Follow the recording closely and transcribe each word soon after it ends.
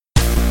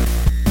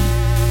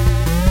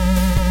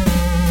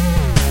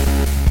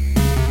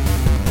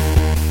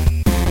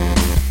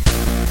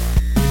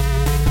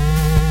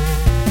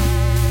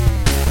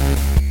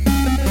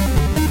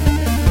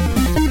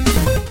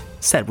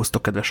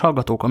Szervusztok, kedves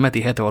hallgatók! A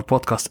Meti Heteor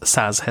Podcast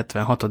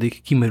 176.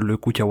 kimerülő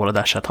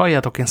kutyavoladását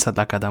halljátok, én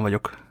Szedlák Ádám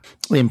vagyok.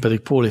 Én pedig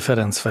Póli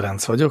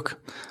Ferenc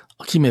vagyok.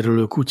 A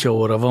kimerülő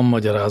kutyaóra van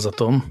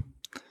magyarázatom,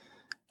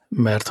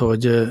 mert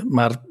hogy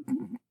már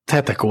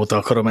hetek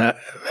óta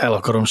el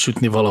akarom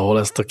sütni valahol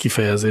ezt a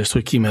kifejezést,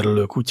 hogy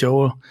kimerülő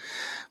kutyaól.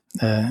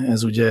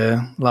 Ez ugye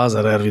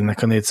Lázár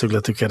Ervinnek a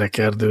Négyszögletű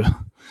Kerekerdő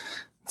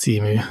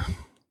című.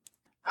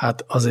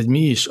 Hát az egy mi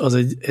is?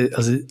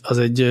 Az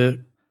egy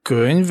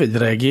könyv, egy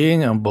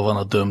regény, abban van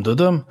a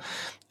Dömdödöm,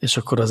 és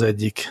akkor az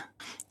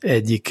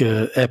egyik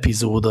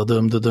epizód a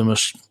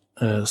Dömdödömös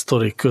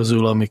sztorik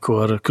közül,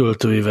 amikor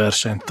költői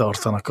versenyt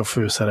tartanak a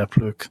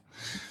főszereplők,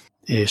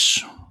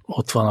 és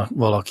ott van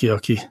valaki,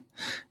 aki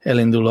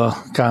elindul a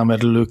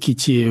kámerülő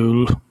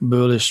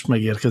kityéből, és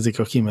megérkezik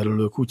a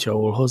kimerülő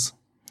kutyaólhoz.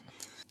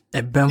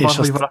 Ebben van,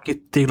 hogy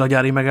valaki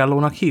téglagyári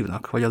megállónak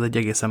hívnak? Vagy az egy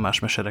egészen más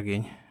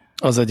meseregény?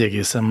 Az egy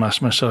egészen más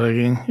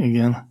meseregény,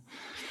 igen.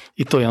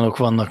 Itt olyanok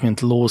vannak, mint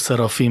Ló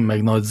Szerafin,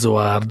 meg Nagy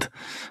Zoárd,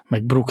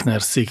 meg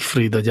Bruckner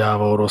Siegfried, a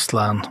gyáva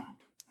oroszlán,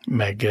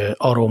 meg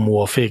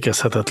Aromó, a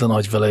fékezhetetlen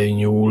agyvelejű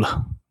nyúl.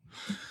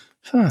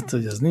 Hát,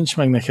 hogy ez nincs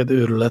meg neked,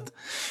 őrület.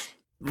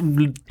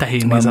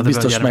 Tehén nézed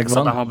biztos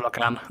megvan.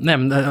 Ablakán.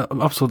 Nem,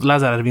 abszolút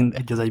Lázár Ervin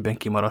egy az egyben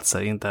kimaradt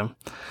szerintem.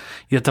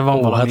 Illetve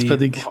van valami hát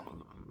pedig...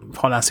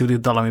 Halász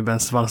Judit dal, amiben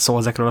van szó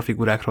ezekről a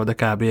figurákról, de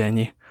kb.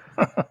 Ennyi.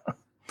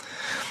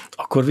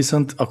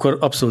 Akkor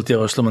abszolút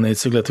javaslom a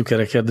Négyszögletű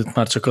Kerekerdőt,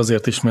 már csak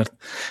azért is, mert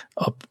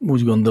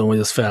úgy gondolom, hogy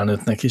az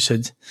felnőttnek is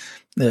egy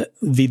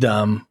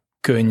vidám,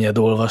 könnyed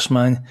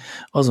olvasmány,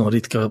 azon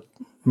ritka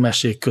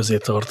mesék közé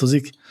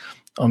tartozik,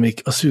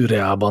 amik a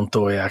szürreálban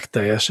tolják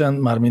teljesen,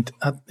 mármint,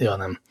 nem.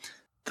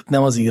 Tehát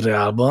nem az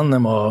irreálban,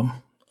 nem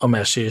a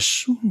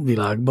mesés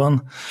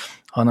világban,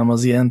 hanem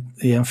az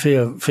ilyen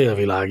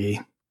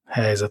félvilági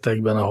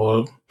helyzetekben,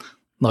 ahol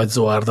Nagy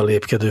Zoárd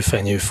lépkedő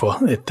fenyőfa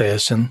egy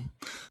teljesen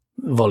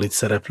valid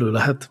szereplő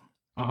lehet.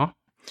 Aha.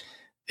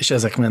 És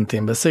ezek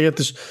mentén beszélget,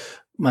 és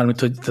mármint,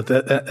 hogy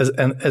tehát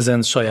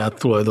ezen saját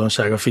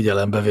tulajdonsága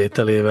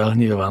figyelembevételével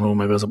nyilvánul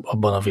meg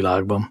abban a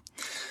világban.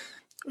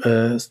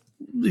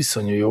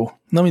 Iszonyú jó.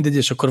 Na mindegy,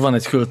 és akkor van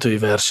egy költői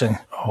verseny,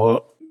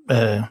 ahol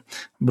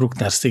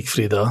Bruckner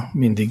Siegfried a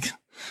mindig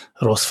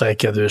rossz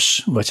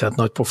fejkedős, vagy hát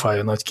nagy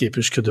pofája, nagy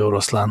képüsködő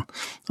oroszlán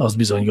azt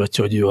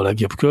bizonygatja, hogy ő a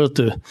legjobb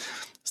költő,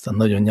 aztán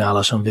nagyon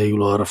nyálasan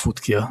végül arra fut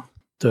ki a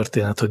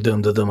történet, hogy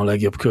Dömdödöm a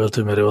legjobb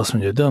költő, mert ő azt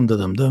mondja, hogy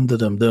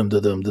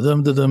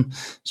Dömdödöm,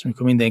 és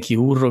amikor mindenki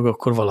hurrog,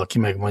 akkor valaki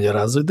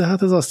megmagyarázza, hogy de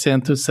hát ez azt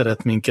jelenti, hogy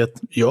szeret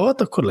minket. Jó,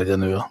 hát akkor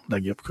legyen ő a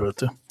legjobb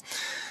költő.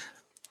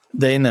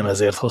 De én nem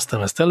ezért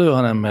hoztam ezt elő,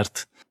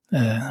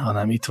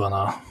 hanem itt van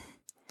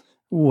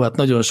hát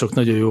nagyon sok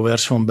nagyon jó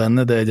vers van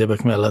benne, de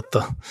egyebek mellett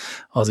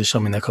az is,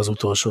 aminek az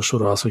utolsó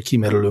sora az, hogy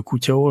kimerülő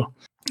kutyaól,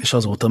 és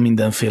azóta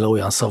mindenféle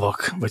olyan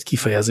szavak vagy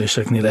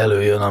kifejezéseknél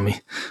előjön,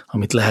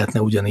 amit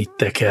lehetne ugyanígy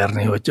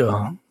tekerni, hogy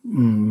a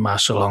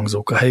mással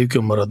hangzók a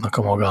helyükön maradnak,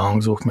 a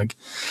magánhangzók meg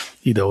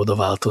ide-oda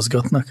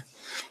változgatnak,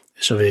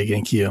 és a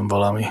végén kijön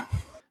valami.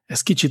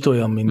 Ez kicsit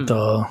olyan, mint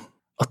a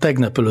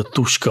tegnap előtt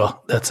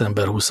Tuska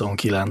december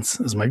 29.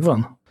 Ez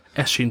megvan?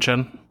 Ez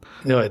sincsen.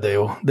 Jaj, de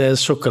jó. De ez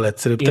sokkal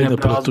egyszerűbb.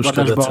 Tegnap előtt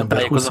Tuska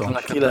december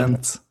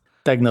 29.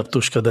 Tegnap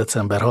Tuska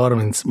december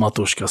 30. Ma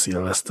Tuska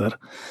szilveszter.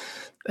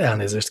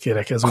 Elnézést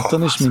kérek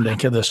ezúttal is minden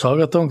kedves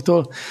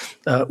hallgatónktól.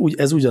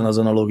 Ez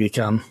ugyanazon a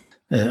logikán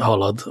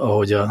halad,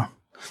 ahogy a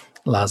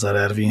Lázár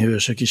Ervin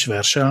hősök is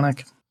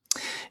verselnek.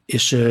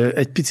 És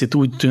egy picit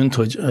úgy tűnt,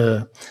 hogy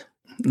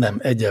nem,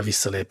 egyel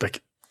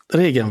visszalépek.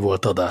 Régen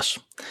volt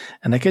adás.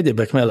 Ennek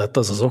egyebek mellett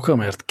az az oka,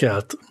 mert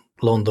Kelt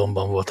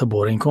Londonban volt a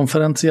Boring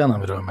konferencián,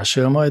 amiről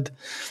mesél majd,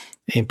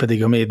 én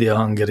pedig a Media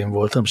Hungeryn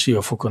voltam,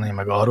 Siófokon, én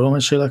meg arról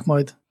mesélek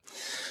majd,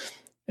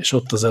 és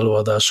ott az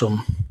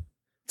előadásom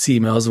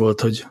címe az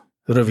volt, hogy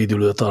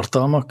rövidülő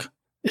tartalmak,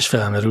 és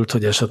felmerült,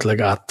 hogy esetleg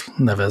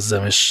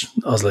átnevezzem, és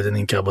az legyen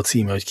inkább a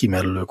címe, hogy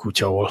kimerülő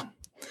kutyaól.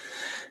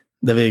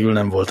 De végül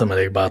nem voltam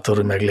elég bátor,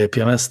 hogy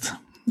meglépjem ezt,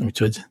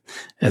 úgyhogy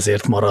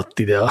ezért maradt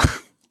ide a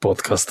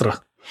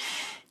podcastra.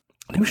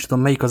 Nem is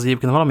tudom, melyik az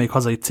egyébként, valamelyik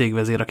hazai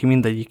cégvezér, aki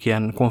mindegyik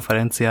ilyen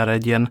konferenciára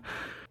egy ilyen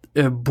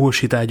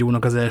bullshit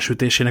ágyúnak az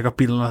elsütésének a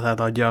pillanatát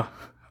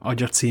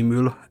adja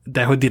címül,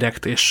 de hogy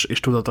direkt és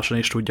tudatosan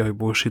is tudja, hogy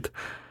bullshit.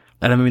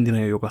 Eleme mindig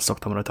nagyon jókat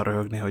szoktam rajta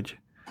röhögni, hogy...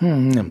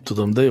 Nem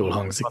tudom, de jól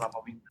hangzik.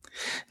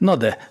 Na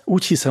de,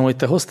 úgy hiszem, hogy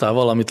te hoztál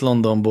valamit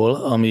Londonból,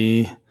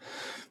 ami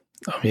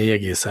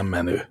egészen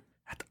menő.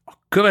 Hát a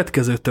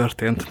következő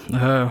történt.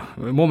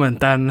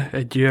 Momentán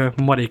egy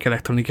marék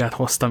elektronikát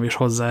hoztam, és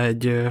hozzá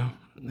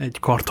egy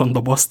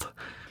kartondobozt,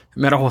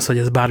 mert ahhoz, hogy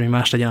ez bármi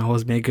más legyen,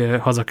 ahhoz még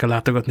haza kell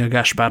látogatni a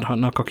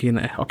Gáspárnak,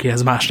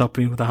 akihez másnap,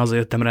 miután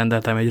hazajöttem,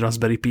 rendeltem egy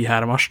Raspberry Pi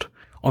 3-ast,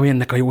 ami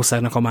ennek a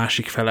jószágnak a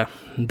másik fele.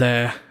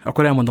 De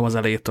akkor elmondom az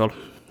elejétől.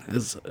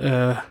 Ez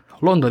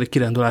londoni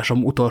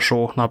kirándulásom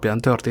utolsó napján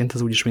történt,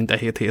 ez úgyis mint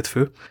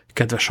hétfő.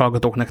 Kedves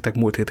hallgatók, nektek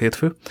múlt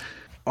hétfő.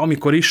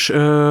 Amikor is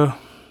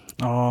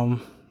a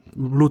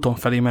Luton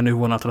felé menő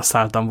vonatra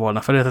szálltam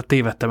volna felé, tehát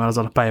tévedtem el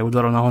azon a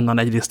pályaudvaron, ahonnan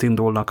egyrészt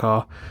indulnak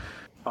a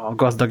a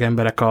gazdag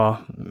emberek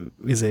a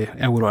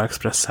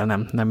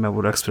Euroexpress-szel, nem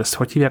Euroexpress,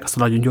 hogy hívják azt a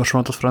nagyon gyors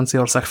vonatot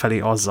Franciaország felé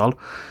azzal?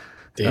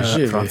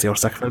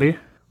 Franciaország felé.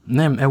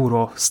 Nem,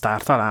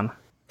 Eurostar talán?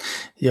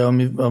 Ja,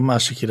 ami a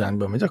másik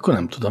irányban megy, akkor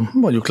nem tudom.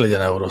 Mondjuk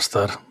legyen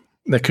Eurostar.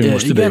 Nekünk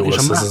most ide jó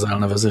lesz ez az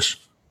elnevezés.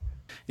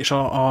 És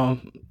a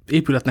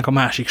épületnek a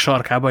másik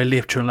sarkába egy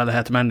lépcsőn le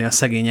lehet menni a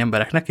szegény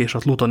embereknek, és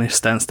ott Luton és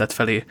Stansted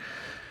felé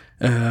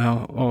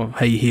a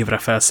helyi hévre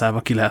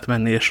felszállva ki lehet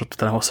menni, és ott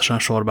utána hosszasan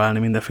sorba állni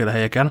mindenféle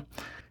helyeken.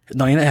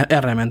 Na, én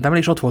erre mentem el,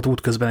 és ott volt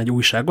útközben egy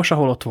újságos,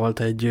 ahol ott volt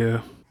egy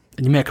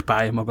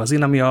Magpie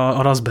magazin, ami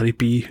a Raspberry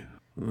Pi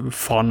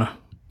fan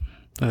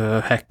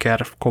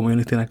hacker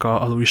community-nek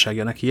az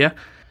újságjának ilyen,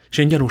 és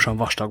én gyanúsan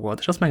vastag volt,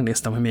 és azt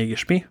megnéztem, hogy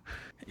mégis mi,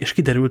 és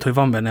kiderült, hogy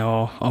van benne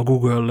a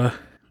Google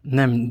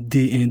nem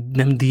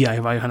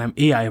DIY, hanem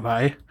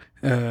AIY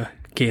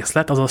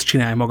készlet, azaz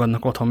csinálj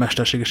magadnak otthon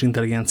mesterséges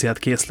intelligenciát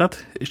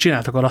készlet, és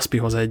csináltak a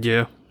Raspihoz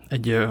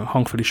egy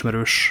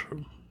hangfelismerős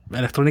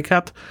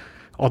elektronikát,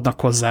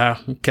 adnak hozzá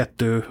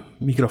 2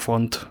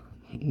 mikrofont,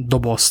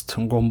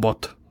 dobozt,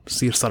 gombot,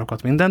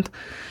 szírszarokat, mindent,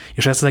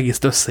 és ezt az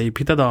egészet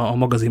összeépíted, a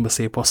magazinba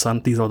szép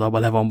hosszan 10 oldalba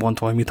le van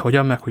bontva, hogy mit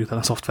hogyan, meg hogy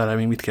utána a szoftverrel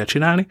még mit kell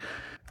csinálni,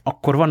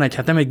 akkor van egy,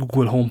 hát nem egy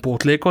Google Home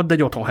pótlékod, de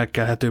egy otthon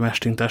hackelhető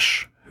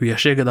mestintes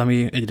hülyeséged,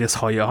 ami egyrészt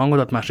hallja a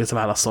hangodat, másrészt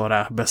válaszol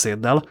rá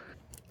beszéddel.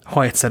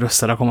 Ha egyszer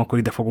összerakom, akkor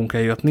ide fogunk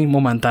eljutni.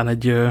 Momentán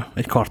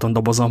egy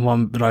kartondobozom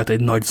van, rajta egy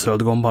nagy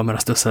zöld gomba, mert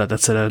azt össze lehetett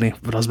szerelni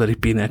Raspberry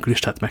Pi nélkül is,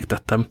 tehát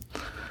megtettem.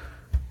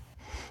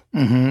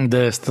 De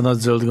ezt a nagy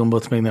zöld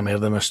gombot még nem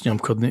érdemes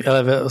nyomkodni.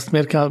 Eleve azt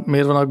miért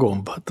van a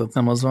gomb? Tehát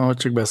nem az van, hogy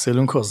csak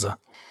beszélünk hozzá?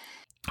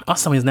 Azt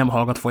hiszem, hogy ez nem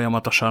hallgat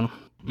folyamatosan.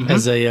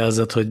 Ezzel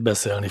jelzed, hogy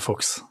beszélni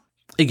fogsz.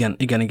 Igen.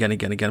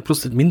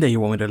 Plusz minden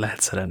jó, amire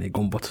lehet szerelni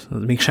gombot.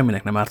 Még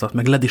semminek nem ártott.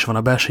 Meg LED is van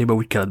a belsejébe,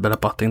 úgy kellett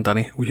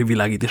belepattintani, úgyhogy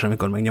világít is,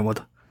 amikor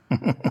megnyomod.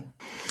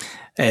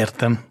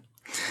 Értem.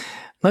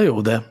 Na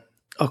jó, de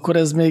akkor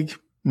ez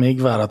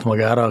még várat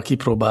magára a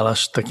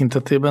kipróbálás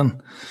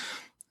tekintetében.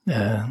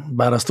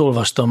 Bár azt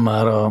olvastam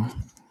már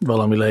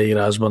valami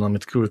leírásban,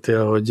 amit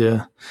küldtél,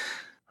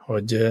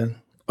 hogy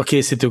a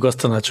készítők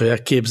azt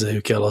tanácsolják,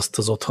 képzeljük el azt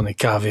az otthoni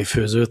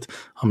kávéfőzőt,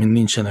 amin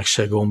nincsenek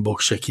se gombok,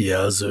 se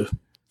kijelző.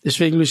 És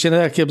végül is én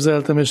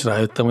elképzeltem, és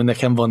rájöttem, hogy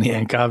nekem van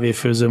ilyen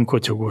kávéfőzőm,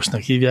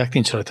 kotyogósnak hívják,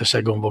 nincs rajta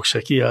se gombok,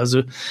 se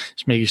kijelző,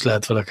 és mégis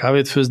lehet vele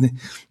kávét főzni,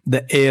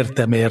 de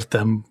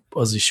értem,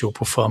 az is jó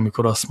pofa,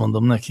 amikor azt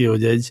mondom neki,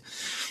 hogy egy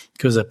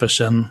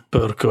közepesen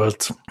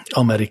pörkölt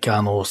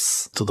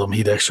amerikános,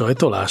 hideg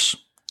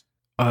sajtolás?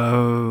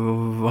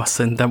 Azt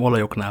szerintem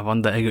olajoknál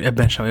van, de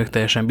ebben sem vagyok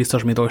teljesen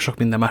biztos, mint oly sok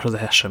minden máshoz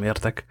ehhez sem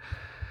értek.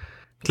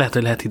 Lehet,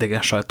 hogy lehet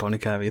hidegen sajtolni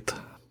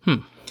kávét.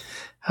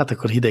 Hát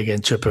akkor hidegen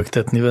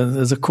csöpögtetni,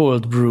 ez a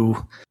cold brew,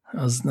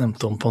 az nem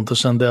tudom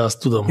pontosan, de azt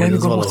tudom, hogy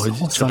ez valahogy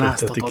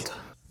csöpögtetik.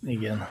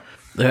 Igen.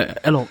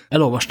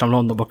 Elolvastam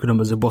Londonban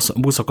különböző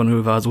buszokon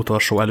ülve az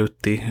utolsó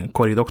előtti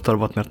kori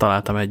doktorvat, mert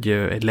találtam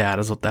egy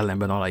leárazott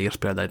ellenben aláírt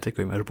példányt egy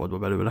könyvesboltba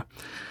belőle.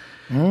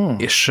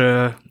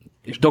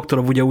 És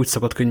doktorov ugye úgy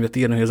szokott könyvet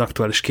írni, hogy az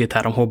aktuális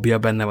 2-3 hobbija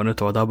benne van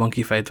 5 oldalban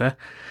kifejtve.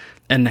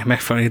 Ennek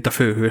megfelelően itt a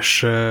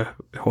főhős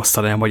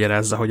hosszan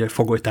elmagyarázza, hogy a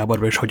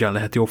fogolytáborban is hogyan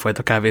lehet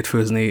jófajta kávét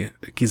főzni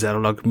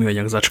kizárólag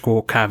műanyag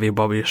zacskó,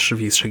 kávébab és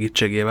víz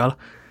segítségével,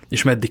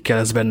 és meddig kell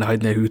ezt benne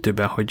hagyni a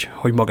hűtőben,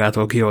 hogy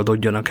magától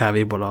kioldódjon a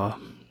kávéból a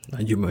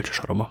gyümölcsös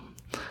aroma.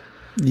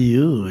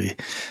 Júj,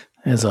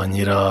 ez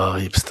annyira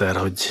hipster,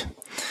 hogy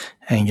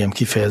engem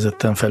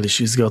kifejezetten fel is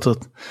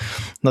izgatott.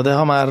 Na de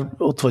ha már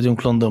ott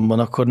vagyunk Londonban,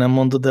 akkor nem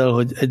mondod el,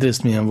 hogy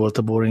egyrészt milyen volt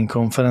a Boring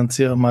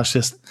konferencia,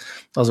 másrészt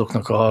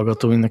azoknak a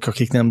hallgatóinknak,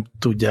 akik nem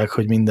tudják,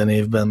 hogy minden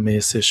évben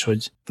mész, és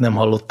hogy nem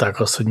hallották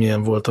azt, hogy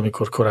milyen volt,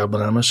 amikor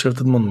korábban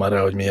elmesélted, mondd már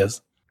el, hogy mi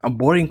ez. A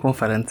Boring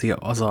konferencia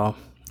az a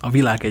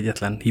világ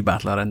egyetlen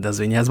hibátlan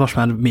rendezvénye, ez most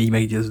már mély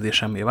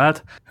meggyőződésemmé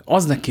vált.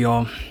 Az neki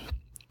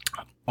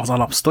az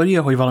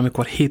alapsztoria, hogy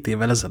valamikor 7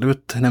 évvel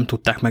ezelőtt nem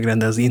tudták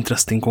megrendezni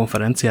Interesting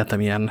konferenciát,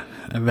 amilyen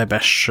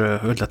webes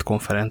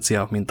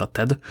ötletkonferencia, mint a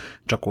TED,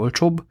 csak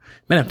olcsóbb,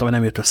 mert nem tudom,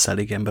 nem jött össze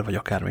elég ember, vagy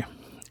akármi.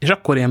 És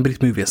akkor ilyen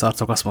brit művész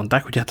arcok azt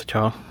mondták, hogy hát,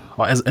 hogyha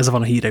ez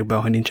van a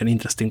hírekben, hogy nincsen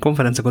Interesting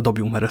konferencia, akkor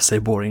dobjunk már össze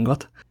egy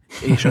Boringot.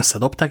 És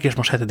összedobták, és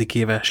most 7.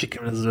 éve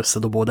sikerül ez az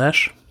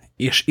összedobódás.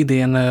 És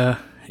idén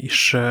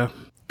is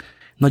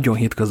nagyon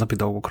hétköznapi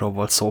dolgokról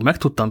volt szó.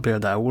 Megtudtam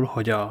például,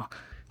 hogy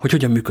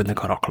hogyan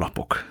működnek a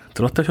raklapok.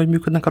 Tudod, hogy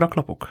működnek a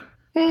raklapok?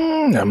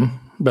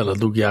 Nem.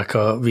 Beledugják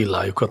a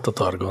villájukat a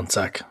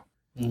targoncák.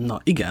 Na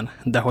igen,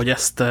 de hogy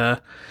ezt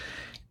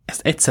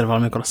egyszer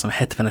valamikor azt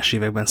hiszem 70-es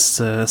években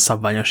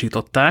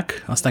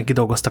szabványosították, aztán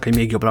kidolgoztak egy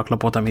még jobb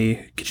raklapot, ami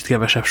kicsit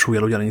kevesebb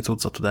súlyjal ugyanannyi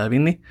cuccot tud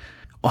elvinni.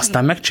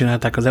 Aztán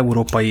megcsinálták az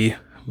Európai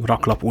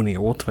Raklap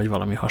Uniót, vagy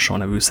valami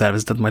hasonló nevű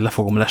szervezetet, majd le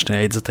fogom lesni a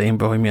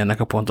jegyzeteimből, hogy mi ennek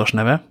a pontos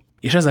neve.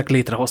 És ezek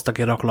létrehoztak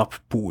egy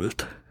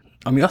raklappult,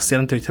 ami azt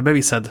jelenti, hogy ha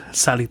beviszed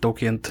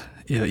szállítóként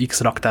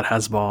X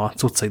raktárházba a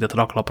cuccaidat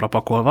raklapra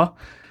pakolva,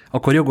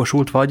 akkor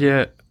jogosult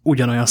vagy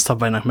ugyanolyan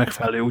szabálynak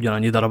megfelelő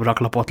ugyanannyi darab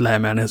raklapot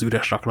leemelni az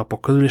üres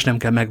raklapok közül, és nem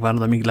kell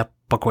megvárnod, amíg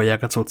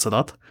lepakolják a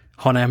cuccodat,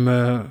 hanem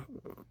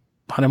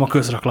hanem a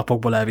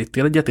közraklapokból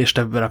elvittél egyet, és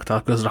te beraktál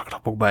a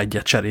közraklapokba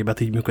egyet cserébe,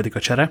 így működik a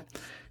csere.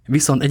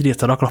 Viszont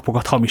egyrészt a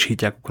raklapokat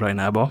hamisítják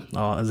Ukrajnába,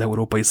 az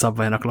európai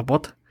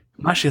szabványraklapot,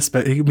 másrészt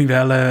pedig,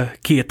 mivel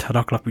két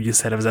raklapügyi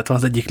szervezet van,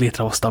 az egyik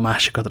létrehozta a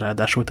másikat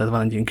ráadásul, tehát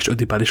van egy ilyen kis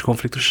ödipális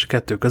konfliktus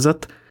kettő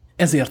között,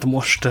 ezért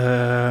most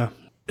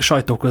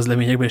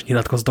sajtóközleményekben és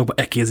nyilatkozatokban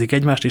ekézik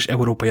egymást, és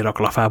európai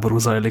raklapháború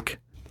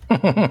zajlik.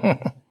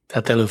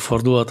 Tehát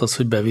előfordulhat az,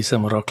 hogy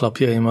beviszem a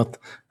raklapjaimat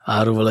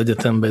áruval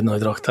egyetembe egy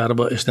nagy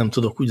raktárba, és nem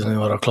tudok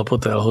ugyanolyan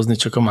raklapot elhozni,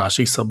 csak a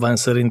másik szabvány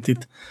szerint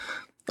itt,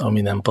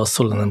 ami nem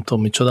passzol, nem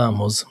tudom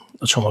micsodámhoz,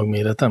 a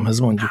csomagméretemhez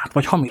mondjuk. Hát,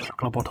 vagy hamis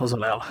raklapot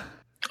hozol el.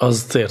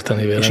 Azt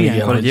érteni vélem. És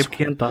ilyenkor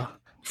egyébként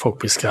a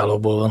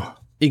fogpiszkálóból van.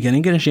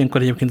 Igen, és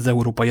ilyenkor egyébként az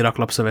Európai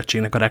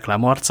Raklapszövetségnek a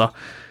reklámarca,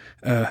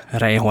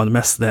 Reinhold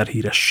Messner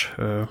híres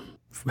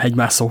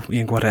hegymászó,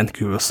 ilyenkor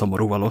rendkívül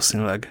szomorú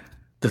valószínűleg.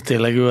 De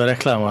tényleg ő a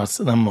reklámarc?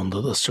 Nem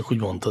mondod, azt csak úgy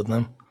mondtad,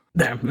 nem?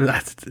 De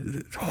hát,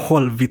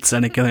 hol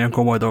viccelni kell olyan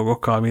komoly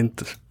dolgokkal,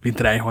 mint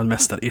Reinhold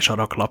Messner és a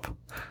raklap?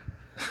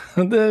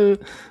 De ő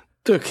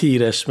tök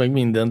híres, meg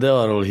minden, de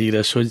arról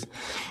híres, hogy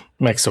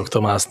meg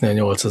szokta mászni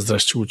a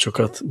 8000-es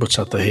csúcsokat,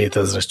 bocsánat, a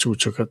 7000-es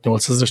csúcsokat,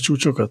 8000-es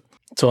csúcsokat?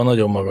 Szóval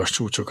nagyon magas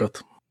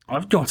csúcsokat. A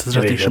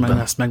 8000-et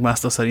is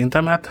megmászta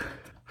szerintem, hát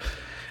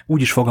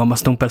úgy is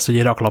fogalmaztunk persze, hogy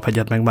egy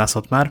raklaphegyet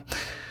megmászott már.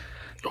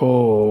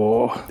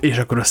 Ó. És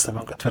akkor össze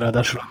van kötve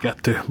ráadásul a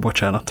kettő,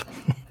 bocsánat.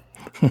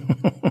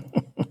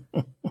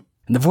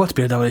 De volt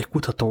például egy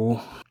kutató,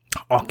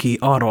 aki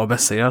arról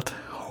beszélt,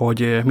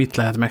 hogy mit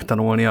lehet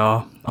megtanulni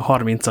a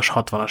 30-as,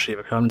 60-as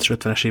évek, 30-as,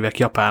 50-es évek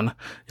japán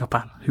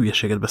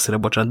hülyeséget beszélek,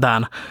 bocsánat,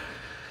 dán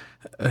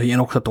ilyen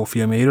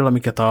oktatófilméről,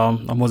 amiket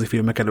a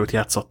mozifilmek előtt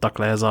játszottak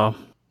le, ez a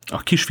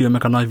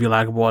kisfilmek a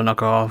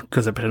nagyvilágbolnak a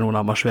közepesen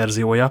unalmas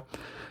verziója,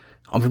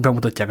 amik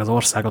bemutatják az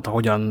országot,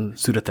 ahogyan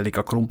szüretelik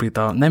a krumplit,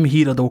 a nem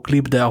híradó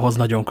klip, de ahhoz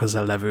nagyon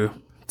közel levő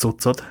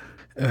cuccot.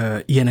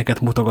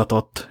 Ilyeneket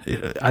mutogatott,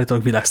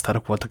 állítólag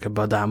világsztárok voltak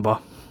ebbe a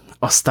Dánba.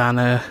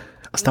 Aztán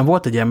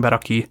volt egy ember,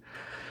 aki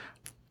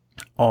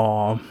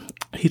a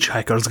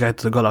Hitchhiker's Guide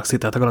to the Galaxy,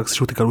 tehát a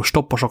galaxis útikarú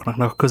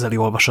stopposoknak a közeli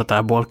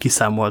olvasatából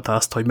kiszámolta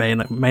azt, hogy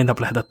mely nap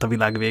lehetett a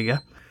világ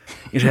vége.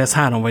 És ehhez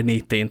 3 vagy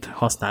 4 tényt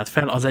használt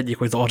fel. Az egyik,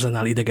 hogy az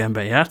Arzenál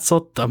idegenben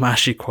játszott, a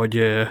másik,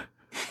 hogy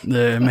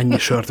mennyi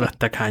sört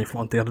vettek, hány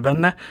fontért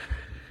benne.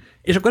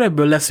 És akkor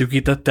ebből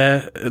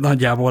leszűkítette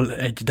nagyjából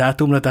egy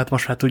dátumra, tehát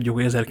most már tudjuk,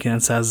 hogy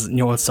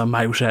 1980.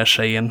 május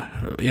 1-én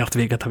ért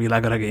véget a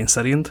világ a regény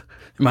szerint.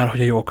 Már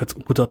hogyha jól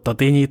kutatta a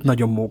tényét,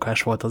 nagyon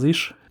mókás volt az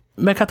is.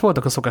 Meg hát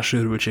voltak a szokás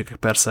őrültségek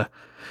persze.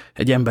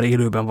 Egy ember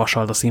élőben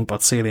vasalt a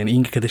színpad szélén,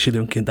 ingeket és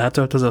időnként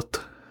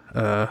átöltözött.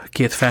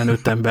 2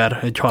 felnőtt ember,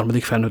 egy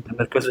harmadik felnőtt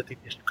ember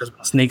közvetítés közben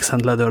a Snakes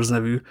and Ladders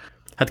nevű,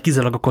 hát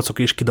kizárólag a kocok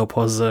és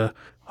kidobhoz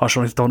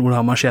hasonlítóan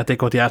unalmas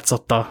játékot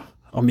játszotta,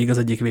 amíg az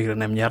egyik végre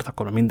nem nyert,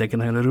 akkor mindenki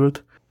nagyon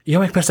örült. Ja,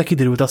 meg persze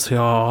kiderült az, hogy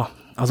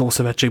az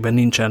Ószövetségben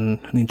nincsen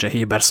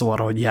héber szó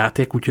arra, hogy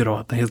játék, úgyhogy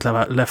rohadt nehéz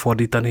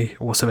lefordítani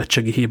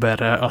ószövetségi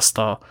héberre azt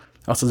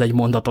az egy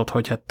mondatot,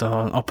 hogy hát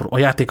a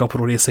játék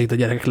apró részeit a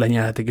gyerekek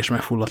lenyelhetik és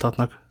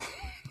megfulladhatnak.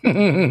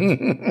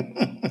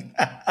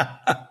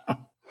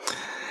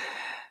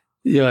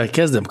 Jaj,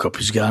 kezdem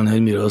kapizsgálni,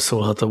 hogy miről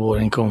szólhat a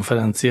Boring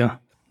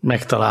konferencia.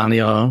 Megtalálni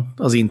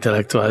az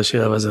intellektuális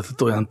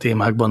élvezetet olyan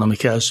témákban,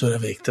 amik elsőre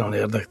végtelen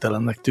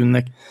érdektelennek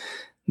tűnnek,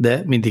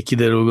 de mindig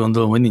kiderül,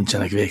 gondolom, hogy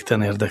nincsenek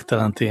végtelen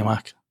érdektelen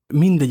témák.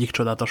 Mindegyik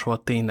csodálatos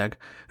volt tényleg.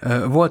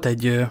 Volt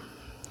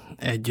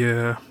egy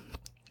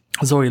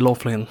Zoe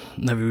Laughlin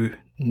nevű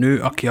nő,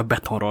 aki a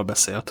betonról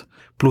beszélt.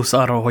 Plusz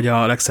arról, hogy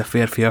a legszebb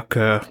férfiak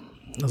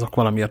azok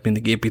valamiért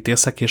mindig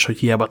építészek, és hogy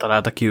hiába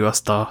találta ki ő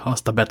azt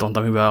a betont,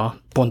 amiben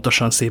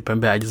pontosan szépen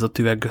beágyazott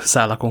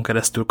üvegszálakon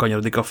keresztül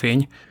kanyarodik a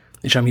fény,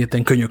 és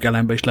amiért könnyűk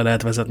elembe is le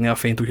lehet vezetni a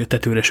fényt, úgyhogy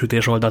tetőre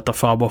sütés oldalt a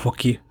falba fog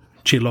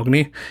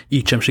kicsillogni.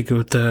 Így sem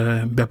sikerült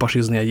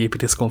bepasizni egy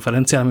építész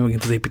konferencián, ami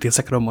megint az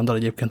építészekről mondal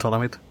egyébként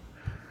valamit.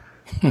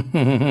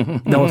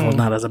 De ott volt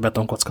nála ez a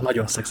betonkocka,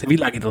 nagyon szexi.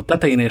 Világít a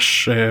tetején,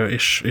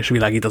 és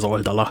világít az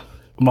oldala.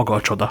 Maga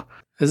a csoda.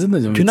 Ez egy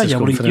nagyon vicces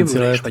konferencia.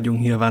 Jövőre is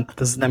vagyunk nyilván,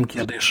 tehát ez nem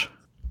kérdés.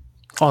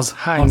 Ez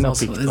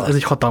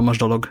egy hatalmas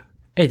dolog.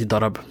 Egy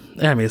darab.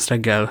 Elmész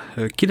reggel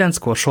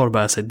 9-kor, sorba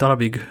állsz egy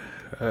darabig,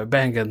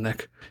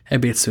 beengednek,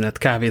 ebédszünet,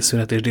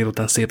 kávészünet, és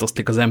délután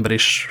szétosztik az ember,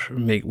 és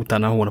még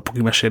utána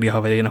hónapokig meséli a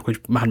haverjének,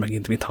 hogy már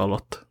megint mit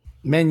hallott.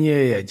 Mennyi a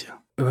jegy?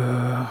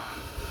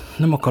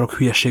 Nem akarok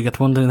hülyeséget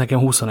mondani, nekem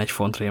 21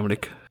 font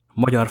rémlik.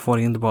 Magyar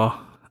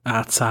forintba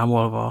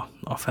átszámolva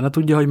a fene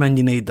tudja, hogy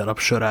mennyi 4 darab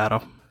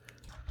sörára.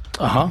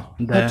 Aha,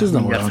 de hát ez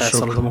nem olyan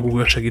sok. A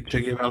Google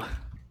segítségével.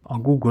 A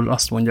Google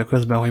azt mondja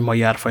közben, hogy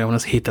mai árfolyamon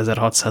az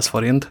 7600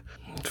 forint.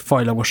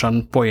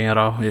 Fajlagosan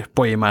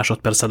poén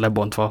másodpercre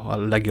lebontva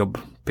a legjobb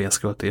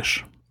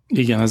pénzköltés.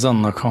 Igen, ez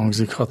annak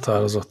hangzik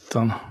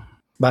határozottan.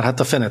 Bár hát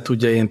a fene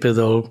tudja, én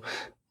például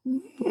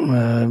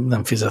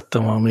nem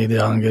fizettem a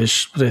Média Angel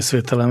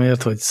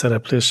részvételemért, vagy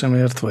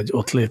szereplésemért, vagy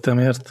ott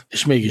létemért,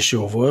 és mégis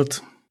jó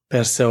volt.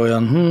 persze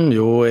olyan,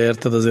 jó,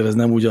 érted, azért ez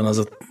nem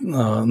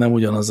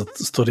ugyanaz a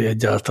sztori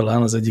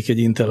egyáltalán, az egyik egy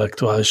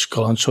intellektuális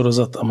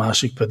kalandsorozat, a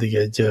másik pedig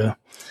egy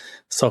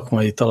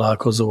szakmai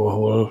találkozó,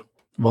 ahol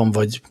van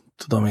vagy,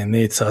 tudom én,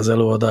 400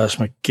 előadás,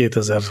 meg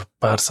 2000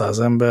 pár száz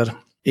ember,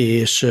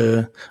 és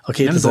a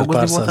 2000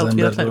 pár száz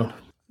emberből...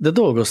 De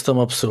dolgoztam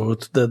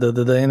abszolút,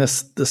 de én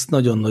ezt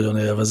nagyon-nagyon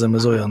élvezem,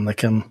 ez olyan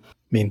nekem,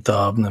 mint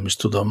nem is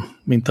tudom,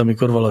 mint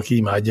amikor valaki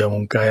imádja a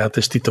munkáját,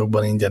 és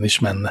titokban ingyen is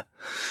menne.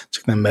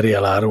 Csak nem meri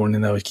elárulni,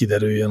 nehogy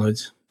kiderüljön, hogy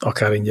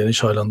akár ingyen is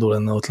hajlandó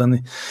lenne ott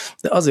lenni.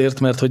 De azért,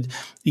 mert hogy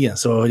igen,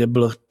 szóval, hogy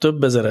ebből a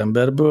több ezer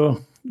emberből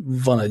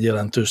van egy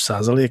jelentős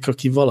százalék,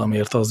 aki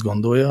valamiért azt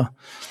gondolja,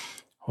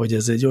 hogy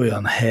ez egy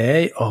olyan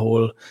hely,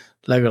 ahol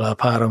legalább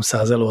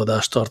 300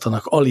 előadást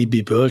tartanak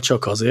alibiből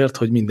csak azért,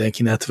 hogy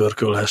mindenki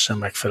networkölhessen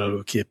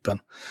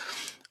megfelelőképpen.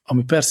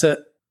 Ami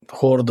persze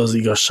hordoz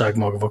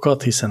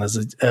igazságmagvakat, hiszen ez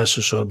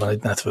elsősorban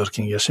egy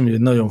networking esemény, egy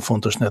nagyon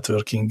fontos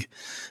networking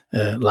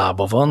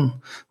lába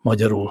van,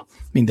 magyarul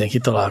mindenki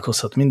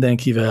találkozhat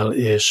mindenkivel,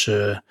 és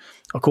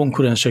a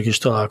konkurensek is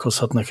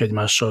találkozhatnak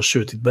egymással,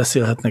 sőt, itt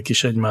beszélhetnek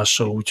is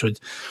egymással, úgyhogy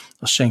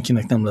az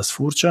senkinek nem lesz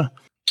furcsa.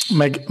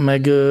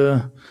 Meg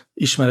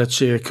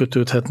ismerettségek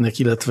kötődhetnek,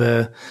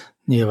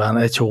 nyilván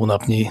egy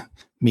hónapnyi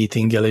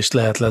meetingelést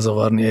lehet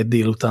lezavarni egy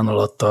délután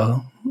alatt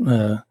a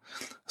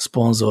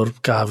szponzor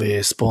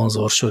kávé,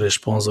 szponzor sör és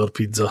szponzor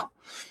pizza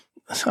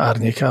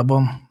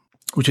árnyékában.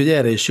 Úgyhogy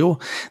erre is jó,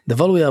 de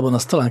valójában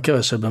azt talán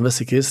kevesebben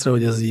veszik észre,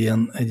 hogy ez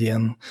egy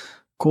ilyen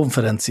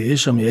konferencia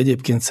is, ami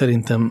egyébként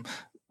szerintem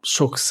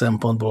sok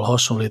szempontból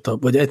hasonlít,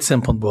 vagy egy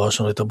szempontból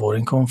hasonlít a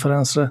Boring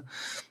Conference-re,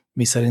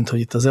 mi szerint, hogy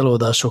itt az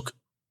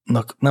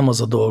előadásoknak nem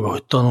az a dolga,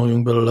 hogy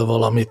tanuljunk belőle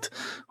valamit,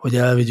 hogy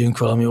elvigyünk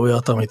valami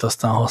olyat, amit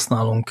aztán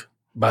használunk,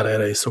 bár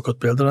erre is szokott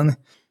példa lenni,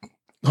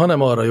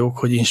 hanem arra jók,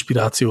 hogy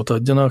inspirációt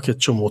adjanak egy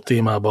csomó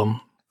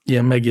témában,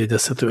 ilyen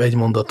megjegyezhető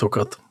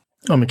egymondatokat,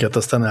 amiket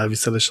aztán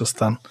elviszel, és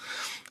aztán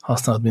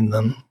használod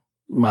minden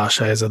más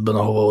helyzetben,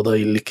 ahova oda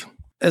illik.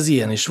 Ez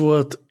ilyen is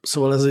volt,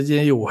 szóval ez egy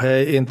ilyen jó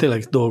hely. Én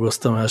tényleg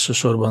dolgoztam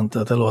elsősorban,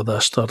 tehát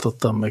előadást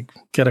tartottam,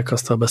 meg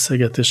kerekasztal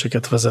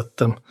beszélgetéseket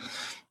vezettem,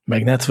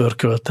 meg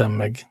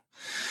networköltem,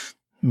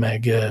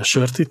 meg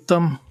sört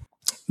ittam,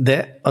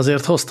 de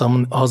azért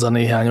hoztam haza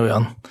néhány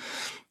olyan,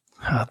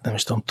 hát nem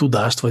is tudom,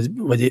 tudást,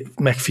 vagy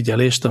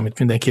megfigyelést, amit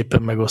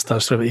mindenképpen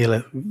megosztásra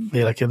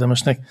vélek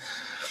érdemesnek.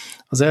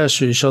 Az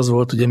első is az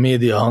volt, ugye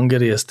Media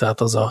Hungary, ez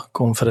tehát az a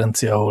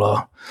konferencia,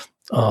 ahol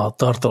a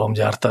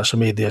tartalomgyártás, a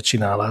média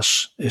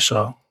csinálás és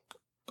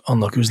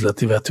annak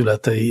üzleti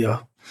vetületei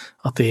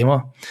a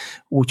téma.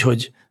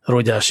 Úgyhogy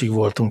rogyásig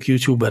voltunk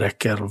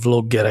youtuberekkel,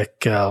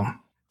 vloggerekkel,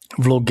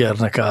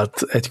 vloggernek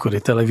állt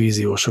egykori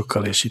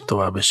televíziósokkal, és így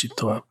tovább, és így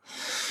tovább.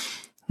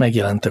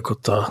 Megjelentek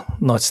ott a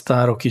nagy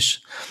sztárok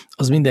is.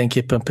 Az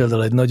mindenképpen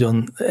például egy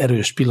nagyon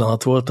erős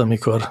pillanat volt,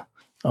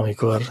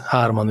 amikor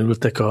hárman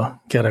ültek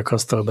a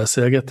kerekasztal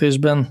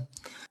beszélgetésben.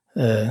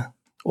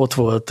 Ott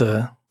volt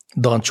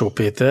Dancsó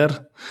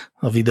Péter,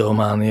 a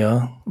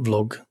Videománia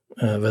vlog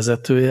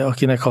vezetője,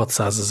 akinek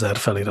 600 000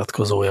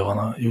 feliratkozója van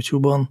a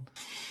YouTube-on.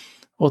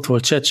 Ott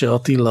volt Csecse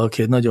Attila,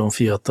 aki egy nagyon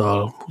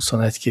fiatal,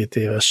 21-22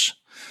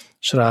 éves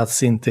srác,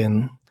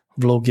 szintén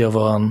vlogja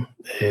van,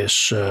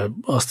 és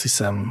azt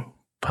hiszem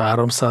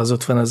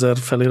 350 000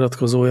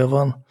 feliratkozója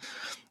van.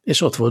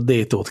 És ott volt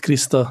D. Tóth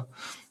Kriszta,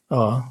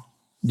 a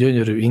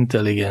gyönyörű,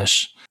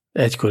 intelligens,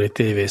 egykori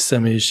tévés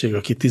személyiség,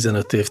 aki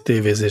 15 év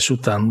tévézés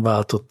után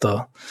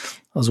váltotta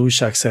az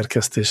újság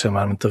szerkesztése,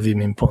 mármint a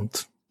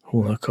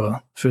vimin.hu-nak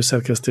a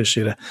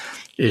főszerkesztésére,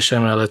 és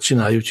emellett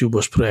csinál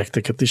YouTube-os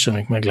projekteket is,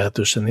 amik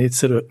meglehetősen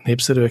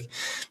népszerűek,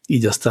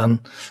 így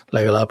aztán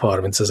legalább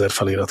 30 000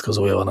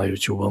 feliratkozója van a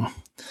YouTube-on.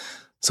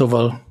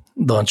 Szóval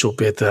Dancsó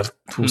Péter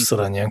 20-szor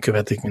annyian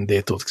követik, mint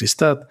D. Tóth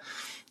Krisztát,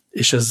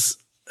 és ez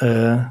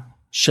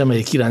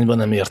semmelyik irányban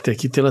nem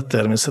értékítélet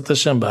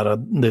természetesen, bár a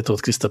D.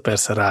 Tóth Kriszta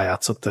persze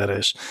rájátszott erre,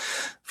 és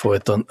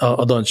folyton,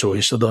 a Dancsó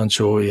is, a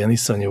Dancsó ilyen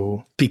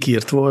iszonyú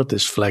pikírt volt,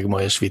 és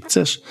flagma és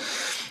vicces,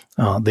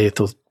 a D.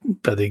 Tóth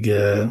pedig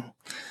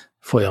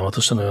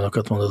folyamatosan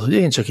olyanokat mondott, hogy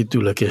én csak itt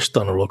ülök és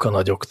tanulok a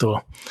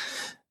nagyoktól.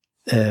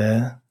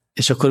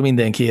 És akkor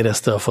mindenki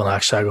érezte a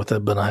fanákságot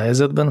ebben a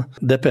helyzetben,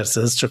 de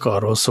persze ez csak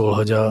arról szól,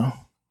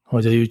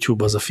 hogy a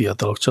YouTube az a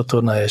fiatalok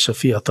csatornája, és a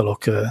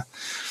fiatalok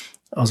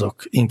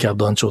azok inkább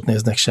Dancsót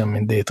néznek sem,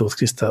 mint D. Tóth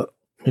Kriszta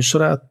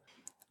műsorát,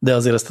 de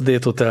azért ezt a D.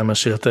 Tóth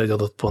elmesélte egy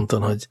adott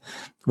ponton, hogy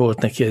volt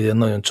neki egy ilyen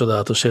nagyon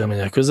csodálatos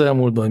élménye a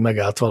közelmúltban, hogy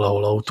megállt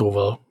valahol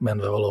autóval,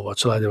 menve valahol a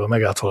családjával,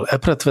 megállt valahol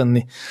epret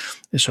venni,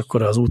 és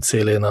akkor az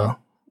útszélén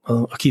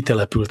a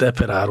kitelepült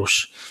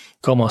eperárus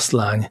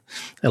kamaszlány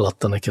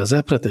eladta neki az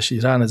epret, és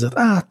így ránézett,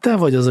 te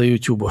vagy az a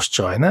YouTube-os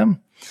csaj,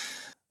 nem?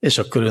 És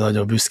akkor ő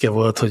nagyon büszke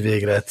volt, hogy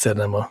végre egyszer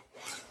nem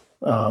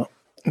a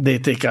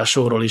DTK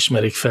sorról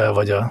ismerik fel,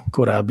 vagy a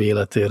korábbi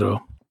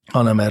életéről,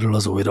 hanem erről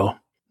az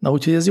újról. Na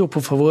úgyhogy ez jó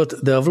pofa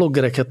volt, de a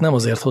vloggereket nem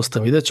azért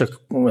hoztam ide, csak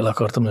el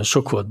akartam, hogy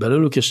sok volt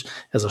belőlük, és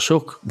ez a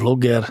sok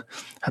vlogger,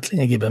 hát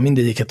lényegében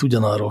mindegyiket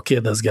ugyanarról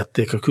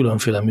kérdezgették a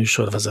különféle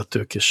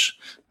műsorvezetők és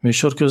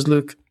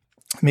műsorközlők,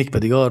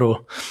 Mégpedig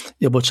arról,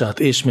 ja bocsánat,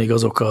 és még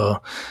azok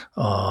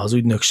az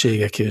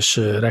ügynökségek és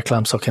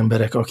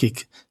reklámszakemberek,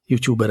 akik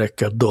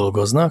youtuberekkel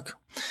dolgoznak,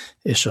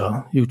 és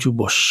a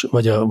YouTube-os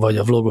vagy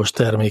a vlogos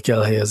termék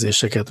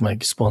elhelyezéseket,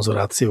 meg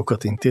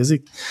szponzorációkat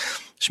intézik,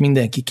 és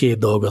mindenki két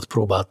dolgot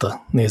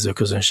próbálta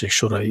nézőközönség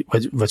sorai,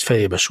 vagy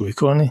fejébe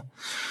súlykolni.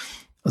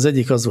 Az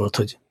egyik az volt,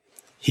 hogy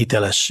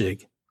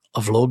hitelesség.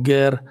 A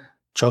vlogger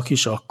csak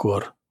is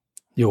akkor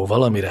jó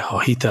valamire, ha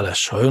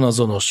hiteles, ha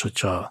önazonos,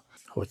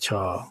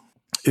 hogyha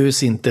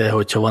őszinte,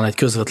 hogyha van egy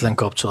közvetlen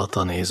kapcsolata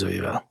a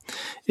nézőivel.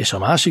 És a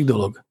másik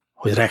dolog,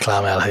 hogy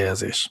reklám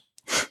elhelyezés,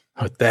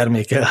 hogy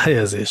termék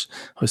elhelyezés,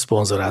 hogy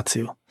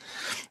szponzoráció.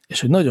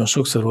 És hogy nagyon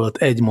sokszor volt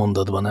egy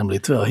mondatban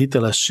említve a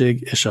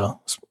hitelesség és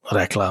a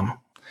reklám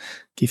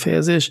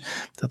kifejezés.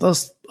 Tehát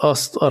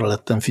azt arra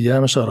lettem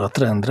figyelmes, arra a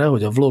trendre,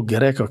 hogy a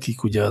vloggerek,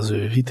 akik ugye az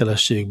ő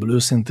hitelességből,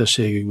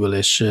 őszintességükből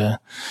és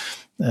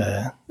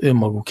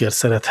önmagukért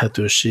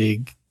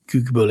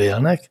szerethetőségükből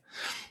élnek,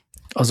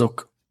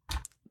 azok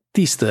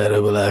tiszta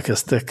erőből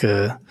elkezdtek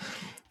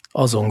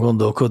azon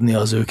gondolkodni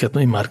az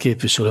őket már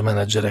képviselő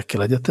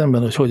menedzserekkel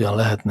egyetemben, hogy hogyan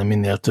lehetne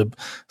minél több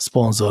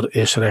szponzor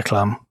és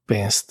reklám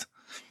pénzt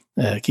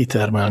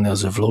kitermelni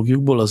az ő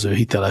vlogjukból, az ő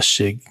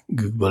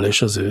hitelességükből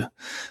és az ő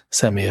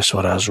személyes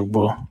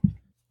varázsukból.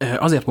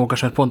 Azért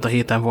mókas, mert pont a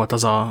héten volt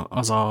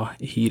az a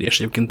hír, és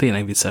egyébként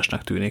tényleg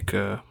viccesnek tűnik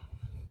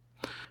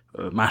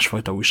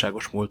másfajta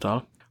újságos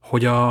múlttal,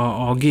 hogy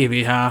a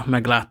GVH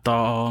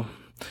meglátta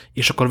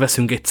és akkor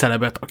veszünk egy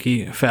celebet,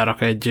 aki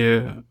felrak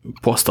egy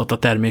posztot a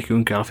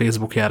termékünkkel a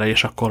Facebookjára,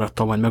 és akkor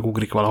attól majd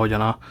megugrik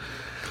valahogyan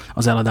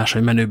az eladás,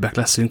 hogy menőbbek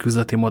leszünk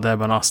üzleti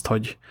modellben azt,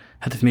 hogy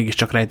hát itt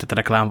mégiscsak rejtett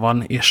reklám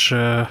van, és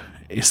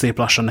szép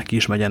lassan neki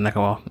is megy ennek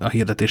a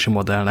hirdetési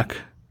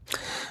modellnek.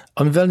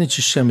 Amivel nincs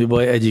is semmi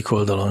baj egyik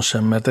oldalon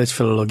sem, mert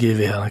egyfelől a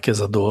GVH-nek ez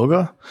a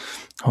dolga,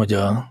 hogy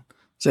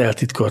az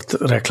eltitkolt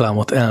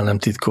reklámot el nem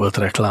titkolt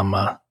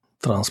reklámmá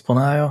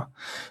transzponálja,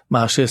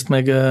 másrészt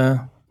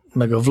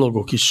meg a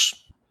vlogok is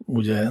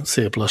ugye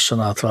szép lassan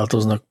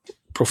átváltoznak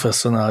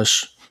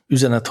professzionális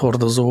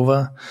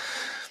üzenethordozóvá,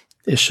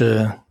 és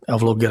a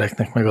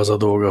vloggereknek meg az a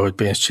dolga, hogy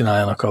pénzt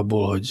csináljanak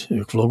abból, hogy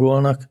ők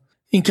vlogolnak.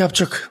 Inkább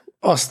csak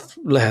azt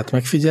lehet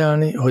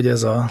megfigyelni, hogy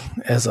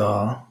ez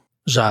a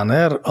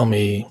zsáner,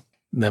 ami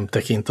nem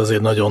tekint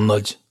azért nagyon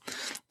nagy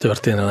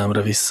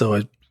történelemre vissza,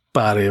 vagy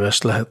pár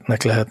éves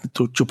lehet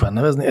csupán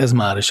nevezni, ez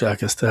már is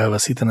elkezdte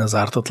elveszíteni az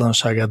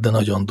ártatlanságát, de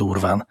nagyon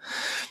durván.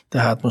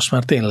 Tehát most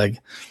már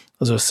tényleg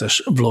az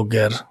összes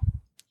vlogger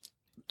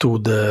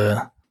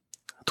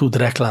tud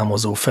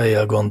reklámozó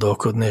fejjel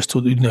gondolkodni, és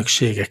tud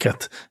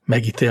ügynökségeket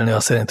megítélni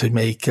azt szerint, hogy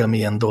melyikkel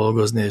milyen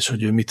dolgozni, és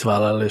hogy ő mit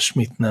vállal, és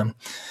mit nem.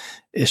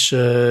 És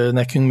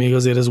nekünk még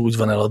azért ez úgy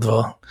van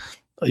eladva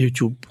a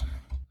YouTube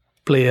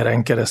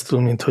playeren keresztül,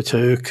 mint hogyha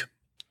ők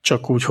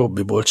csak úgy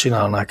hobbiból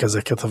csinálnák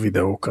ezeket a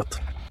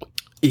videókat.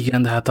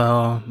 Igen, de hát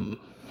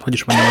hogy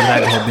is mondjam, a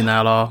drága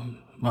hobbinál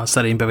a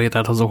szerény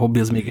bevételt hozó hobbi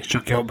az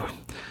mégiscsak jobb.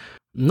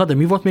 Na de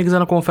mi volt még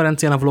ezen a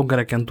konferencián a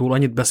vloggereken túl?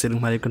 Annyit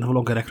beszélünk már egyébként a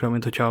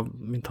vloggerekről,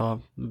 mintha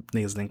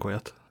néznénk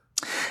olyat.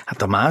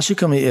 Hát a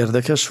másik, ami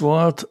érdekes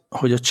volt,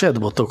 hogy a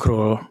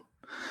chatbotokról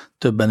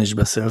többen is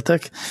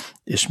beszéltek,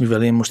 és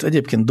mivel én most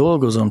egyébként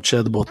dolgozom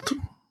chatbot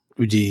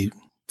ügyi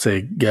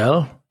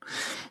céggel,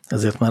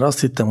 ezért már azt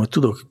hittem, hogy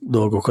tudok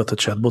dolgokat a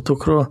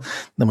chatbotokról,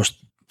 de most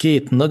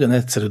két nagyon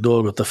egyszerű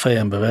dolgot a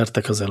fejembe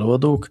vertek az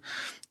előadók,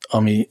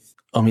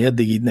 ami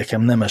eddig így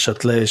nekem nem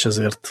esett le, és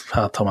ezért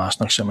hát ha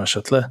másnak sem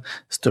esett le,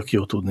 ez tök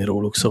jó tudni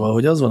róluk. Szóval,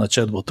 hogy az van a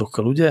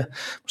chatbotokkal, ugye?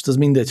 Most az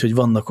mindegy, hogy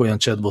vannak olyan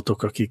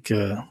chatbotok,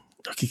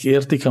 akik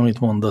értik, amit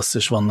mondasz,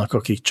 és vannak,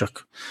 akik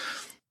csak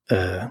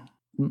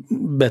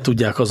be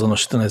tudják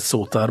azonosítani egy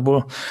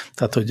szótárból.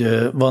 Tehát,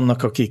 hogy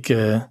vannak, akik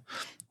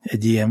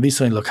egy ilyen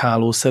viszonylag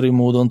hálószerű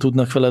módon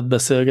tudnak veled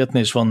beszélgetni,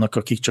 és vannak,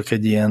 akik csak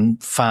egy ilyen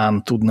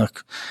fán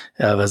tudnak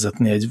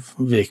elvezetni egy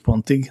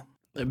végpontig.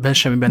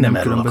 Semmiben nem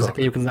különböznek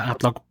egyébként az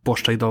átlag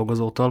postai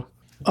dolgozótól.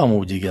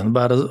 Amúgy igen,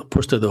 bár a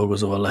postai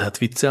dolgozóval lehet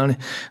viccelni,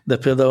 de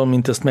például,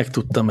 mint ezt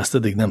megtudtam, ezt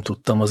eddig nem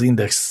tudtam, az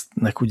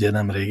Indexnek ugye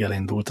nemrég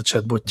elindult a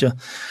chatbotja,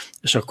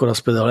 és akkor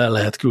azt például el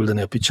lehet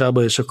küldeni a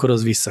picsába, és akkor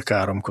az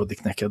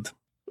visszakáromkodik neked.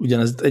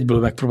 Ugyanezt egyből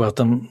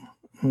megpróbáltam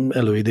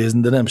előidézni,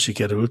 de nem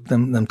sikerült,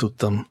 nem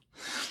tudtam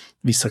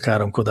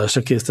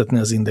visszakáromkodásra késztetni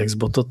az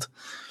Indexbotot,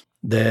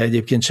 de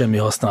egyébként semmi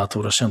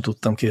használatóra sem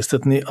tudtam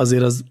késztetni.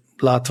 Azért az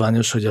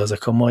látványos, hogy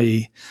ezek a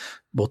mai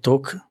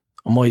botok,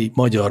 a mai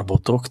magyar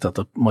botok, tehát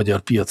a magyar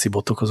piaci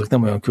botok, azok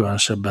nem olyan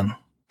különösebben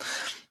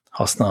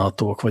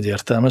használhatók vagy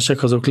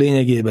értelmesek, azok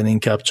lényegében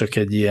inkább csak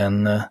egy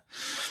ilyen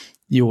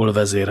jól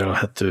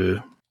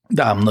vezérelhető,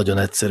 de ám nagyon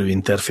egyszerű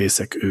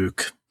interfészek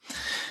ők.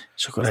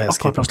 És akkor ehhez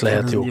képest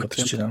lehet jókat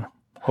is csinálni.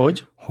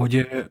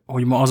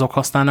 Hogy ma azok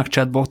használnak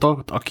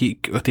chatbotot,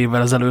 akik 5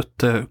 évvel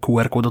ezelőtt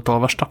QR kódot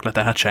olvastak le,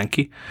 tehát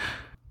senki?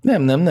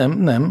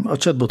 Nem. A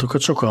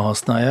chatbotokat sokan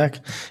használják,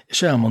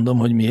 és elmondom,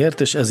 hogy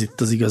miért, és ez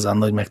itt az igazán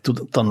nagy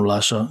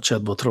megtanulás a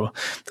chatbotról.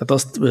 Tehát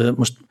azt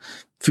most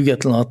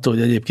független attól,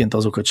 hogy egyébként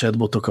azok a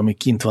chatbotok, amik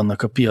kint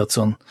vannak a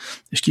piacon,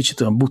 és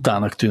kicsit olyan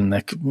butának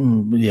tűnnek,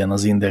 ilyen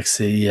az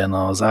Indexé, ilyen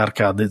az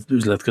Arcade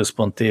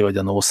üzletközponté, vagy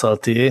a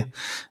NoSalté,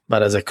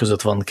 bár ezek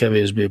között van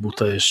kevésbé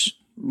buta és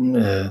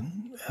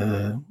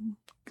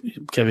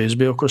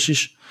kevésbé okos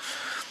is.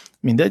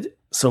 Mindegy.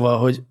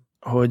 Szóval,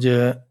 hogy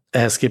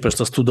ehhez képest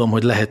azt tudom,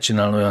 hogy lehet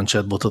csinálni olyan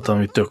chatbotot,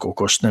 ami tök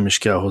okos, nem is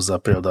kell hozzá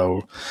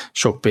például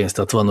sok pénzt,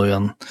 tehát van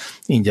olyan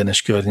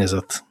ingyenes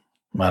környezet,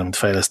 mármint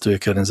fejlesztői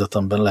környezet,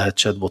 amiben lehet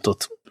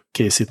chatbotot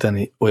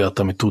készíteni, olyat,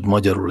 ami tud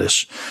magyarul,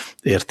 és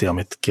érti,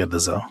 amit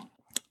kérdezel.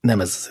 Nem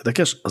ez az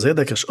érdekes. Az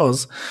érdekes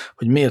az,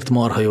 hogy miért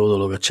marha jó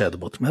dolog a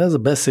chatbot. Mert ez a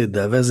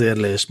beszéddel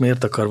vezérlés,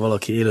 miért akar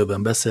valaki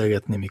élőben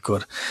beszélgetni,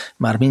 mikor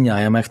már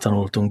mindnyájan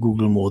megtanultunk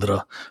Google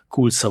módra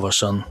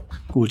kulcsszavasan,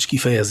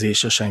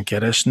 kulcskifejezésesen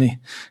keresni.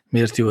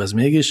 Miért jó ez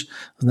mégis?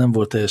 Az nem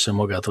volt teljesen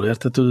magától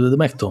értetődő, de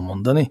meg tudom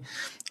mondani.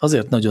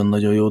 Azért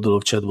nagyon-nagyon jó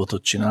dolog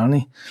chatbotot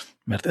csinálni,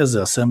 mert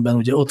ezzel szemben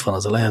ugye ott van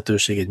az a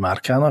lehetőség egy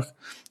márkának,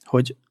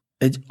 hogy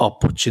egy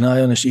appot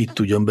csináljon, és így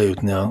tudjon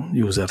bejutni a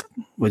user,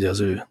 vagy az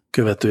ő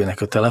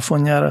követőjének a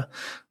telefonjára,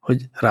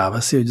 hogy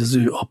ráveszi, hogy az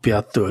ő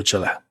appját töltse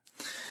le.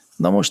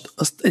 Na most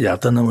azt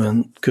egyáltalán nem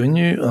olyan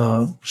könnyű,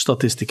 a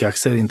statisztikák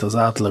szerint az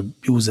átlag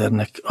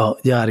usernek a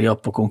gyári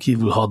appokon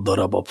kívül 6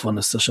 darab app van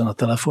összesen a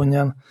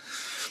telefonján,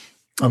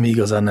 ami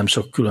igazán nem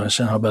sok,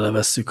 különösen, ha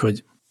belevesszük,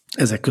 hogy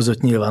ezek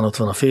között nyilván ott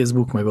van a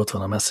Facebook, meg ott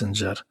van a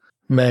Messenger,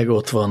 meg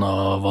ott van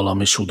a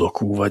valami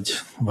sudoku,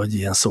 vagy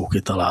ilyen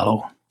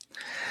szókitaláló.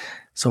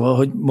 Szóval,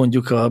 hogy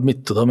mondjuk a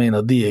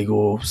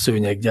Diego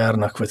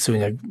szőnyeggyárnak, vagy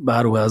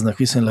szőnyegbáruháznak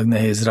viszonylag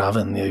nehéz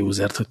rávenni a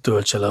usert, hogy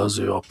töltse le az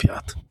ő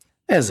appját.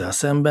 Ezzel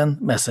szemben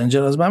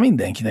Messenger az már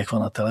mindenkinek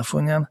van a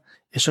telefonján,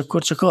 és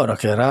akkor csak arra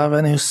kell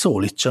rávenni, hogy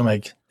szólítsa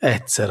meg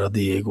egyszer a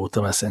Diegót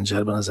a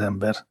Messengerben az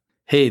ember.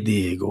 Hey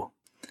Diego!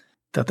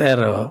 Tehát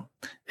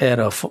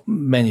erre a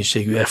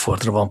mennyiségű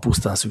effortra van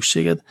pusztán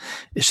szükséged,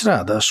 és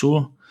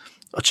ráadásul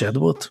a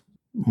chatbot,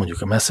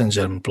 mondjuk a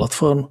Messenger, mint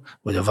platform,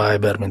 vagy a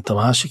Viber, mint a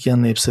másik ilyen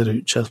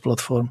népszerű chat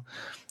platform,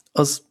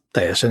 az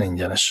teljesen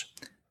ingyenes.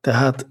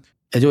 Tehát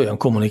egy olyan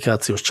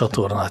kommunikációs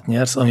csatornát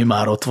nyersz, ami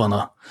már ott van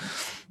a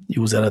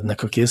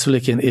userednek a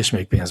készülékén, és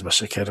még pénzbe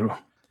se kerül.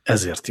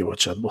 Ezért jó a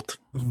chatbot.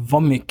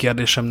 Van még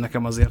kérdésem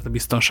nekem azért a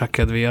biztonság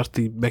kedvéért,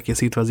 így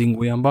bekészítve az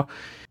ingójamba.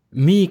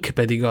 Még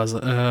pedig az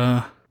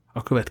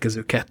a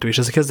következő kettő, és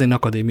ez kezd egy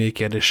akadémiai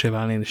kérdéssé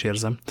válni, én is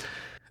érzem.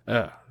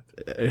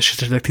 És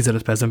esetleg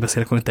 15 percen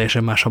beszélek, hogy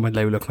teljesen máshol majd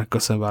leülök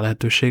megköszönve a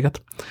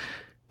lehetőséget.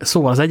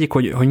 Szóval az egyik,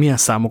 hogy milyen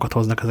számokat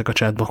hoznak ezek a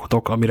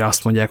chatbotok, amire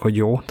azt mondják, hogy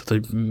jó, tehát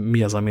hogy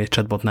mi az, ami egy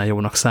chatbotnál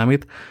jónak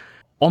számít.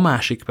 A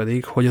másik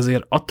pedig, hogy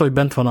azért attól, hogy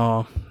bent van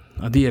a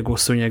Diego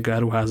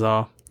szőnyegáruház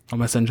a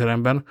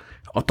Messengeremben,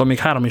 attól még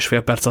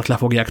 3,5 perc alatt le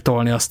fogják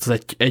tolni azt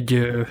az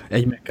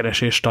egy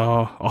megkeresést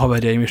a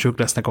haverjaim, és ők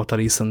lesznek ott a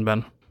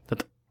recentben.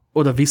 Tehát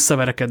oda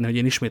visszaverekedni, hogy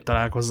én ismét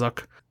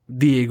találkozzak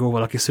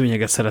Diegóval, aki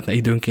szőnyeget szeretne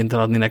időnként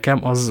eladni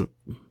nekem,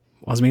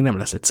 az még nem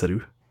lesz egyszerű.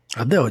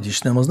 Hát dehogy is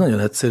nem, az nagyon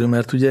egyszerű,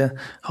 mert ugye,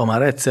 ha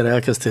már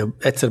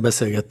egyszer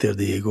beszélgettél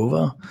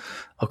Diegóval,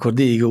 akkor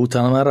Diego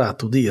utána már rád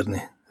tud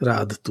írni.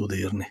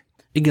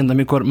 Igen, de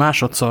amikor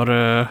másodszor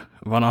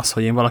van az,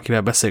 hogy én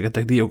valakivel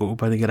beszélgetek, Diego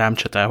pedig rám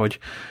csetel,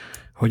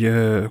 hogy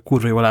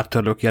kurva jó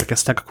lábtörlők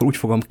érkeztek, akkor úgy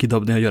fogom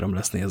kidobni, hogy öröm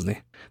lesz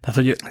nézni. Tehát,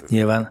 hogy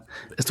nyilván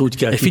ezt úgy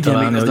kell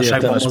kitalálni, hogy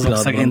értelmes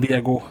pillanatban. Szegény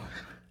Diego.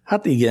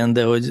 Hát igen,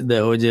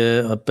 de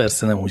hogy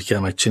persze nem úgy kell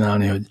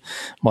megcsinálni, hogy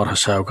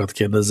marhaságokat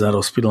kérdezzen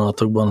rossz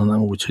pillanatokban,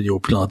 hanem úgy, hogy jó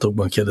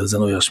pillanatokban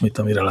kérdezzen olyasmit,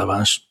 ami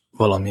releváns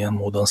valamilyen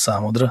módon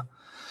számodra.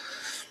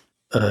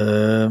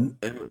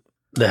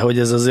 De hogy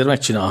ez azért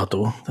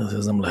megcsinálható, tehát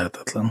ez nem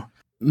lehetetlen.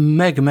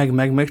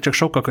 Meg, csak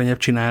sokkal könnyebb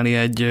csinálni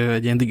egy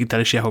ilyen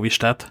digitális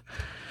jehovistát,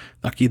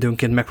 aki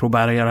időnként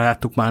megpróbálja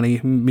rátukmálni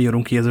mi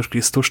Urunk Jézus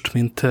Krisztust,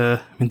 mint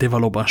egy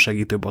valóban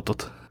segítő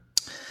botot.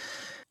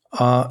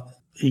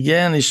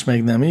 Igen, is,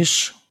 meg nem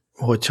is,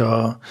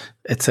 hogyha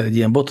egyszer egy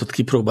ilyen botot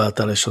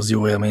kipróbáltál, és az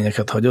jó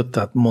élményeket hagyott,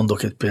 tehát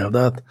mondok egy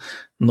példát,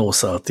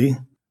 NoSalty,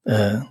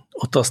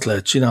 ott azt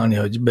lehet csinálni,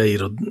 hogy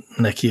beírod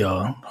neki,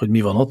 hogy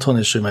mi van otthon,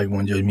 és ő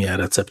megmondja, hogy milyen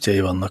receptjei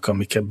vannak,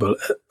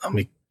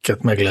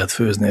 amiket meg lehet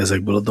főzni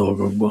ezekből a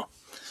dolgokból.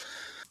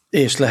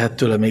 És lehet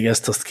tőle még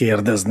ezt-azt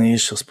kérdezni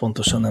is, az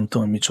pontosan nem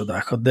tudom,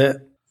 micsodákat,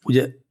 de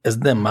ugye ez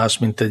nem más,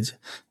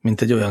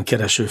 mint egy olyan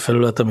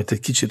keresőfelület, amit egy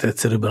kicsit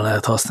egyszerűbben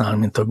lehet használni,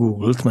 mint a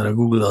Google-t, mert a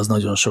Google az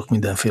nagyon sok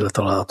mindenféle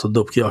találatot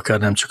dob ki, akár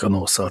nem csak a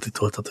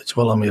NoSalty-tól, tehát hogy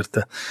valamiért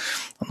te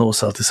a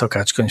NoSalty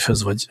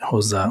szakácskönyvhöz vagy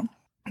hozzá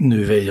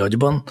nőve egy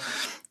agyban,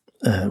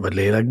 vagy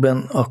lélekben,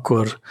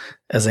 akkor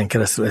ezen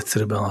keresztül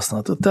egyszerűbben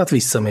használhatod. Tehát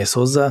visszamész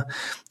hozzá,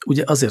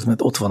 ugye azért,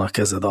 mert ott van a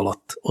kezed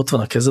alatt. Ott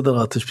van a kezed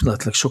alatt, és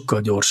pillanatilag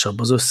sokkal gyorsabb,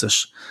 az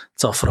összes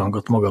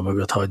cafrangot maga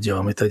mögött hagyja,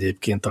 amit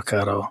egyébként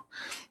akár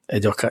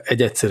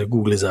egy egyszerű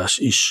googlizás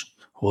is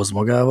hoz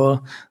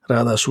magával,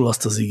 ráadásul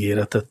azt az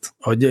ígéretet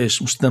adja, és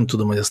most nem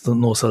tudom, hogy ezt a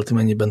NoSalty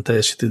mennyiben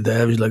teljesíti, de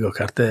elvileg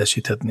akár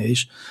teljesíthetné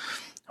is,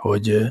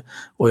 hogy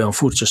olyan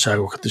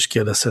furcsaságokat is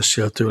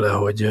kérdezhessél tőle,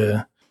 hogy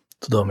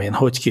tudom én,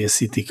 hogy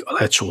készítik a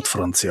lecsót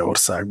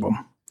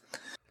Franciaországban.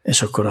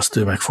 És akkor azt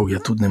ő meg fogja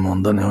tudni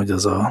mondani, hogy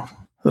ez a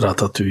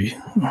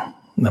ratatouille,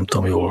 nem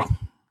tudom, jól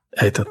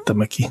ejtettem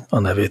meg ki a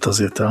nevét az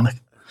ételnek.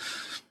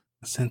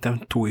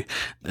 Szerintem túj,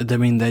 de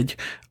mindegy.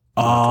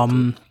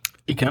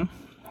 Igen.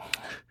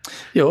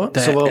 Jó, de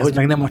szóval, ez hogy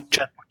meg nem a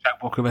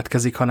chatbotságból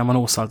következik, hanem a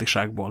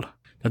NoSalty-ságból.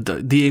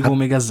 Diego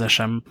még ezzel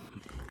sem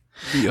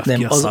jött nem,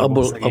 ki a az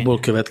abból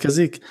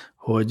következik,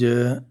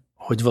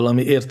 hogy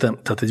valami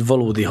tehát egy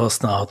valódi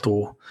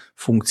használható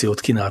funkciót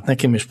kínált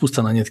nekem, és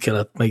pusztán annyit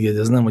kellett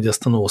megjegyeznem, hogy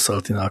ezt a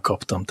NoSalty-nál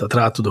kaptam. Tehát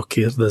rá tudok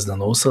kérdezni a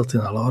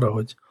NoSalty-nál arra,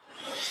 hogy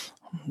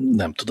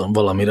nem tudom,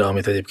 valamire,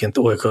 amit egyébként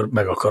olykor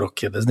meg akarok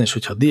kérdezni, és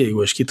hogyha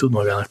Diego is ki tud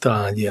magának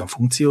találni egy ilyen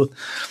funkciót,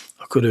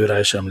 akkor ő rá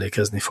is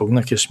emlékezni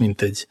fognak, és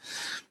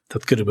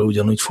tehát körülbelül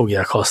ugyanúgy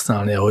fogják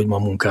használni, ahogy ma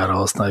munkára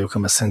használjuk a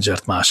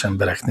Messengert más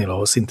embereknél,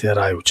 ahol szintén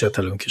rájuk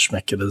csetelünk, és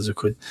megkérdezzük,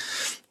 hogy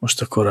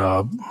most akkor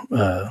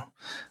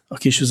a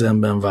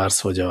kisüzemben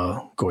vársz, vagy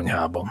a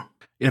konyhában.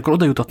 Én akkor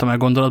oda jutottam el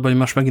gondolatba, hogy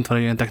most megint van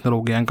egy olyan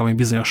technológiánk, ami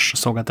bizonyos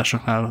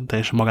szolgáltásoknál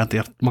teljesen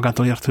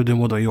magától értődő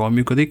módon jól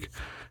működik,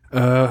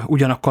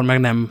 ugyanakkor meg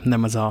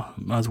nem ez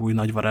az új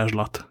nagy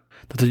varázslat.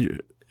 Tehát,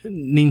 hogy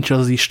nincs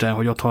az Isten,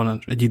 hogy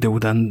otthon egy idő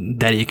után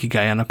derékig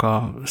álljanak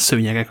a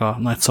szőnyegek a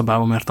nagy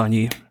szobában, mert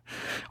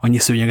annyi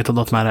szőnyeget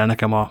adott már el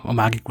nekem a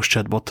mágikus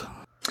chatbot.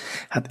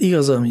 Hát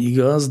igaz, ami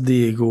igaz,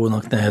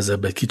 Diego-nak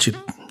nehezebb egy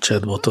kicsit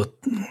chatbotot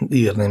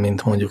írni,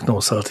 mint mondjuk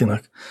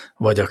NoSalty-nak,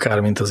 vagy akár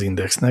mint az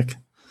Indexnek.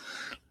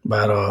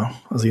 Bár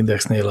az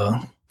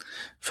Indexnél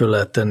föl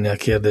lehet tenni a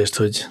kérdést,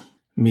 hogy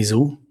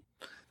Mizu,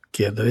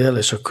 kérdőjel,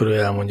 és akkor ő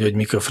elmondja, hogy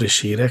mik a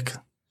friss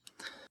hírek.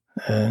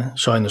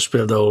 Sajnos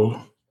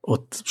például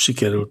ott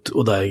sikerült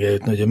odáig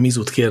eljutni, hogy a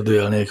Mizut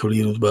kérdőjel nélkül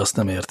írult be, azt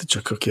nem érti,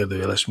 csak a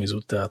kérdőjeles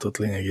Mizut, tehát ott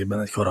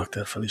lényegében egy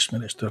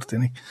karakterfelismerés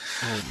történik.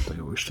 Ó,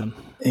 jó Isten.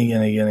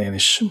 Igen, én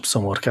is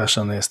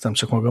szomorkásan néztem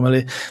csak magam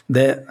elé,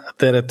 de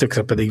hát erre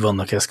tökre pedig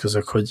vannak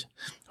eszközök, hogy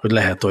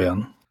lehet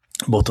olyan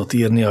botot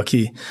írni,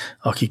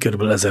 aki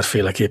körülbelül 1000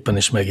 féleképpen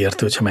is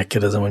megérti, hogyha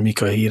megkérdezem, hogy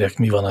mik a hírek,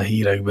 mi van a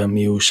hírekben,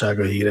 mi újság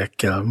a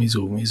hírekkel,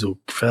 Mizu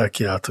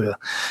felkiáltója.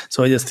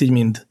 Szóval, hogy ezt így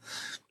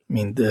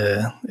mind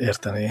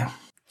értené.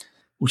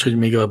 Úgyhogy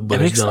még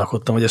abban is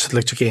gyanakodtam, hogy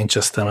esetleg csak én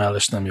csesztem el,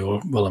 és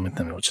valamit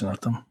nem jól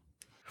csináltam.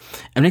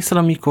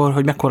 Emlékszel,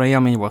 hogy mekkora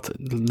élmény volt?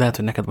 Lehet,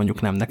 hogy neked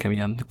mondjuk nem, nekem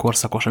ilyen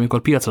korszakos,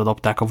 amikor piacra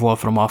dobták a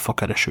Wolfram Alpha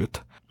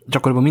keresőt.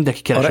 Gyakorlatilag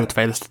mindenki keresőt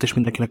fejlesztett, és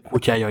mindenkinek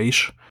kutyája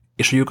is.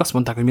 És hogy ők azt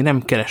mondták, hogy mi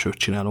nem keresőt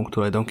csinálunk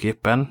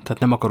tulajdonképpen, tehát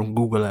nem akarunk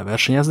Google-el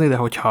versenyezni, de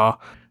hogyha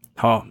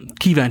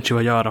kíváncsi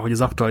vagy arra, hogy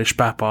az aktuális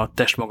pápa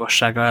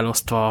testmagassága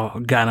elosztva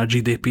Gána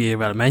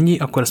GDP-ével mennyi,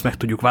 akkor ezt meg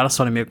tudjuk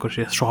válaszolni, még akkor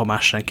is soha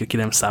más senki ki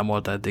nem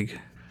számolta eddig.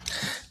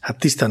 Hát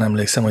tisztán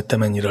emlékszem, hogy te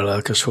mennyire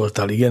lelkes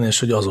voltál, igen, és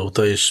hogy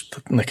azóta is,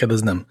 neked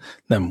ez nem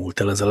múlt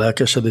el ez a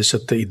lelkesedés,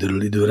 te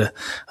időről időre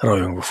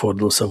rajongva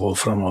fordulsz a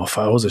Wolfram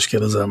Alphához, és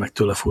kérdezel meg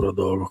tőle fura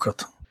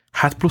dolgokat.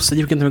 Hát plusz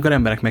egyébként, amikor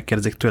emberek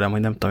megkérdezik tőlem,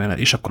 hogy nem tudom én,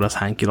 és akkor az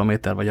hány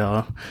kilométer, vagy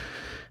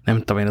nem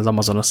tudom én, az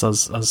Amazonas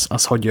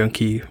az hogy jön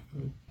ki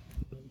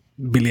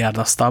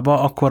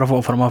biliárdasztalba, akkor a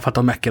Wolfram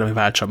Alphától megkérem, hogy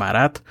váltsa már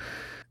át,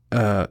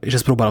 és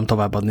ezt próbálom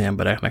továbbadni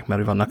embereknek,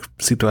 mert vannak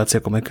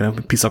szituációk,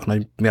 amikor piszak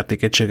nagy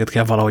mértékegységet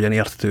kell valahogyan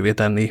érthetővé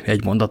tenni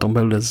egy mondaton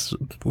belül, ez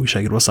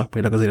újságíró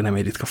szakmailag azért nem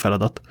egy ritka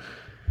feladat.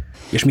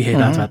 És mihelyt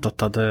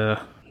átváltottad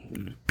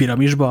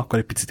piramisba, akkor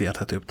egy picit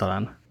érthetőbb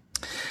talán.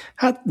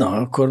 Hát na,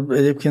 akkor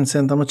egyébként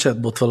szerintem a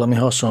chatbot valami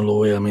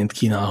hasonló élményt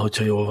kínál,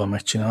 hogyha jól van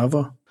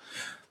megcsinálva.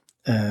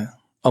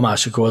 A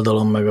másik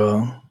oldalon meg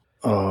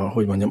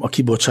a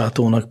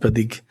kibocsátónak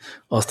pedig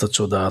azt a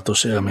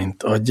csodálatos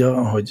élményt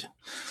adja, hogy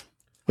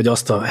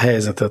azt a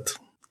helyzetet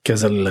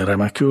kezeli le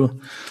remekül,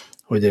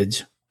 hogy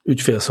egy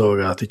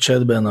ügyfélszolgálati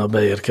chatben a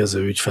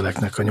beérkező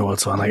ügyfeleknek a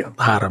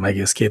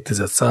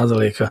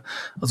 83,2%-a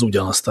az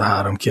ugyanazt a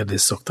 3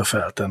 kérdést szokta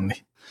feltenni.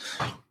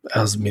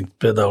 Ez, mint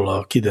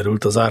például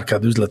kiderült, az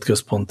Árkád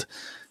üzletközpont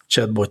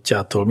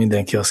chatbotjától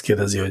mindenki azt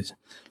kérdezi, hogy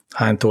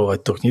hánytól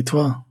vagytok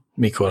nyitva,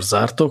 mikor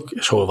zártok,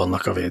 és hol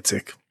vannak a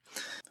WC-k.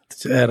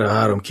 Erre a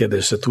 3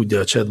 kérdésre tudja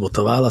a chatbot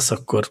a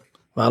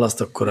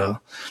választ, akkor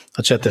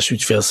a csetes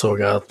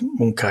ügyfélszolgálat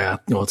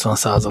munkáját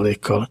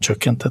 80%-kal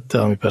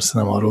csökkentette, ami persze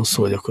nem arról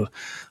szól, hogy akkor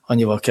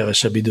annyival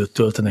kevesebb időt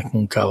töltenek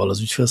munkával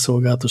az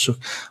ügyfélszolgálatosok,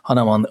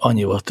 hanem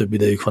annyival több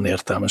idejük van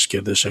értelmes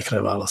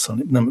kérdésekre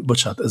válaszolni. Nem,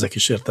 bocsánat, ezek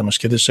is értelmes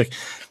kérdések,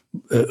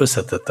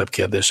 összetettebb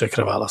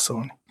kérdésekre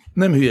válaszolni.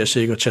 Nem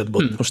hülyeség a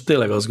chatbot. Most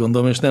tényleg azt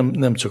gondolom, és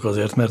nem csak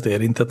azért, mert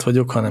érintett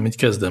vagyok, hanem így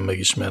kezdem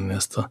megismerni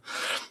ezt a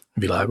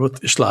világot,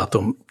 és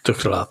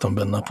tökre látom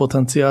benne a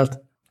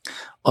potenciált.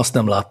 Azt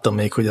nem láttam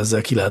még, hogy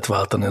ezzel ki lehet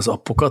váltani az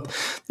appokat,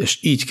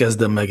 és így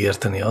kezdem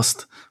megérteni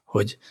azt,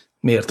 hogy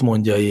miért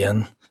mondja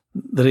ilyen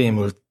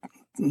rémült,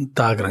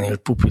 tágra nyílt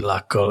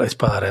pupillákkal egy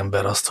pár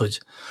ember azt,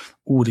 hogy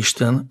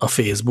úristen, a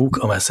Facebook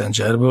a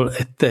Messengerből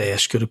egy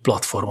teljes körű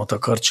platformot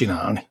akar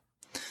csinálni.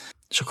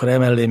 És akkor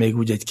emellé még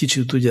úgy egy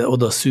kicsit ugye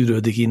oda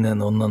szűrődik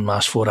innen-onnan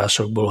más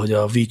forrásokból, hogy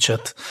a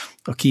WeChat,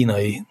 a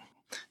kínai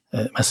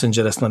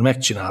Messenger ezt már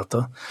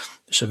megcsinálta,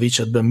 és a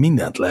WeChatben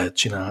mindent lehet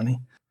csinálni.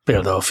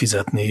 Például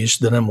fizetni is,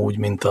 de nem úgy,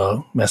 mint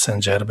a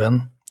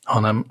Messengerben,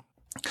 hanem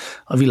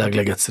a világ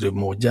legegyszerűbb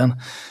módján,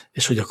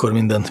 és hogy akkor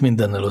mindent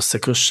mindennel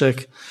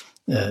összekössek.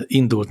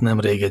 Indult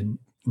nemrég egy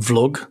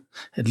vlog,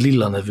 egy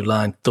Lilla nevű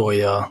lány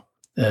tolja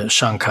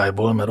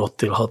Shanghaiból, mert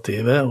ott él 6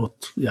 éve,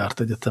 ott járt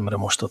egyetemre,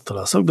 most adta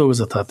le a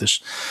szakdolgozatát,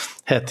 és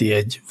heti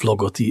egy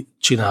vlogot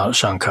csinál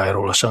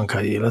Shanghairól, a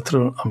shanghai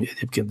életről, ami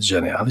egyébként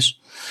zseniális.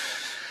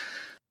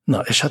 Na,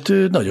 és hát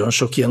ő nagyon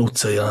sok ilyen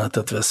utcai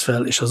jelenetet vesz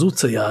fel, és az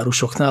utcai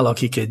árusoknál,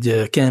 akik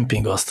egy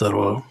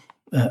kempingasztalról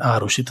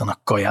árusítanak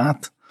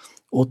kaját,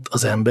 ott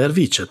az ember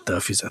WeChat-tel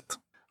fizet.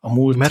 A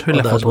múlt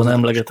adásban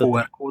emlegetett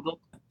QR kódot,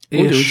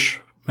 és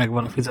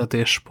megvan a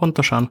fizetés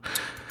pontosan.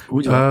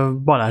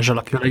 Balázsral,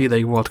 akivel egy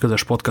ideig volt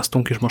közös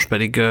podcastunk, és most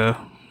pedig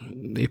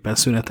éppen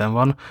szüneten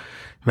van,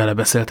 vele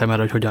beszéltem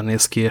erről, hogy hogyan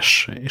néz ki,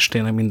 és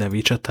tényleg minden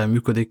WeChat-tel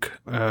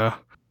működik.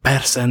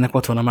 Persze ennek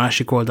ott van a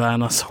másik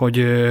oldalán az,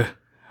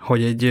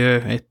 hogy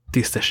egy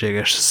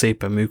tisztességes,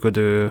 szépen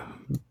működő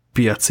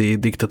piaci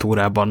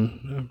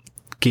diktatúrában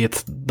 2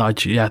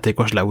 nagy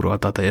játékos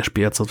leurolta a teljes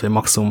piacot, vagy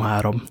maximum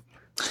 3.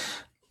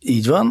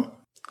 Így van,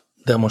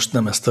 de most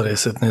nem ezt a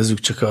részét nézzük,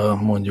 csak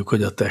mondjuk,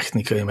 hogy a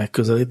technikai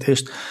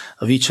megközelítést.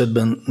 A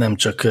WeChatben nem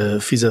csak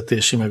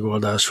fizetési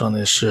megoldás van,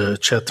 és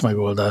chat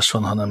megoldás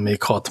van, hanem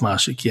még 6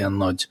 másik ilyen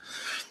nagy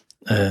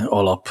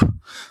alap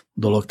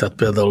dolog. Tehát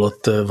például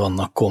ott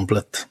vannak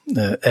komplett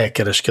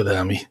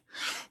elkereskedelmi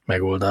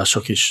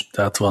megoldások is.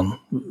 Tehát van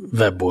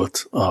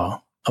webbolt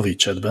a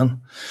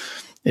WeChatben,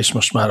 és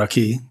most már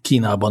aki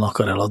Kínában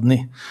akar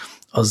eladni,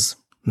 az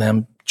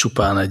nem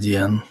csupán egy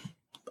ilyen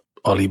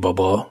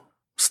Alibaba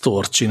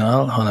store-t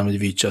csinál, hanem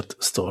egy WeChat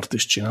store-t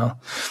is csinál,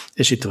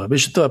 és itt tovább.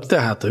 És tovább.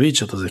 Tehát a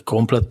WeChat az egy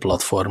komplett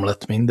platform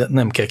lett minden,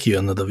 nem kell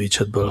kijönnöd a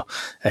WeChatből,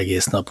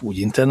 egész nap úgy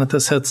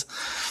internetezhetsz.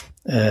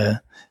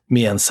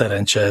 Milyen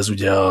szerencse ez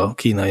ugye a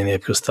kínai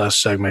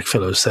népköztársaság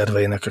megfelelő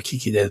szerveinek,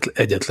 akik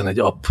egyetlen egy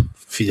app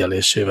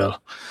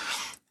figyelésével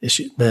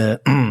és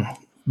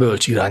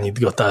bölcs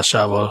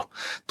irányítgatásával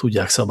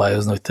tudják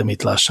szabályozni, hogy te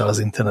mit lássál az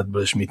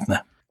internetből, és mit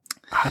ne.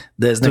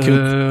 De ez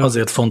nekünk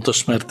azért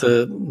fontos, mert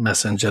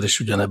Messenger is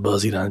ugyanebbe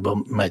az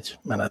irányba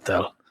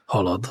menetel,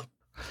 halad.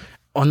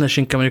 Annál is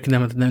inkább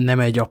nem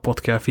egy appot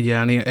kell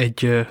figyelni,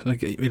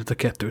 illetve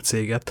 2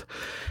 céget,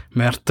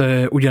 mert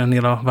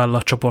ugyanennél a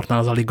vállalatcsoportnál,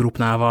 az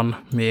Aligroupnál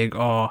van még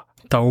a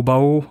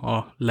Taobao,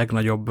 a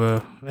legnagyobb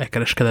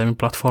elkereskedelmi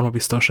platform a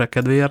biztonság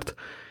kedvéért,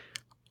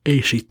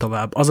 és így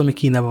tovább. Az, ami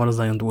Kínában van, az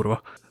nagyon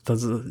durva.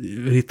 Az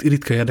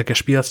ritka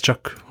érdekes piac,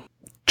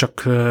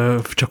 csak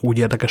úgy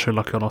érdekes, hogy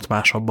lakjon ott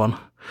másabban.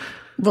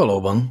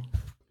 Valóban.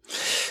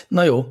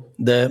 Na jó,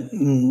 de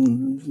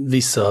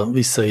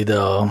vissza ide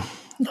a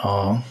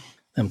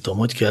nem tudom,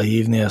 hogy kell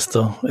hívni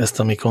ezt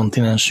a mi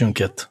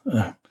kontinensünket?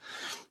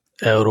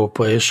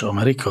 Európa és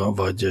Amerika,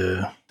 vagy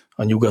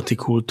a nyugati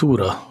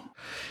kultúra?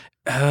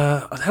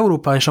 Az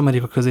Európa és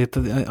Amerika közé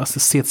azt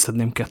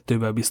szétszedném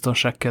 2-be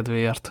biztonság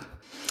kedvéért.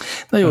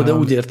 Na jó, de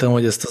úgy értem,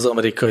 hogy ezt az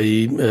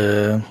amerikai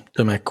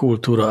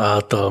tömegkultúra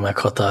által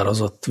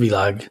meghatározott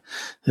világ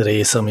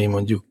rész, ami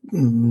mondjuk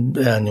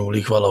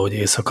elnyúlik valahogy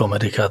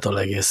Észak-Amerikától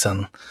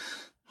egészen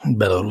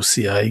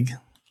Belarusziáig.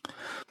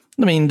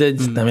 De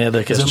mindegy, nem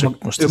érdekes, ez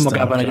csak most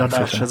önmagában egy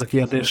adás, ez a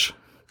kérdés.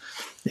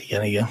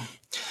 Igen.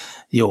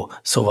 Jó,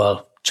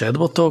 szóval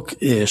chatbotok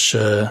és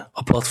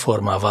a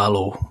platformá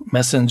váló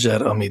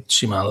Messenger, amit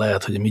simán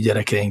lehet, hogy a mi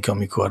gyerekeink,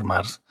 amikor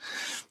már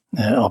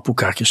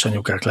apukák és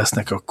anyukák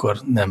lesznek, akkor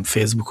nem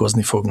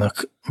Facebookozni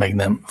fognak, meg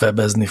nem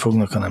webezni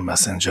fognak, hanem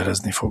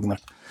messengerezni fognak.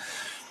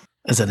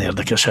 Ezen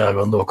érdekes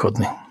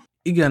elgondolkodni.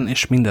 Igen,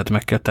 és mindent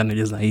meg kell tenni, hogy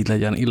ez ne így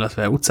legyen,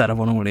 illetve utcára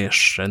vonulni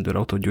és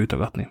rendőrautót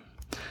gyújtogatni.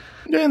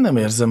 Én nem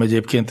érzem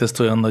egyébként ezt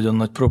olyan nagyon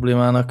nagy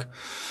problémának.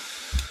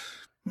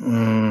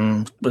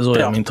 Ez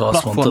olyan, mintha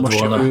azt mondtad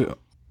volna.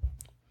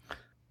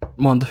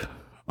 Mondd,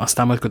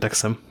 aztán majd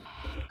kötekszem.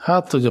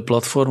 Hát, hogy a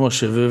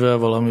platformos jövővel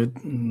valami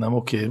nem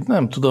oké.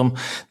 Nem tudom,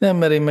 nem,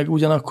 mert én meg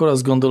ugyanakkor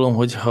azt gondolom,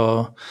 hogy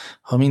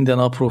ha minden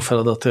apró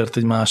feladatért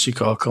egy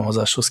másik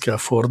alkalmazáshoz kell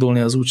fordulni,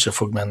 az úgyse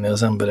fog menni,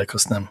 az emberek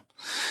azt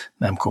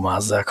nem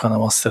komázzák,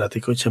 hanem azt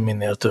szeretik, hogyha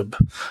minél több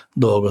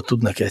dolgot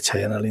tudnak egy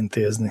helyen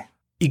elintézni.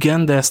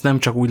 Igen, de ezt nem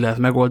csak úgy lehet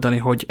megoldani,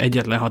 hogy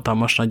egyetlen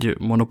hatalmas nagy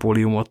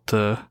monopóliumot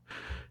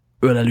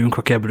ölelünk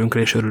a keblünkre,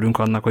 és örülünk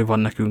annak, hogy van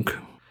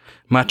nekünk.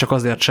 Már csak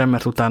azért sem,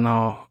 mert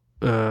utána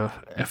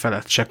e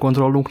felett se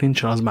kontrollunk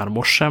nincsen, az már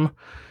most sem,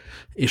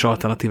 és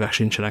alternatívák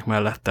sincsenek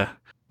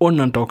mellette.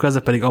 Onnantól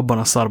kezdve pedig abban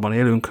a szarban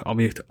élünk,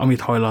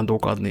 amit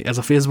hajlandók adni. Ez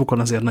a Facebookon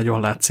azért nagyon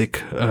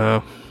látszik,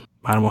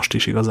 már most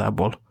is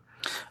igazából.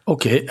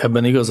 Oké,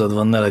 ebben igazad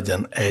van, ne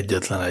legyen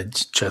egyetlen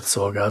egy chat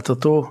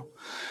szolgáltató.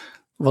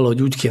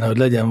 Valahogy úgy kéne, hogy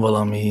legyen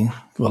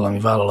valami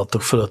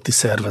vállalatok fölötti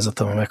szervezet,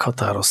 ami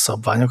meghatároz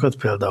szabványokat,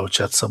 például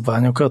chat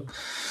szabványokat,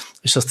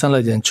 és aztán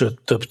legyen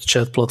több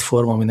chat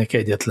platform, aminek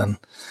egyetlen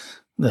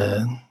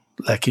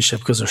legkisebb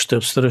közös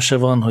többszöröse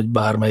van, hogy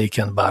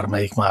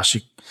bármelyik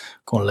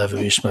másikon levő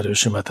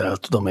ismerősömet el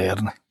tudom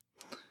érni.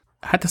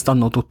 Hát ezt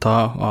annól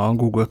tudta a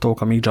Google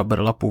Talk, amíg Jabber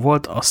alapú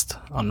volt,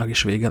 annak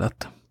is vége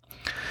lett.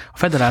 A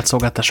federált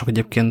szolgáltások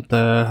egyébként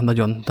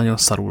nagyon, nagyon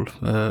szarul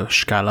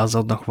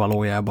skálázódnak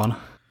valójában.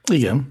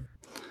 Igen.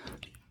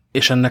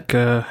 És ennek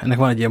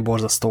van egy ilyen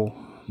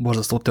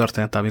borzasztó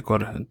történet,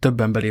 amikor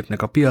többen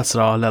belépnek a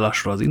piacra,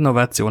 lelassul az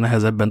innováció,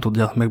 nehezebben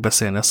tudja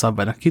megbeszélni a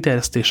szabványnak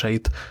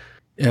kiterjesztéseit,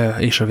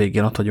 és a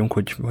végén ott vagyunk,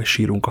 hogy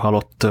sírunk a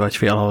halott vagy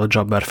félhalott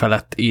Jabber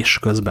felett, és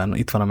közben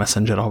itt van a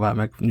Messenger, ahová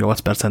meg 8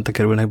 percente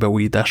kerülnek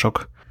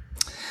beújítások.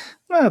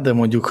 Na, de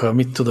mondjuk, ha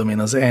mit tudom én,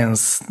 az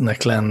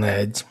ENSZ-nek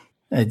lenne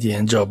egy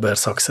ilyen Jabber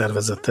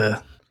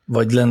szakszervezete,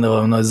 vagy lenne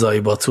valami nagy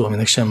zaibacu,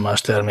 aminek sem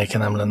más terméke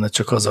nem lenne,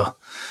 csak az a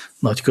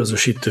nagy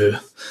közösítő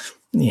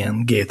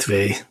ilyen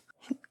gateway,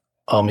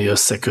 ami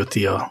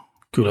összeköti a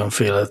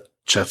különféle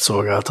chat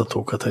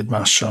szolgáltatókat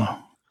egymással.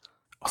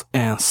 Az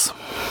ENSZ.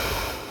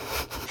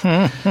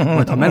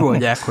 Majd ha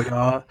megoldják, hogy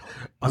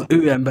az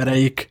ő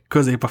embereik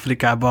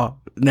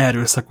Közép-Afrikába ne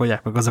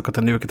erőszakolják meg azokat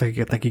a nőket,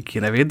 akiket nekik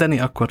kéne védeni,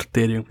 akkor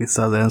térjünk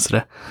vissza az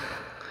ENSZ-re.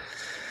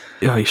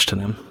 Ja,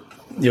 Istenem.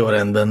 Jó,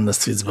 rendben,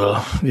 ezt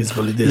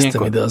viccből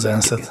idéztem ide az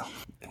ENSZ-et.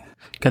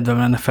 Kedvem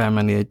lenne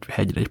felmenni egy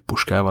hegyre egy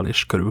puskával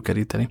és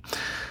körülkeríteni.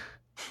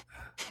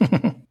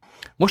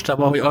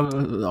 Mostában, hogy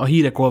a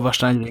hírek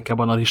olvasnál egyre inkább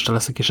analista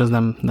leszek, és ez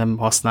nem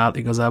használ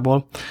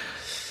igazából.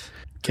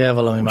 Kell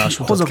valami más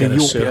utat hozok egy jó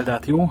keressél.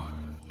 példát, jó?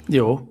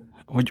 Jó.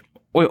 Hogy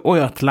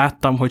olyat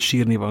láttam, hogy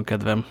sírni van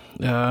kedvem.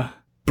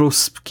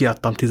 Plusz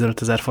kiadtam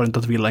 15 000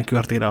 forintot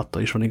villanykörtére,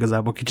 attól is van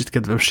igazából kicsit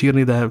kedvem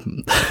sírni, de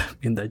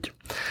mindegy.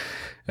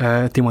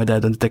 Ti majd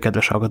eldöntitek,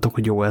 kedves hallgatók,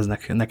 hogy jó ez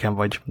nekem,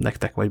 vagy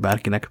nektek, vagy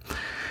bárkinek.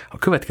 A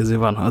következő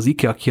van, az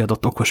IKEA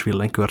kiadott okos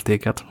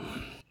villanykörtéket.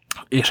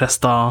 És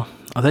ezt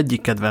az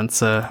egyik kedvenc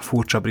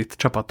furcsa brit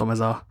csapatom, ez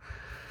a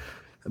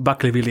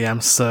Buckley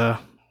Williams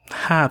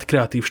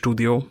kreatív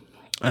stúdió,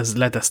 ez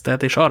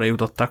letesztelt, és arra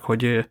jutottak,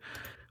 hogy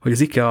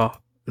az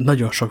IKEA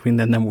nagyon sok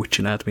mindent nem úgy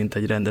csinált, mint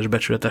egy rendes,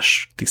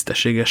 becsületes,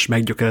 tisztességes,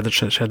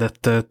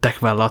 meggyökeredesedett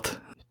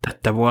tech-vállalat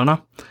tette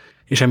volna,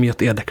 és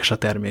emiatt érdekes a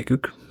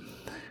termékük.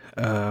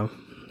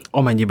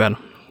 Amennyiben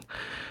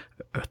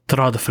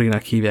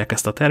trad-free-nek hívják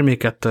ezt a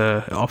terméket,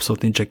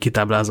 abszolút nincsen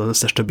kitáblázva, az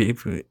összes többi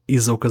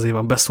izzó közé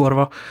van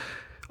beszorva.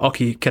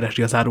 Aki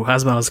keresi az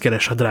áruházban, az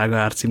keres a drága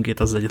árcímkét,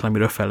 az egyetlen,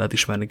 amiről fel lehet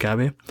ismerni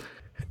kb.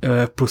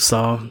 Plusz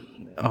a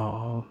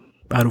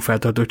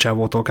árufeltöltő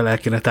csávótól kell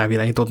elkérni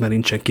távirányítót, mert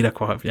nincsen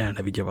kirakva, el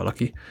ne vigye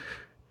valaki.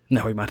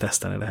 Nehogy már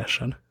tesztelni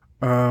lehessen.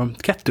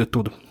 Kettőt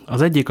tud.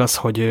 Az egyik az,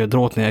 hogy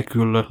drót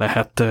nélkül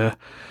lehet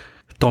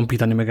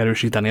tompítani, meg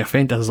erősíteni a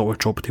fényt, ez az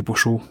olcsóbb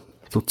típusú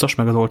cuccos,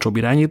 meg az olcsóbb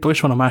irányító, és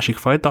van a másik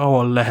fajta,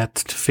 ahol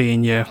lehet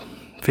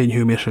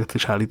fényhőmérsékletet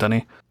is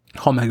állítani.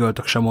 Ha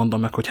megöltök, sem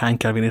mondom meg, hogy hány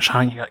Kelvin és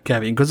hány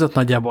Kelvin között,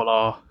 nagyjából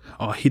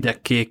a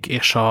hideg kék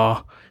és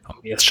a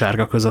mész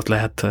sárga között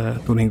lehet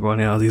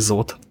tuningolni az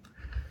izzót.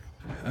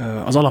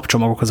 Az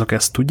alapcsomagok azok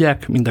ezt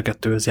tudják, mind a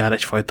kettőhöz jár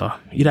egyfajta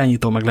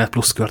irányító, meg lehet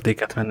plusz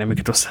körtéket venni,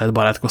 amiket össze lehet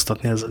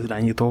barátkoztatni ezzel az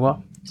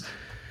irányítóval.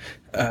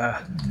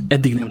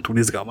 Eddig nem túl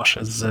izgalmas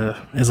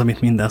ez,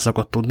 amit minden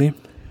szokott tudni.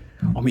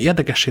 Ami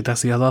érdekessé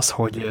teszi az,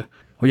 hogy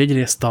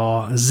egyrészt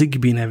a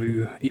Zigbee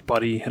nevű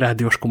ipari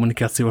rádiós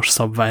kommunikációs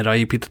szabványra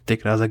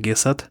építették rá az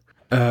egészet,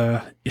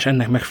 és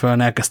ennek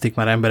megfelelően elkezdték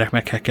már emberek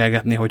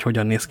meghekkelgetni, hogy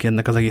hogyan néz ki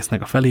ennek az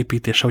egésznek a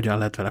felépítése, hogyan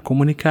lehet vele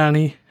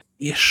kommunikálni,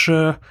 és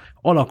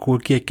alakul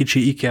ki egy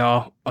kicsi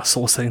IKEA a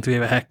szó szerint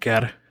véve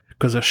hacker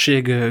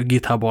közösség.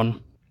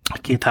 GitHubon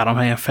 2-3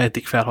 helyen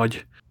fejtik fel,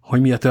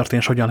 hogy mi a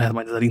történés, hogyan lehet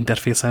majd az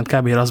interfészen.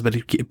 Kb.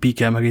 Raspberry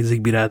Pi-kel meg egy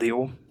Zigbee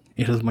rádió,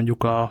 és ez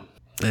mondjuk a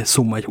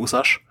Summa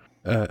 120-as,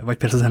 vagy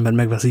persze az ember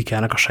megvesz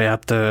IKEA-nak a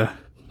saját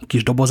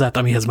kis dobozát,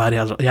 amihez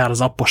már jár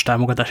az appos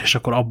támogatás, és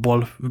akkor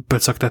abból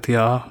pöcögteti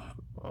a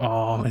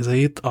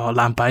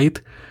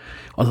lámpáit.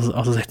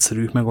 Az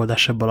egyszerű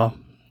megoldás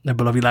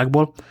ebből a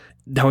világból.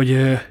 De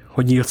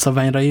hogy nyílt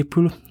szabványra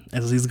épül,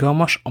 ez az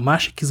izgalmas. A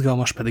másik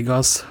izgalmas pedig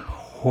az,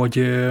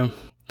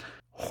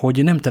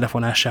 hogy nem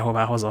telefonál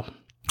sehová haza.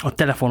 A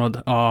telefonod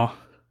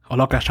a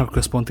lakásnak a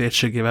központi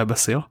egységével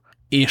beszél,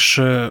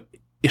 és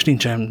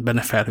nincsen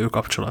benne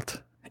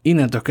felhőkapcsolat.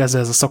 Innentől kezdve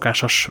ez a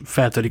szokásos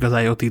feltörik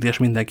az IoT-t, és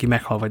mindenki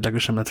meghal, vagy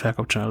legalábbis nem lehet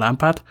felkapcsolni a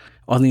lámpát,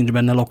 az nincs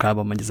benne,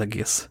 lokálban megy az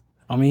egész.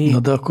 Ami na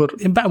de akkor,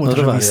 én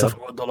bámutatom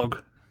visszafogott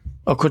dolog.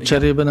 Akkor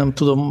cserébe nem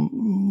tudom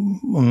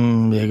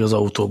még az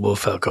autóból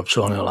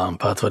felkapcsolni a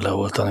lámpát, vagy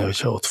leoltani,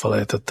 hogyha ott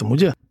felejtettem,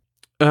 ugye?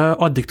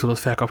 Addig tudod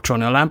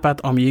felkapcsolni a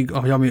lámpát, ami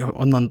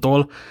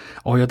onnantól,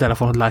 ahogy a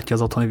telefonod látja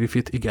az otthoni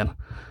wifi-t, igen.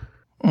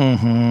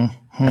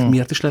 Hát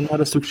miért is lenne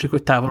arra szükség,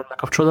 hogy távolról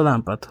lekapcsolod a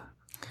lámpát?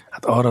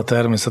 Hát arra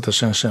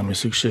természetesen semmi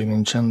szükség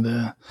nincsen,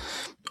 de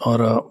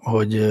arra,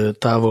 hogy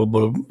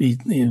távolból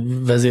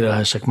így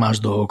vezérelhessek más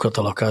dolgokat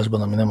a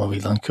lakásban, ami nem a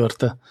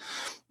villanykörte,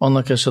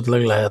 annak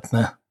esetleg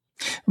lehetne.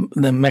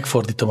 De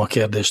megfordítom a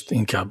kérdést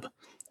inkább.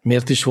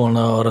 Miért is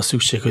volna arra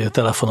szükség, hogy a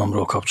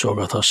telefonomról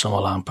kapcsolgathassam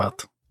a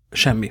lámpát?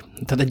 Semmi.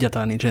 Tehát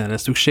egyáltalán nincs erre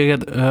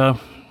szükséged.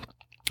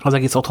 Az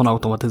egész otthon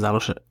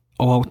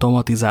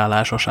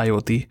automatizálásos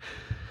IoT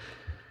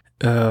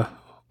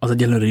az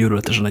egyelőre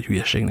gyűlöletesen egy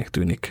hülyeségnek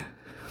tűnik.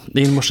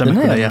 Én most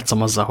nem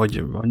játszom azzal,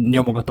 hogy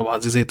nyomogatom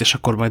az izét, és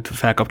akkor majd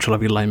felkapcsol a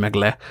villany meg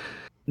le.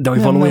 De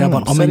hogy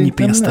valójában amennyi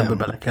pénzt ebbe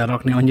bele kell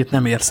rakni, annyit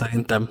nem ér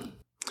szerintem.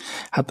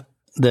 Hát,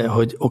 de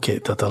hogy oké,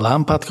 tehát a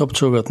lámpát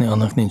kapcsolgatni,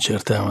 annak nincs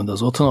értelme, de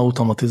az otthon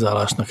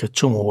automatizálásnak egy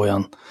csomó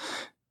olyan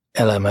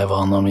eleme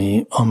van,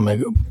 ami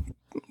meg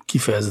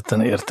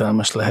kifejezetten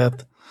értelmes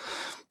lehet,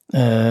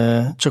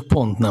 csak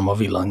pont nem a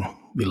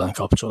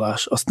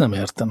villanykapcsolás. Azt nem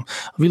értem.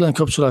 A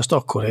villanykapcsolást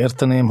akkor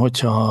érteném,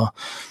 hogyha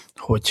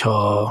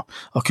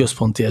a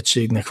központi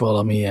egységnek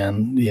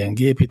valamilyen ilyen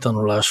gépi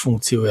tanulás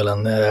funkciója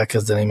lenne,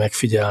 elkezdeni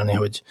megfigyelni,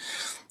 hogy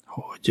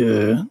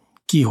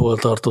ki hol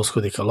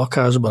tartózkodik a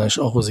lakásban, és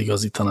ahhoz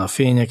igazítaná a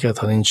fényeket,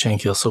 ha nincs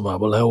senki a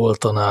szobába,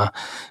 leoltaná,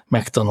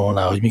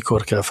 megtanulná, hogy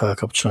mikor kell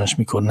felkapcsolni, és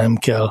mikor nem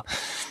kell,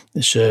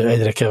 és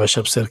egyre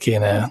kevesebbszer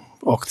kéne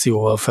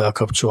akcióval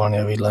felkapcsolni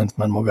a villanyt,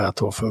 mert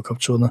magától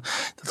felkapcsolna.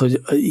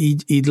 Tehát, hogy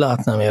így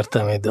látnám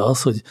értelmét, de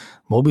az, hogy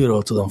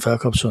mobilról tudom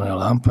felkapcsolni a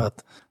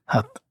lámpát,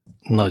 hát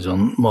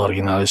nagyon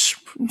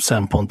marginális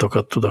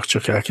szempontokat tudok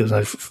csak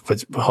elképzelni,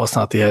 vagy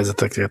használati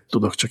helyzeteket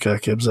tudok csak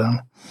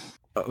elképzelni.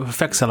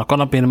 Fekszel a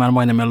kanapén, már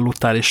majdnem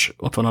eludtál, és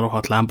ott van a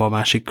rohadt lámpa a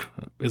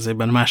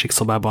másik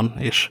szobában,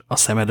 és a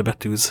szemedbe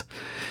tűz.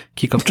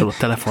 Kikapcsolod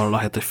telefonról,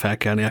 lehet, hogy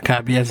felkelnél.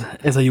 Kb.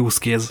 Ez a use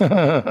case.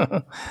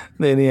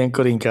 De én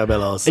ilyenkor inkább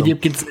elalszom.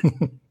 Egyébként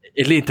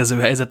egy létező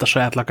helyzet a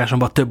saját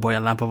lakásomban több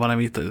olyan lámpa van,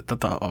 amit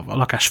a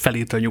lakás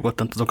felétől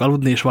nyugodtan tudok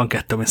aludni, és van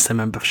kettő, ami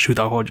szemembe süt,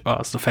 ahogy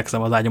azt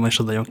fekszem az ágyamon, és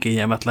az nagyon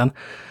kényelmetlen.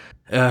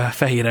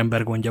 Fehér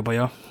ember gondja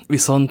baja.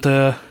 Viszont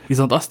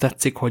azt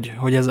tetszik,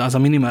 hogy ez az a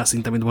minimál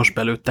szint, amit most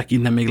belőttek,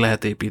 innen még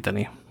lehet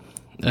építeni.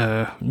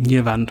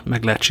 Nyilván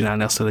meg lehet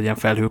csinálni azt, hogy legyen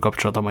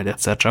felhőkapcsolata majd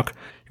egyszer csak.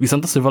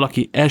 Viszont az, hogy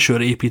valaki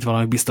elsőre épít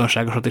valami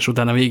biztonságosat, és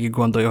utána végig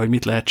gondolja, hogy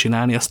mit lehet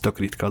csinálni, az tök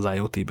ritka az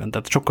IoT-ben.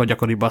 Tehát sokkal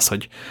gyakoribb az,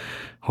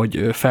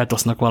 hogy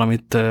feltosznak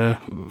valamit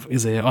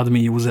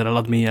admin userrel,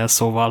 admin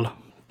jelszóval,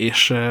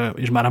 és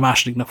már a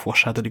második nap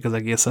forssátodik az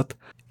egészet,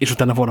 és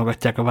utána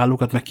vonogatják a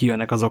vállukat, meg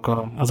kijönnek azok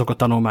a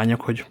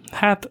tanulmányok, hogy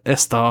hát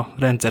ezt a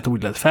rendszert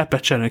úgy lehet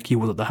felpecselni, hogy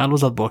kihúzod a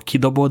hálózatból,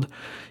 kidobod,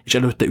 és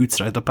előtte ütsz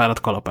rajta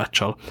párat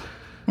kalapáccsal.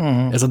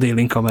 Ez a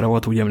D-Link kamera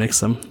volt, úgy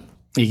emlékszem.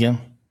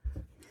 Igen.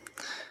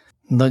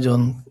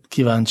 Nagyon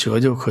kíváncsi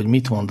vagyok, hogy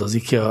mit mond az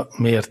IKEA,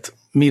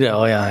 mire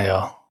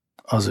ajánlja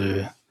az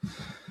ő,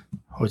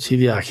 hogy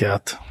hívják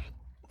át,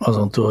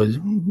 azon túl, hogy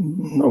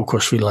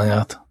okos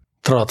villanyát.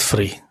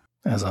 Tradfree,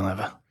 ez a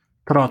neve.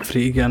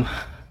 Tradfree, igen.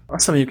 Azt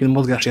hiszem egyébként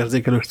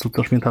mozgásérzékelős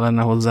tudtos, mintha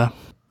lenne hozzá.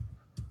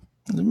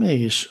 De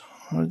mégis,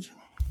 hogy...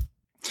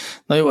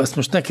 Na jó, ezt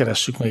most ne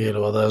keressük meg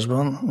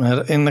élőadásban,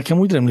 mert én nekem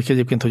úgy rémlik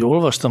egyébként, hogy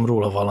olvastam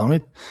róla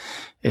valamit,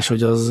 és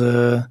hogy az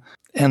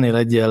ennél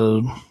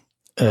egyel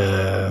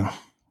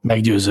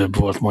meggyőzőbb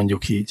volt,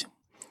 mondjuk így.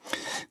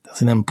 Tehát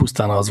nem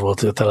pusztán az volt,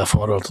 hogy a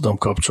telefonról tudom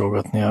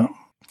kapcsolgatni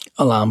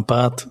a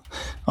lámpát,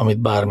 amit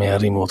bármilyen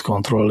remote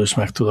control is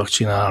meg tudok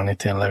csinálni,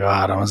 tényleg a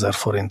 3000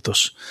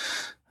 forintos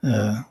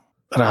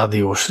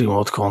rádiós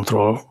remote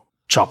control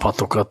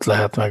csapatokat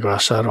lehet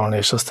megvásárolni,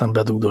 és aztán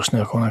bedugdosni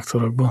a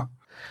konnektorokba.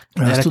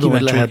 Erre tudom,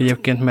 hogy lehet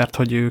egyébként, mert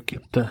hogy ők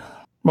itt...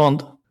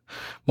 Mond,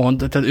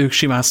 tehát ők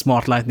simán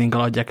Smart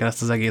Lightning-gal adják el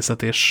ezt az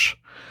egészet, és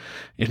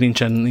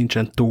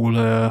nincsen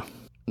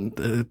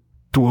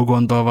túl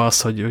gondolva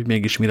az, hogy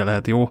mégis mire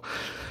lehet jó.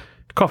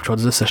 Kapcsolod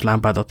az összes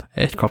lámpádat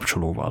egy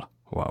kapcsolóval.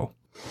 Wow.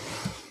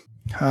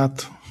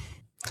 Hát,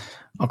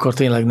 akkor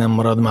tényleg nem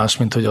marad más,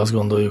 mint hogy azt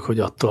gondoljuk, hogy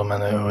attól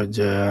menő,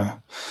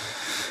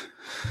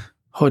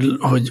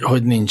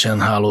 hogy nincsen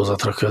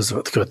hálózatra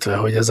kötve,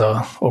 hogy ez az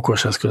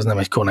okos eszköz nem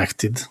egy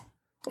connected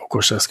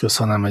okos eszköz,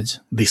 hanem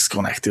egy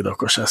disconnected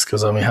okos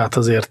eszköz, ami hát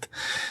azért,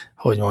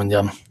 hogy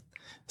mondjam,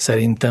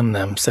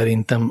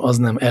 szerintem az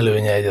nem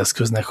előnye egy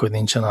eszköznek, hogy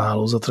nincsen a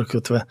hálózatra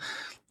kötve,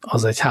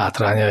 az egy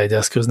hátránya egy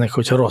eszköznek,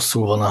 hogyha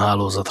rosszul van a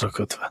hálózatra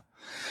kötve.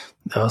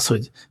 De az,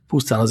 hogy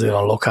pusztán azért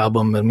van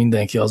lokálban, mert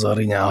mindenki azzal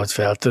rinyál, hogy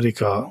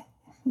feltörik a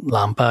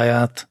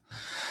lámpáját,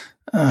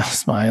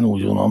 ezt már én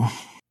úgy unom.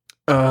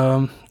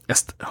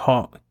 Ezt,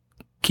 ha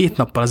 2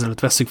 nappal ezelőtt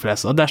vesszük fel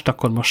ezt az adást,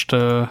 akkor most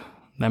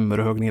nem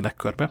röhögnélek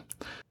körbe.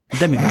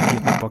 De minden 2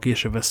 nappal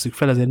később vesszük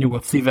fel, ezért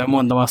nyugodt szívvel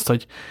mondom azt,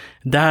 hogy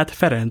de hát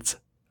Ferenc,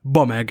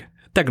 meg,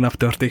 tegnap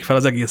törték fel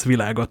az egész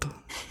világot.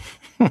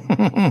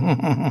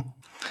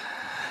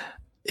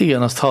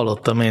 Igen, azt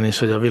hallottam én is,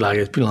 hogy a világ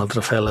egy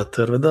pillanatra fel lett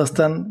törve, de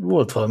aztán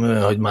volt valami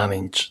olyan, hogy már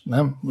nincs,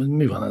 nem?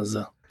 Mi van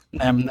ezzel?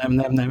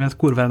 Nem, ez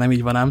kurvára nem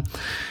így van ám.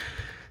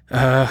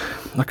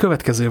 A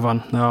következő van,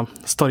 a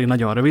sztori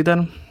nagyon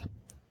röviden.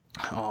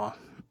 A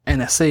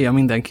NSA, a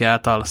mindenki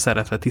által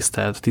szeretve,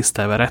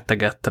 tisztelve,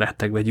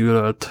 rettegve,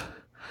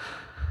 gyűlölt,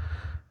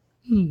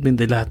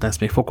 mindegy, lehetne ezt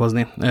még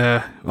fokozni,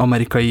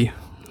 amerikai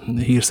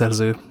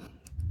hírszerző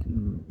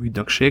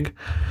ügynökség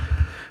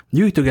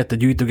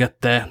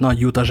gyűjtögette nagy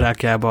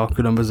jutazsákjába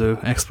különböző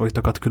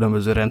exploitokat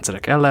különböző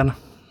rendszerek ellen,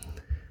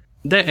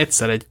 de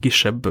egyszer egy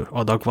kisebb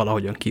adag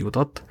valahogyan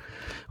kijutott.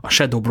 A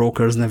Shadow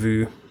Brokers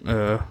nevű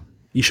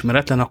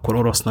ismeretlen, akkor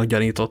orosznak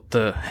gyanított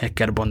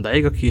hacker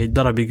bandáig, aki egy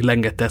darabig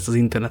lengette ezt az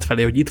internet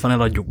felé, hogy itt van,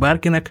 eladjuk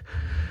bárkinek,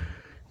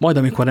 majd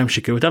amikor nem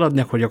sikerült eladni,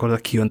 akkor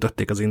gyakorlatilag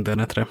kijöntötték az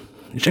internetre.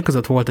 És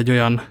ekközött volt egy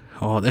olyan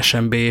az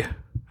SMB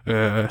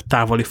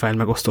távoli fájl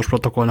megosztós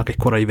protokollnak egy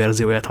korai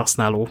verzióját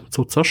használó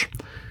cuccos,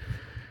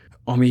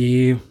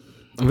 amivel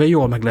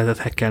jól meg lehetett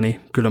hackelni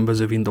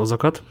különböző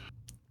Windowsokat,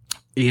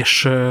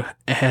 és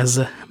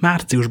ehhez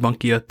márciusban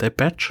kijött egy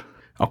patch,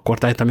 akkor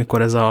tájt,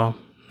 amikor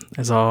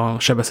ez a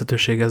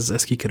sebezhetőség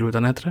ez kikerült a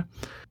netre.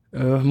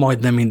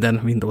 Majdnem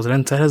minden Windows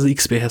rendszerhez, az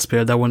XP-hez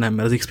például nem,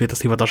 mert az XP-t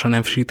azt hivatalosan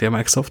nem frissíti a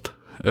Microsoft,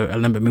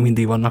 ellenben még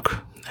mindig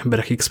vannak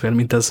emberek XP-n,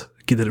 mint ez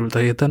kiderült a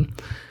héten.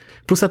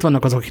 Plusz hát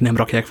vannak azok, akik nem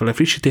rakják fel a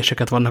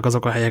frissítéseket, vannak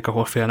azok a helyek,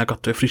 ahol félnek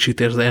attól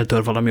frissítés, de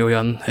eltör valami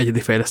olyan egyedi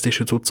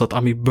fejlesztésű cuccot,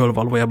 amiből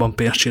valójában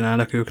pénzt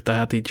csinálnak ők,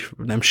 tehát így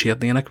nem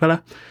sietnének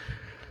vele.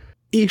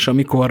 És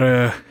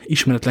amikor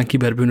ismeretlen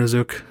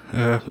kiberbűnözők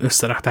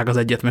összerakták az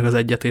egyet meg az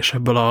egyet, és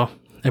ebből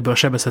a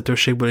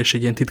sebezhetőségből és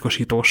egy ilyen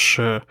titkosítós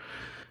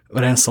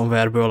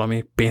ransomware-ből,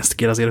 ami pénzt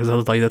kér azért, hogy az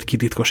adataidat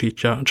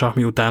kititkosítja, csak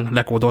miután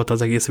lekódolta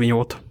az egész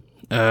vinyót,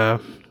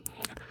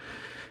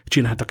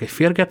 csináltak egy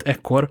férget,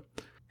 ekkor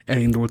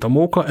elindult a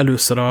móka.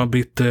 Először a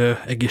brit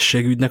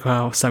egészségügynek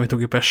a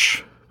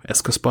számítógépes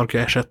eszközparkja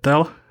esett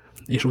el,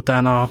 és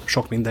utána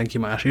sok mindenki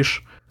más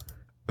is.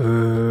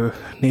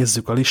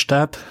 Nézzük a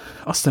listát.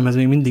 Azt hiszem, ez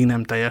még mindig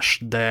nem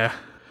teljes, de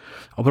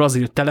a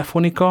brazil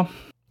Telefonica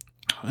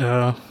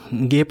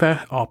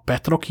gépe, a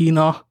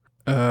Petrokína,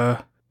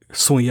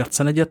 Sun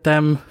Yat-sen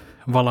Egyetem,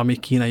 valami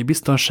kínai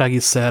biztonsági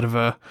szerv,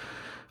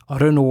 a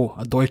Renault,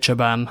 a Deutsche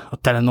Bahn, a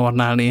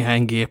Telenornál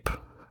néhány gép,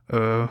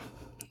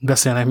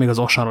 beszélnek még az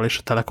Osanról és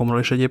a Telekomról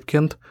is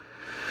egyébként,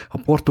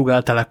 a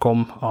Portugál Telekom,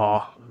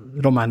 a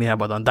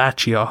Romániában a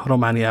Dacia,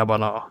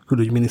 Romániában a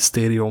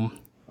külügyminisztérium,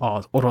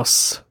 az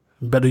orosz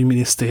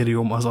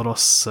belügyminisztérium, az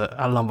orosz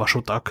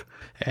államvasutak,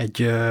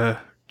 egy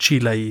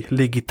chilei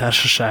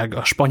légitársaság,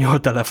 a spanyol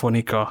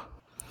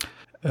Telefonica,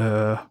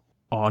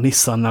 a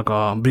Nissannak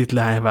a brit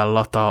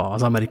leányvállalata,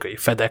 az amerikai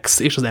FedEx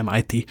és az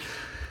MIT.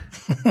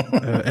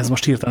 Ez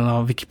most hirtelen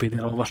a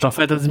Wikipédián olvastam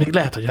fel, de ez még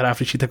lehet, hogy a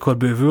ráfrissít, akkor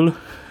bővül.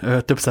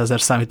 Több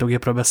százezer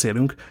számítógépről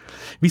beszélünk.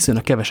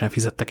 Viszonylag kevesen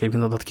fizettek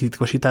egyébként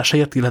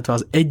adatkititkosításáért, illetve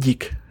az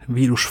egyik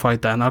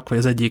vírusfajtának, vagy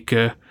az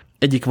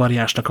egyik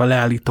variánsnak a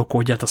leállító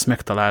kódját azt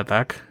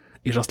megtalálták,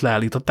 és azt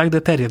leállították, de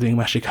terjed még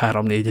másik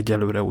 3-4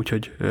 egyelőre,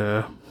 úgyhogy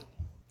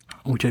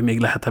még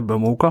lehet ebből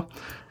móka.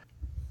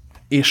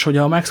 És hogy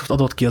a Microsoft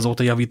adott ki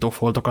azóta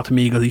javítófoltokat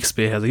még az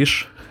XP-hez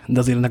is, de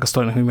azért ennek a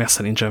sztorinak még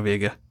messze nincsen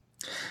vége.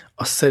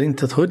 Azt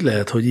szerinted hogy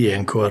lehet, hogy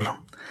ilyenkor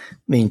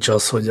nincs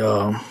az, hogy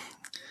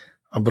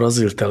a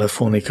brazil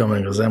Telefonica,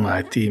 meg az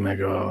MIT,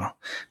 meg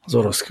az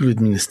orosz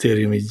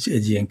külügyminisztérium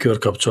egy ilyen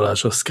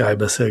körkapcsolásos Skype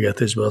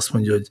beszélgetésben azt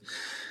mondja, hogy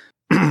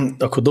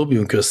akkor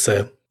dobjunk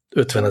össze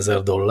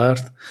 $50,000,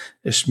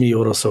 és mi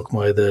oroszok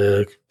majd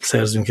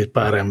szerzünk egy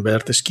pár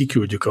embert, és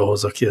kiküldjük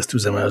ahhoz, aki ezt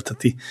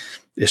üzemelteti,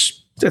 és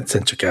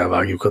egyszerűen csak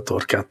elvágjuk a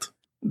torkát.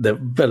 De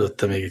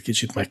belőtte még egy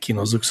kicsit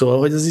megkínozzuk, szóval,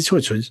 hogy ez így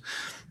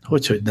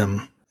hogy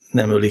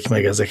nem ölik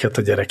meg ezeket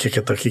a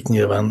gyerekeket, akik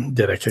nyilván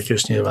gyerekek,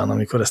 és nyilván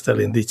amikor ezt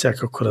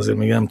elindítják, akkor azért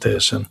még nem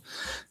teljesen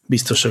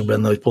biztosak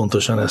benne, hogy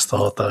pontosan ezt a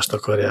hatást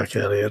akarják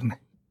elérni.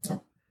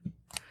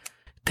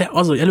 De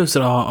az, hogy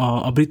először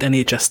a brit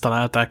NHS-t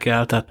találták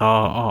el, tehát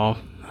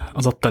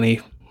az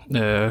ottani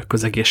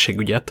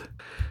közegészségügyet,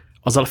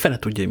 azzal fele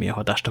tudja, hogy milyen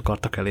hatást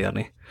akartak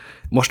elérni.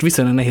 Most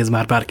viszonylag nehéz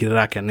már bárkire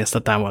rákenni ezt a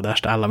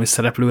támadást állami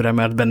szereplőre,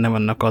 mert benne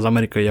vannak az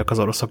amerikaiak, az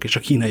oroszok és a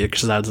kínaiak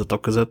is az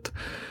áldozatok között.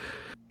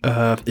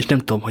 És nem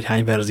tudom, hogy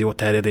hány verzió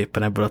terjed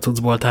éppen ebből a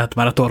cuccból, tehát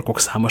már a torkok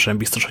száma sem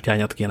biztos, hogy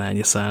hányat kéne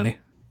ennyiszálni.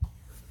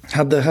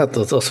 Hát de hát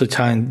az, hogy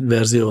hány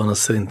verzió van, az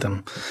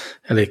szerintem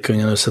elég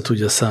könnyen össze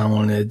tudja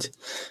számolni egy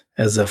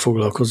ezzel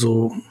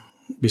foglalkozó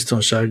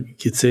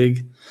biztonsági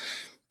cég.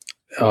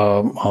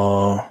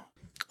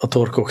 A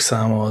torkok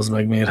száma az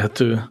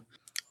megmérhető.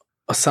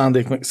 A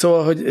szándék meg...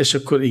 Szóval, hogy, és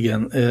akkor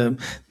igen,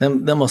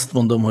 nem azt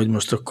mondom, hogy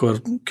most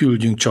akkor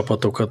küldjünk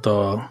csapatokat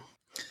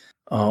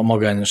a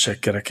magányos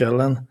hackerek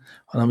ellen,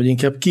 hanem hogy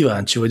inkább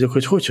kíváncsi vagyok,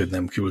 hogy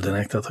nem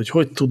küldenek, tehát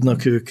hogy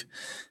tudnak ők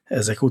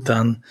ezek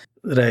után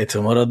rejtve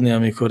maradni,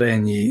 amikor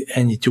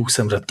ennyi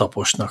tyúkszemre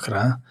taposnak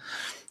rá,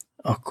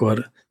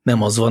 akkor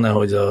nem az van-e,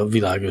 hogy a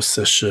világ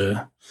összes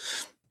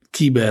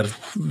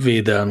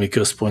kibervédelmi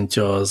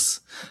központja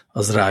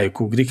az rájuk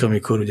ugrik,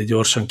 amikor ugye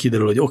gyorsan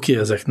kiderül, hogy oké,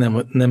 ezek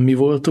nem mi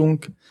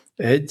voltunk,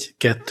 1,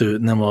 2,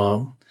 nem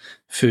a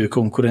fő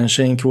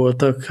konkurenseink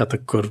voltak, hát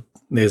akkor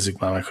nézzük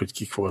már meg, hogy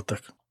kik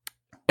voltak.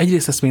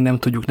 Egyrészt ezt még nem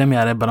tudjuk, nem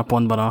jár ebben a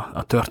pontban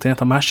a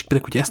történet, a másik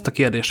pedig, hogy ezt a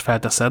kérdést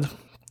felteszed,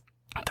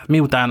 tehát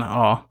miután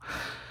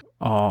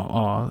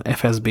a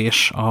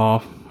FSB-s,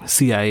 a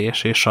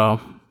CIA-s és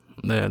a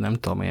nem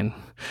tudom én,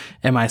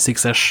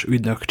 MI6-es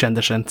ügynök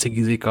csendesen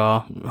cigizik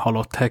a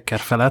halott hacker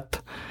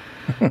felett,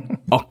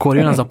 akkor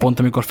jön az a pont,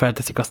 amikor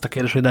felteszik azt a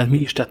kérdést, hogy de mi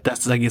is tette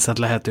ezt az egészet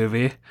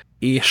lehetővé,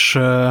 és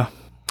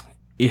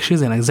és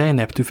izének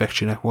Zeynep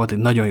Tüfekcsinek volt egy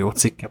nagyon jó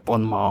cikke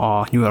pont ma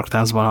a New York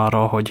Times-ban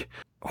arra,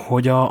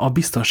 hogy a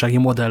biztonsági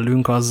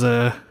modellünk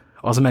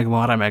az meg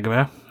van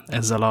remegve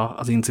ezzel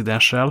az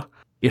incidenssel,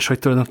 és hogy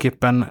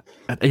tulajdonképpen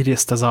hát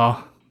egyrészt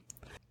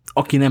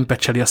aki nem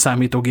pecseli a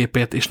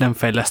számítógépét, és nem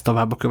fejleszt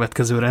tovább a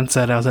következő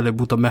rendszerre, az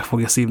előbb-utóbb meg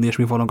fogja szívni, és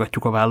mi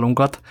vonogatjuk a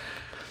vállunkat.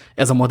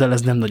 Ez a modell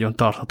ez nem nagyon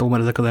tartható,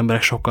 mert ezek az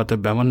emberek sokkal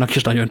többen vannak,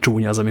 és nagyon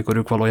csúnya az, amikor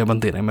ők valójában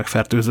tényleg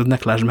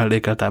megfertőződnek, lásd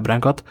mellékelt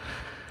ábránkat.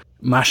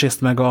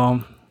 Másrészt meg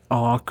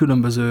a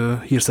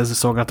különböző hírszerző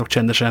szolgálatok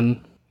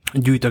csendesen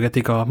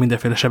gyűjtögetik a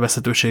mindenféle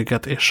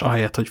sebezhetőséget, és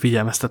ahelyett, hogy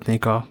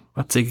figyelmeztetnék a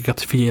cégeket,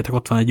 hogy figyeljetek,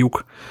 ott van egy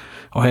lyuk,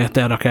 ahelyett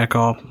elrakják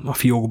a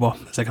fiókba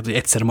ezeket, hogy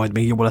egyszer majd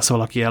még jobb lesz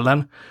valaki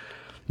ellen.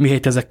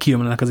 Mihelyt ezek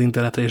kijönnek az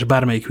internetre, és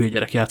bármelyik hülye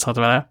gyerek játszhat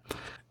vele,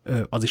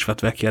 az is vet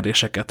fel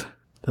kérdéseket.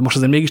 De most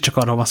azért mégiscsak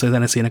arról van szó, hogy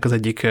az NSA-nek az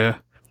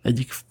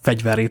egyik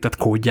fegyverrétett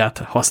kódját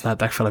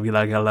használták fel a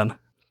világ ellen.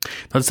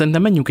 Tehát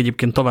szerintem menjünk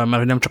egyébként tovább, mert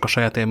hogy nem csak a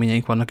saját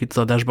élményeink vannak itt az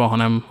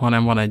adásban,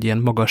 hanem van egy ilyen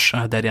magas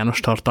Áder János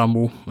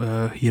tartalmú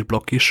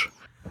hírblokk is.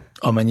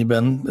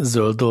 Amennyiben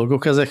zöld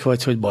dolgok ezek,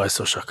 vagy hogy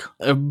bajszosak?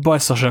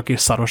 Bajszosak és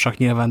szarosak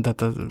nyilván,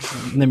 tehát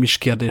nem is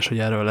kérdés, hogy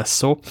erről lesz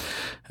szó.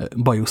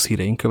 Bajusz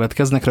híreink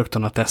következnek,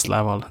 rögtön a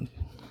Teslával.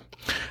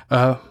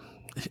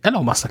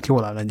 Elon Musknak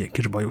jól áll egy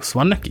kis bajusz.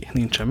 Van neki?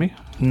 Nincs semmi?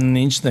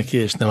 Nincs neki,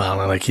 és nem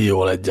állna neki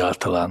jól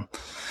egyáltalán.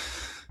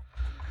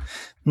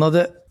 Na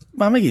de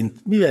már megint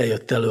mivel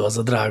jött elő az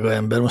a drága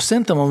ember? Most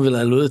szerintem,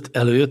 amivel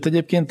előjött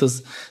egyébként,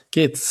 az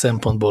két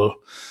szempontból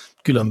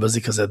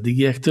különbözik az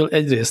eddigiektől.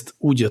 Egyrészt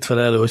úgy jött fel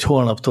elő, hogy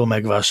holnaptól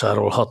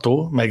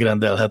megvásárolható,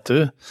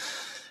 megrendelhető.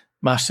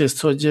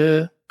 Másrészt,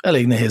 hogy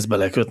elég nehéz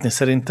belekötni.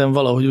 Szerintem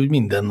valahogy úgy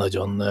minden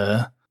nagyon,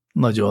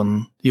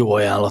 nagyon jó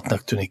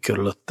ajánlatnak tűnik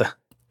körülötte.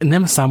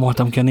 Nem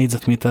számoltam ki a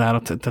négyzetméter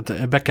árat,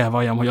 tehát be kell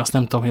valljam, hogy azt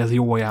nem tudom, hogy ez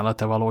jó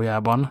ajánlat-e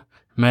valójában,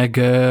 meg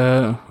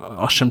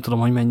azt sem tudom,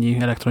 hogy mennyi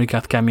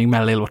elektronikát kell még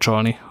mellé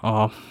locsolni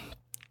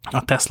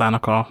a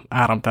Teslának a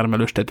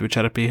áramtermelős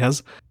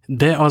tetőcserepéhez,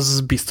 de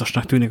az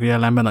biztosnak tűnik, hogy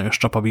ellenben nagyon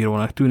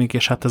strapabírónak tűnik,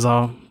 és hát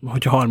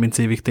hogyha 30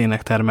 évig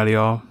tényleg termeli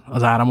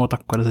az áramot,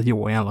 akkor ez egy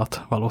jó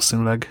ajánlat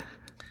valószínűleg.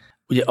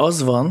 Ugye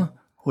az van,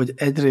 hogy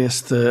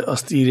egyrészt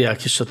azt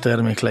írják is a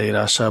termék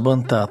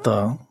leírásában, tehát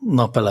a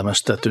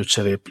napelemes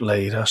tetőcserép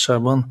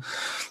leírásában,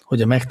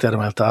 hogy a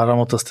megtermelt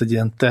áramot azt egy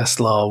ilyen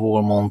Tesla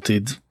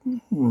wall-mounted,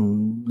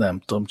 nem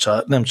tudom,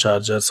 nem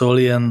charger, szóval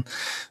ilyen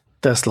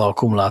Tesla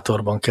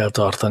akkumulátorban kell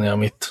tartani,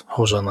 amit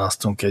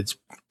hozsannáztunk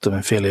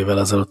fél évvel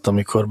ezelőtt,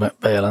 amikor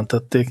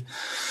bejelentették.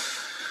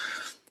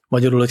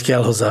 Magyarul, hogy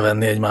kell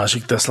hozzávenni egy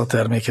másik Tesla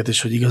terméket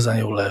is, hogy igazán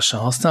jól lehessen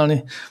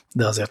használni,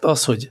 de azért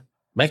az, hogy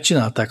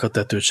megcsinálták a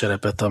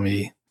tetőcserepet,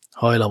 ami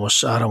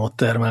hajlamos áramot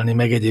termelni,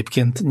 meg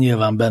egyébként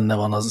nyilván benne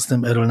van,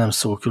 erről nem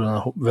szól külön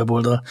a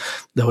weboldal,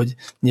 de hogy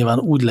nyilván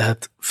úgy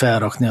lehet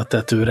felrakni a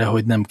tetőre,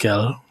 hogy nem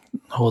kell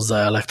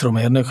hozzá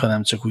elektromérnök,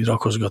 hanem csak úgy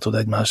rakosgatod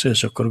egymásra,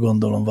 és akkor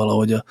gondolom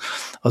valahogy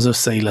az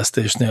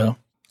összeillesztésnél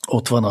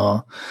ott van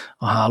a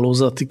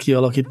hálózati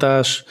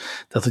kialakítás,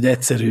 tehát hogy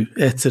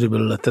egyszerű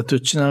belőle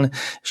tetőt csinálni,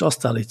 és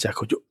azt állítják,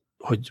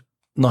 hogy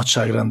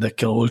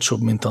nagyságrendekkel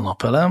olcsóbb, mint a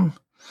napelem,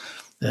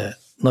 de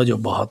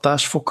nagyobb a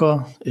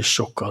hatásfoka, és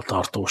sokkal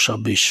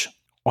tartósabb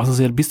is. Az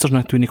azért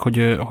biztosnak tűnik,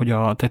 hogy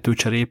a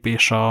tetőcserép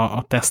és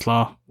a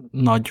Tesla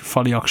nagy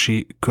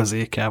faliaksi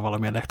közé kell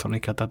valami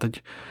elektronikát.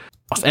 Tehát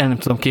azt el nem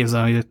tudom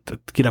képzelni, hogy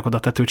kirakod a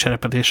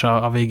tetőcserepet, és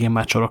a végén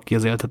már csorog ki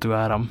az éltető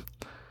áram.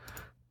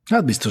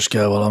 Hát biztos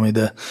kell valami,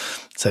 de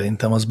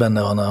szerintem az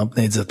benne van a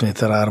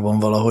négyzetméter árban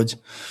valahogy.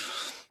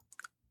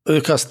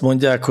 Ők azt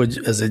mondják, hogy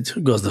ez egy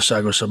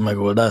gazdaságosabb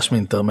megoldás,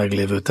 mint a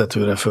meglévő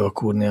tetőre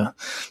fölkúrni a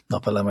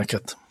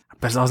napelemeket.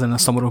 Persze az lenne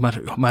szomorú,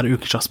 mert már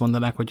ők is azt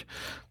mondanák, hogy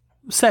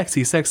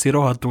szexi,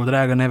 rohadtul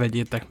drága, ne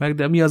vegyétek meg,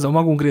 de mi az a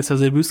magunk része,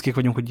 azért büszkék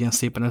vagyunk, hogy ilyen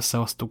szépen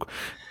összehoztuk.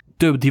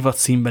 Több divat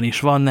színben is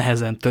van,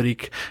 nehezen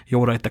törik,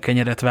 jó rajta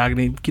kenyeret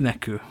vágni,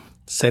 kinek ő?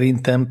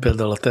 Szerintem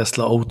például a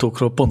Tesla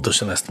autókról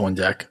pontosan ezt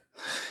mondják,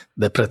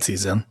 de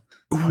precízen.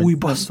 Új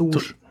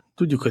basszus!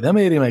 Tudjuk, hogy nem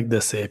éri meg, de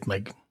szép,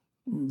 meg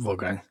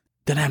vagány.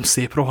 De nem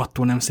szép,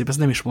 rohadtul nem szép, ezt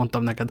nem is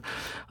mondtam neked.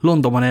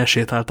 Londonban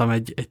elsétáltam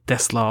egy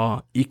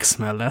Tesla X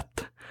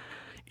mellett,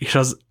 és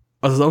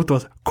az autó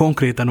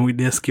konkrétan úgy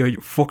néz ki, hogy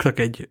fogtak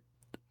egy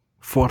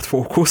Ford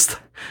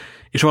Focust,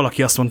 és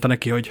valaki azt mondta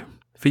neki, hogy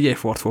figyelj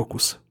Ford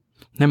Focus,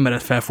 nem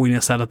mered felfújni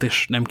a szádat,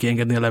 és nem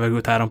kiengedni a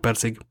levegőt 3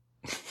 percig.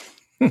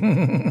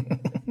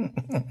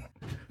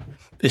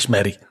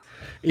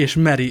 És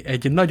meri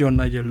egy nagyon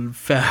nagy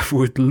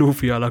felfújt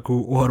lufi alakú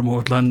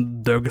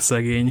ormótlan dög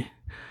szegény.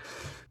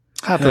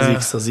 Hát az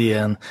X az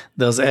ilyen,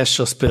 de az S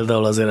az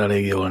például azért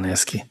elég jól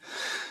néz ki.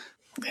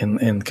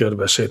 Én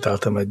körbe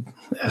sétáltam egy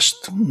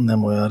est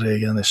nem olyan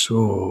régen, és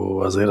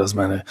azért az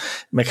menő.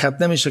 Meg hát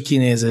nem is a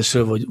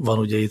kinézésről van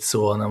ugye itt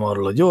szó, hanem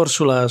arról a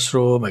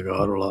gyorsulásról, meg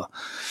arról a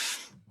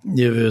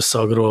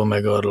jövőszagról,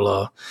 meg arról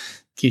a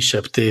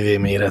kisebb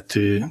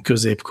tévéméretű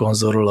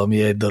középkonzolról,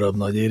 ami egy darab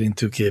nagy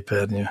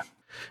érintőképernyő.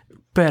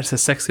 Persze,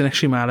 szexinek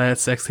simán lehet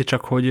szexi,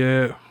 csak hogy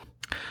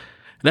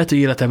Lehet, hogy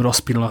életem rossz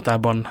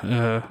pillanatában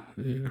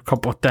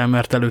kapott el,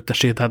 mert előtte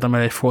sétáltam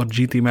el egy Ford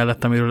GT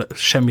mellett, amiről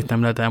semmit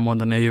nem lehet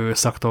elmondani a jövő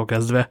szaktól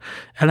kezdve.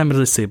 Ellenben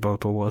ez egy szép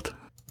autó volt.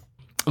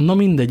 Na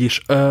mindegy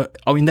is.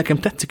 Ami nekem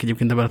tetszik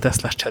egyébként ebben a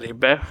Teslás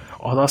cserébe,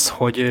 az az,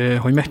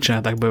 hogy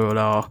megcsinálták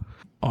belőle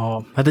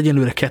hát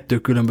egyelőre 2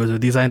 különböző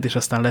dizájnt, és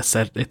aztán lesz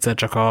egyszer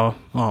csak a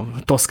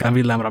Toszkán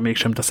villámra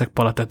mégsem teszek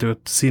palatetőt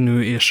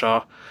színű, és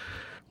a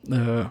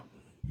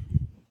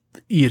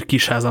ír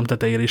kisházam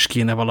tetejére is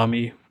kéne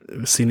valami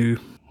színű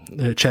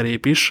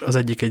cserép is. Az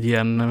egyik egy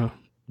ilyen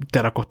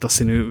terakotta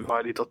színű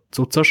hajlított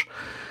cuccos,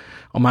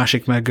 a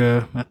másik meg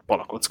hát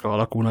palakocka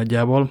alakú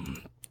nagyjából.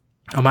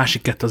 A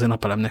másik 2 azért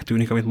napelemnek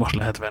tűnik, amit most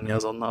lehet venni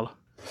azonnal.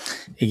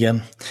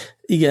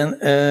 Igen,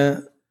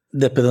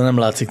 de például nem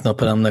látszik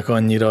napelemnek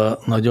annyira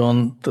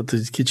nagyon, tehát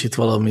egy kicsit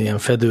valamilyen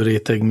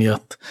fedőréteg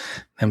miatt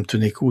nem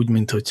tűnik úgy,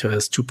 mint hogyha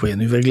ez csupa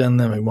ilyen üveg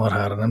lenne, meg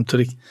marhára nem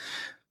törik.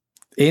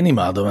 Én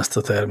imádom ezt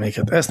a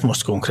terméket, ezt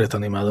most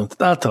konkrétan imádom.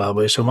 Tehát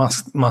általában is a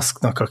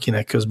Musknak,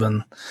 akinek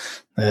közben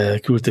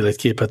küldtél egy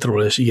képet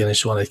róla, és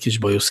igenis van egy kis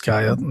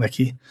bajuszkája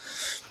neki,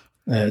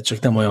 csak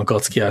nem olyan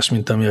kackiás,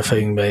 mint ami a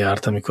fejünkben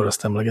járt, amikor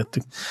azt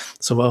emlegettük.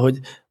 Szóval, hogy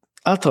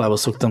általában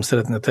szoktam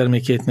szeretni a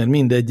termékét, mert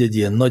mindegy egy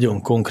ilyen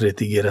nagyon konkrét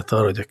ígéret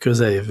arra, hogy a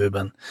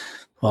közeljövőben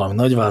valami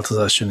nagy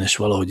változás jön, és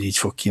valahogy így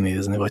fog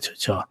kinézni, vagy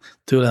hogyha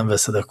tőlem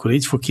veszed, akkor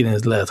így fog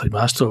kinézni, lehet, hogy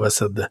mástól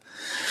veszed, de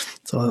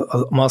szóval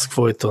a Musk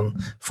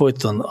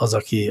folyton az,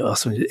 aki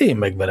azt mondja, hogy én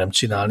megmerem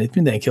csinálni. Itt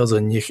mindenki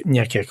azon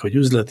nyekek, hogy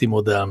üzleti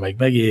modell, meg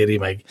megéri,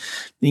 meg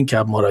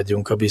inkább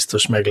maradjunk a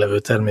biztos meglevő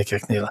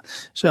termékeknél.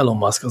 És Elon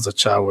Musk az a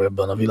csávó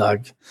ebben a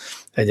világ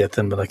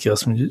egyetemben, aki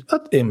azt mondja, hogy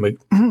hát én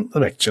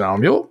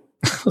megcsinálom, jó?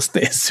 Azt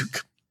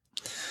nézzük.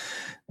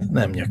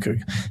 Nem nyökög.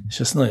 És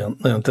ez nagyon,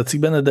 nagyon tetszik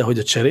benne, de hogy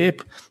a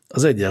cserép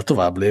az egyel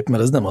tovább lép,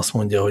 mert ez nem azt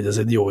mondja, hogy ez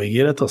egy jó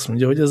ígéret, azt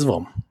mondja, hogy ez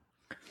van.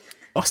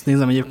 Azt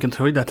nézem egyébként,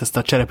 hogy lehet ezt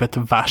a cserepet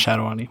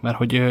vásárolni, mert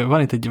hogy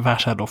van itt egy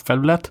vásárló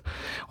felület,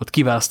 ott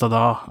kiválasztod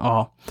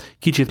a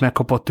kicsit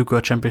megkapott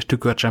tükörcsempe és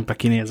tükörcsempe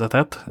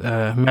kinézetet,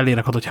 mellé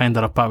rakod, hogy hány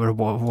darab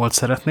Powerball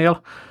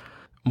szeretnél,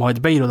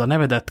 majd beírod a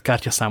nevedet,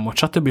 kártyaszámot,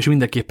 stb. És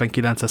mindenképpen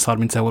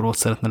 930 eurót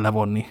szeretne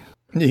levonni.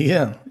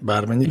 Igen?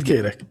 Bármennyit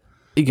kérek?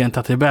 Igen,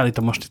 tehát hogy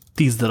beállítom most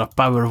 10 darab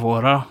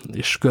Powerball-ra,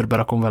 és körbe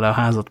rakom vele a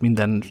házat,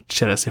 minden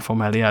csereszéfa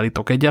mellé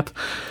állítok egyet,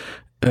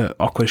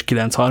 akkor is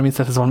 930,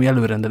 tehát ez valami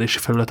előrendelési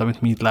felület,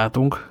 amit mi itt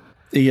látunk.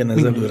 Igen,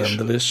 ez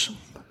előrendelés.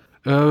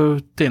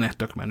 Tényleg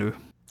tök menő.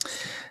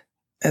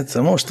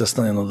 Egyszer most ezt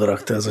nagyon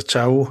odarakta ez a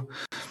csávó.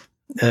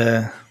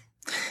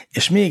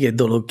 És még egy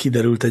dolog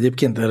kiderült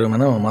egyébként, erről már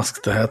nem a Musk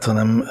tehet,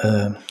 hanem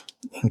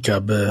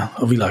inkább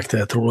a világ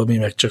tehet róla, mi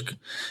meg csak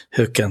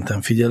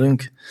hökkenten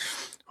figyelünk,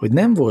 hogy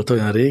nem volt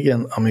olyan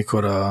régen,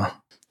 amikor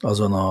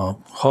azon a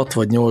 6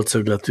 vagy 8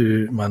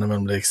 ögletű, már nem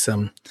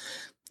emlékszem,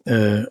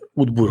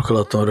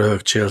 útburkolaton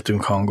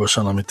röhögcséltünk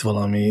hangosan, amit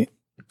valami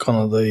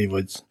kanadai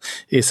vagy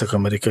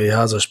észak-amerikai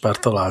házaspár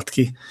talált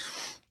ki,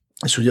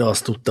 és ugye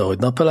azt tudta, hogy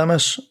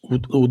napelemes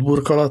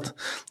útburkolat,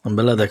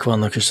 amiben ledek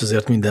vannak, és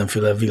azért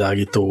mindenféle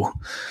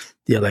világító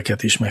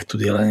jeleket is meg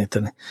tud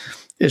jeleníteni.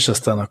 És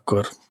aztán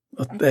akkor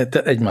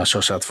egymás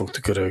hasát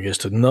fogtuk a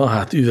röhögést, hogy na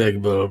hát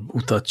üvegből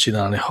utat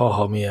csinálni,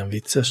 ha milyen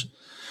vicces,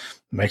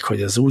 meg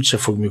hogy ez úgyse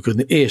fog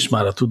működni, és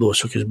már a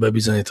tudósok is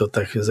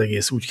bebizonyították, hogy az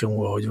egész úgy kell,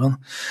 ahogy van.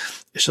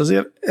 És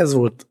azért ez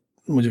volt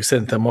mondjuk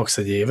szerintem max.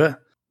 Egy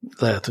éve,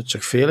 lehet, hogy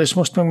csak fél, és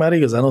most meg már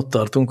igazán ott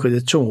tartunk, hogy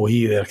egy csomó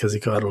hír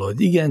érkezik arról,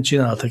 hogy igen,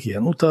 csináltak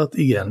ilyen utat,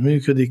 igen,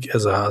 működik,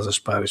 ez a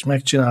házaspár is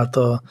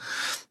megcsinálta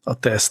a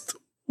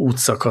teszt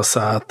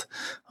útszakaszát,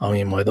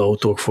 amin majd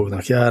autók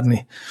fognak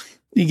járni.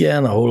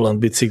 Igen, a holland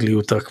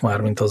bicikliutak,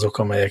 mármint azok,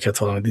 amelyeket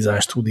valami design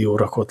stúdió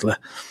rakott le,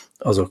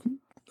 azok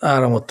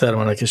áramot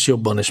termelnek, és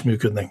jobban is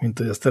működnek, mint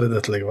hogy azt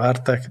eredetileg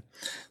várták.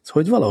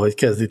 Szóval, hogy valahogy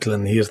kezd itt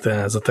lenni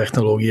hirtelen ez a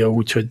technológia,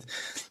 úgyhogy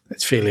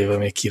egy fél éve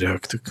még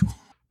kiröhögtük.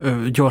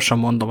 Gyorsan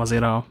mondom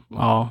azért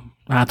a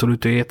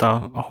hátulütőjét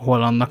a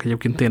hollandnak,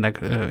 egyébként tényleg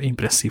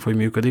impresszív, hogy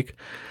működik.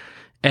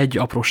 Egy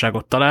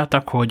apróságot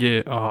találtak, hogy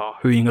a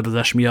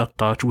hőingadozás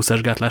miatt a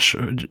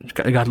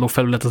csúszásgátló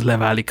felület az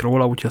leválik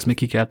róla, úgyhogy azt még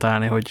ki kell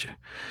találni, hogy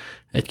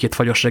egy-két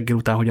fagyos reggel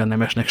után hogyan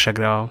nem esnek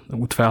segre a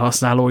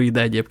útfelhasználói,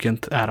 de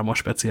egyébként áramos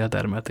speciál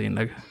termel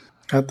tényleg.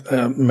 Hát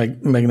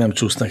meg nem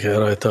csúsznak el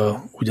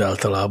rajta úgy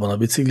általában a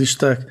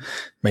biciklisták,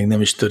 meg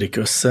nem is törik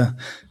össze,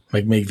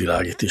 meg még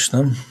világít is,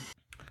 nem?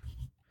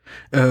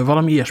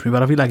 Valami ilyesmi,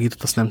 bár a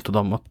világítót azt nem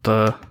tudom, ott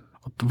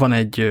van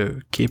egy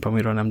kép,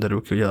 amiről nem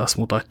derül ki, hogy azt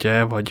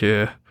mutatja-e,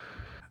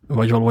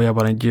 vagy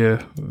valójában egy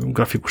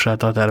grafikus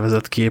által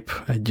tervezett kép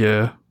egy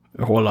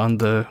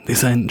holland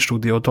design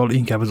stúdiótól,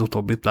 inkább az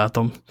utóbbit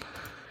látom.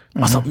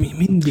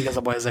 Mindig ez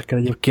a baj ezekkel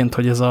egyébként,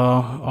 hogy ez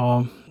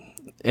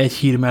egy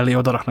hír mellé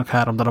odaraknak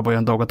 3 darab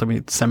olyan dolgot,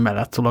 ami szemmel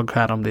látszólag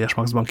 3D-es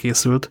Maxban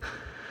készült.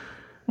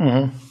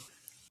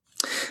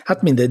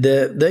 Hát mindegy,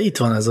 de itt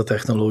van ez a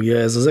technológia,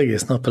 ez az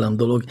egész napelem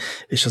dolog,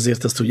 és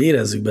azért azt úgy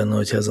érezzük benne,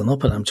 hogyha ez a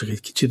napelem csak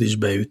egy kicsit is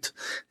beüt.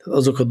 Tehát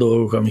azok a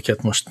dolgok,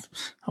 amiket most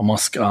a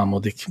Musk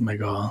álmodik,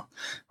 meg a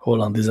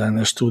Holland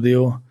Designer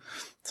Studio,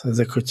 Szóval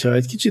ezek, hogyha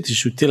egy kicsit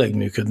is úgy tényleg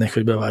működnek,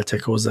 hogy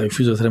beváltják hozzájuk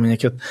fűzött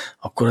reményeket,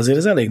 akkor azért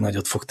ez elég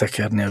nagyot fog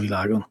tekerni a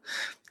világon.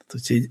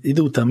 Tehát, hogyha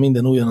idő után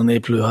minden újonnan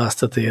épülő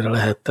háztetejére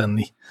lehet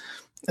tenni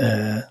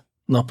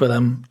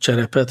napelem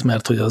cserepet,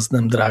 mert hogy az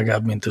nem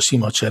drágább, mint a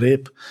sima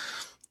cserép,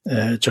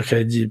 csak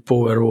egy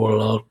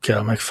Powerwall-lal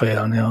kell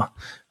megfejelni a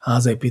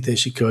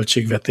házépítési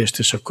költségvetést,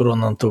 és akkor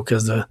onnantól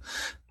kezdve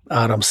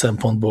áram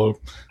szempontból,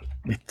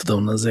 mit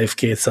tudom, az év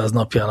 200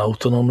 napján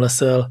autonóm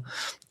leszel,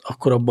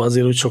 akkor abban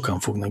azért úgy sokan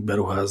fognak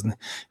beruházni.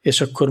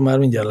 És akkor már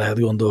mindjárt lehet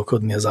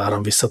gondolkodni az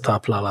áram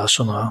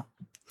visszatápláláson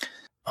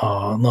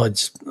a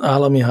nagy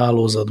állami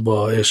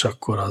hálózatba, és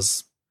akkor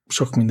az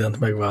sok mindent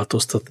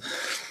megváltoztat.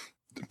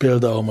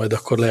 Például majd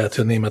akkor lehet,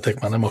 hogy a németek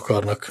már nem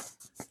akarnak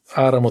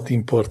áramot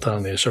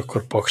importálni, és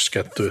akkor Paks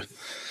 2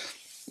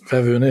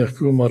 vevő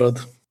nélkül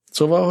marad.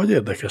 Szóval, hogy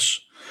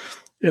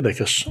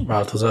érdekes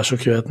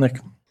változások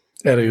jöhetnek.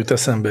 Erre jut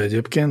eszembe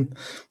egyébként,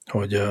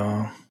 hogy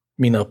a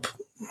minap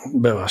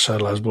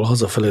bevásárlásból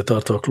hazafelé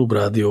tartva a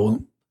Klubrádió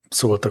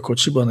szólt a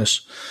kocsiban,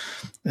 és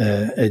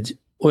egy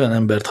olyan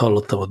embert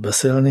hallottam ott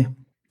beszélni,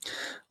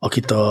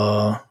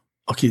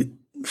 aki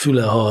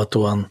füle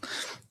hallhatóan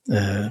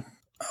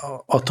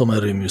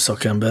atomerőmű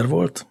szakember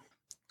volt,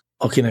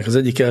 akinek az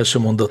egyik első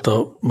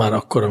mondata már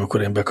akkor,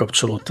 amikor én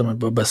bekapcsolódtam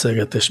ebbe a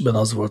beszélgetésben,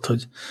 az volt,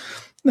 hogy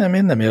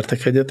én nem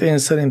értek egyet. Én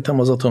szerintem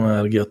az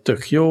atomenergia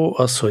tök jó,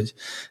 az, hogy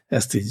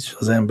ezt így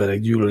az emberek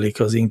gyűlölik,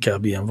 az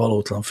inkább ilyen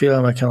valótlan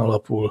félelmeken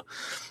alapul.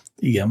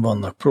 Igen,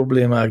 vannak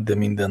problémák, de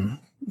minden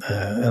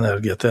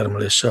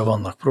energiatermeléssel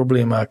vannak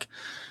problémák.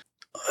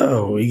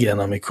 Igen,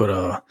 amikor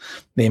a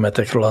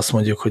németekről azt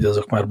mondjuk, hogy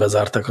azok már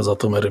bezárták az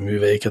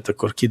atomerőműveiket,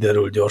 akkor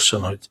kiderül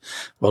gyorsan, hogy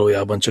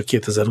valójában csak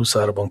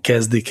 2023-ban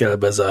kezdik el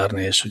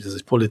bezárni, és hogy ez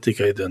egy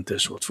politikai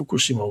döntés volt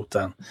Fukushima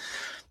után.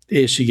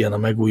 És igen, a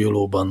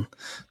megújulóban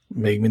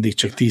még mindig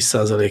csak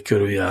 10%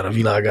 körül jár a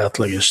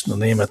világátlag, és a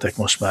németek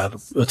most már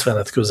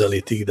 50-et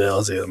közelítik, de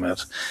azért,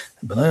 mert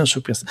ebben nagyon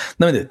sok pénzt.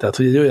 Na mindegy, tehát,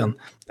 hogy egy olyan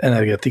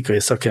energetikai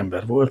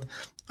szakember volt,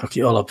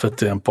 aki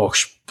alapvetően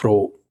Paks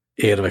Pro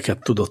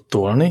érveket tudott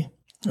tolni,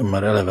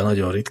 már eleve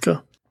nagyon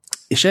ritka,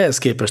 és ehhez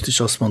képest is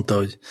azt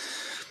mondta,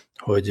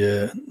 hogy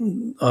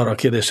arra a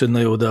kérdés, hogy na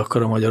jó, de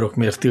akkor a magyarok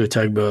miért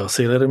tiltják be a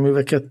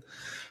szélerőműveket,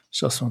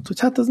 és azt mondta, hogy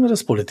hát mert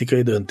ez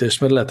politikai döntés,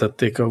 mert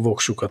letették a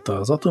voksukat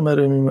az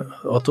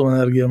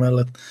atomenergia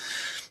mellett,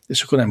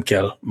 és akkor nem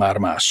kell már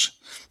más.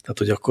 Tehát,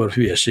 hogy akkor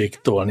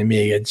hülyeség tolni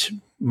még egy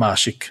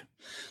másik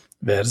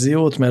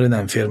verziót, mert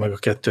nem fér meg a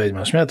kettő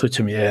egymás mellett,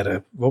 hogyha mi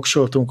erre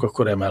voksoltunk,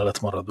 akkor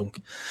emellett maradunk.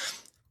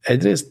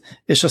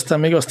 Egyrészt, és aztán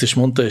még azt is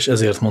mondta, és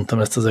ezért mondtam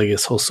ezt az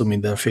egész hosszú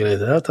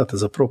mindenfélét el, tehát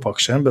ez a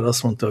propaks ember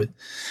azt mondta, hogy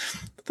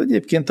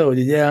egyébként, ahogy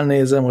így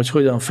elnézem, hogy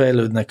hogyan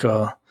fejlődnek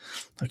a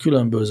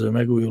különböző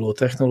megújuló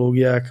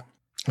technológiák,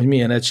 hogy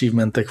milyen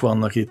achievementek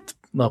vannak itt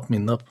nap,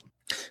 mint nap.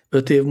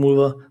 5 év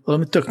múlva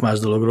valami tök más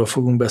dologról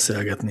fogunk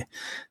beszélgetni.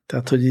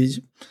 Tehát, hogy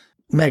így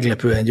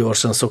meglepően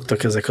gyorsan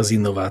szoktak ezek az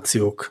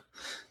innovációk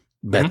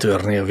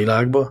betörni a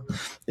világba,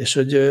 és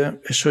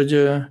hogy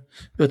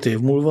 5 év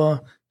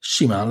múlva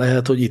simán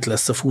lehet, hogy itt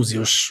lesz a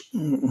fúziós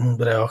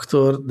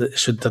reaktor,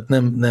 és tehát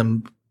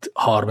nem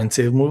 30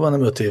 év múlva,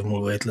 hanem 5 év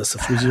múlva itt lesz a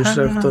fúziós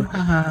reaktor.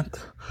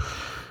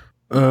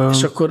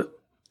 És akkor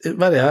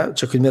várjál,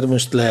 csak hogy mert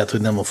most lehet,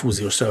 hogy nem a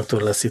fúziós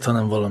reaktor lesz itt,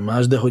 hanem valami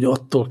más, de hogy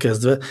attól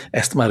kezdve,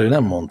 ezt már ő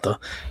nem mondta,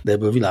 de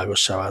ebből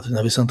világossá vált,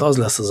 hogy viszont az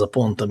lesz az a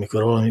pont,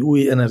 amikor valami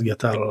új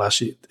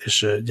energiatárolási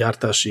és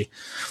gyártási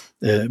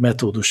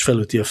metódus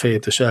felüti a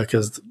fejét, és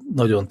elkezd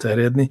nagyon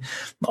terjedni,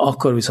 na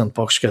akkor viszont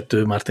Paks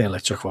 2 már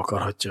tényleg csak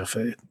vakarhatja a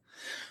fejét.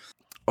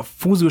 A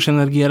fúziós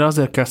energiára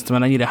azért kezdtem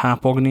el ennyire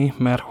hápogni,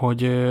 mert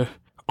hogy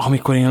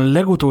amikor én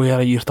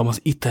legutoljára írtam az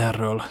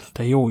ITER-ről,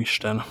 te jó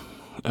Isten,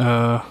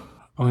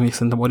 ami még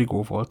szerintem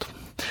Origo volt,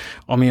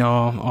 ami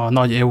a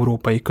nagy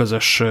európai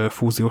közös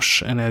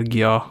fúziós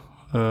energia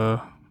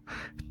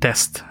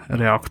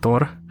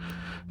tesztreaktor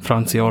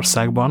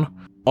Franciaországban,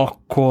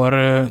 akkor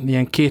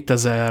ilyen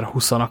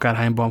 2020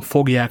 akárhányban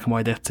fogják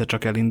majd egyszer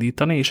csak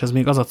elindítani, és ez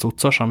még az a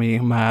cuccos, ami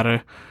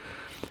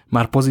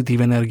már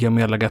pozitív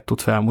energiamérleget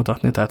tud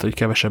felmutatni, tehát hogy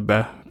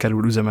kevesebbe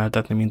kerül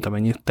üzemeltetni, mint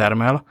amennyit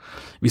termel,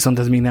 viszont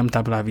ez még nem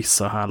táplál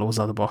vissza a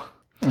hálózatba.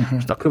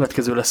 És a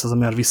következő lesz az,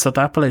 amire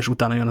visszatáplál, és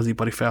utána jön az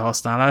ipari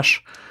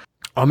felhasználás.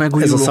 A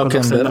megújulók azok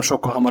szerintem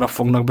sokkal hamarabb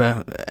fognak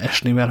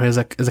beesni, mert hogy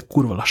ezek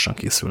kurva lassan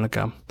készülnek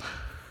el.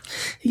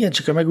 Igen,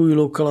 csak a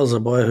megújulókkal az a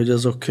baj, hogy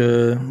azok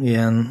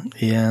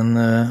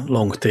ilyen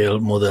long tail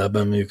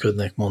modellben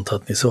működnek,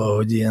 mondhatni. Szóval,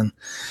 hogy ilyen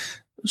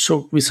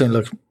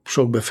viszonylag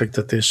sok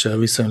befektetéssel,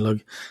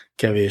 viszonylag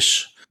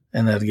kevés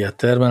energiát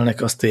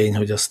termelnek. Az tény,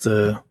 hogy azt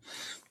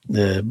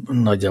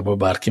nagyjából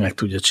bárki meg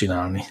tudja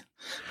csinálni.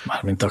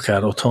 Mármint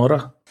akár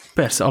otthonra.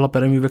 Persze,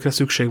 alaperőművekre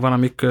szükség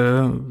van,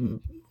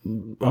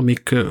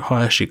 amik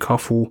ha esik, ha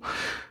fú,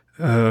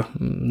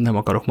 nem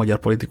akarok magyar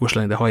politikus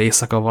lenni, de ha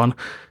éjszaka van,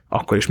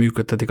 akkor is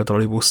működtetik a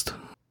trollibuszt.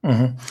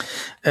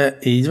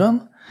 Így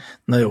van.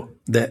 Na jó,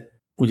 de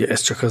ugye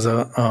ez csak az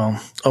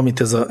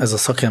amit ez a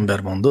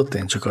szakember mondott,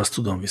 én csak azt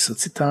tudom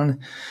visszacitálni,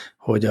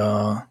 hogy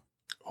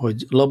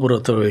hogy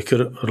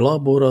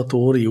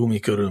laboratóriumi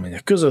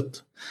körülmények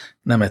között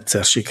nem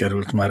egyszer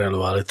sikerült már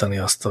előállítani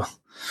azt a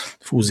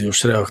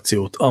fúziós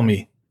reakciót,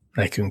 ami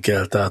nekünk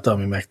kell, tehát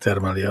ami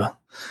megtermeli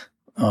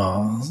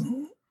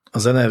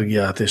az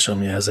energiát, és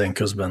ami ezen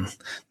közben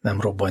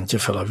nem robbantja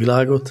fel a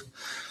világot,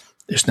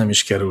 és nem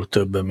is kerül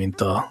többe,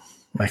 mint a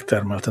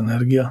megtermelt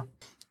energia.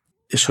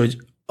 És hogy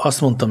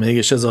azt mondta még,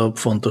 és ez a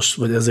fontos,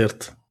 vagy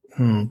ezért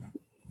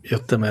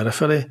jöttem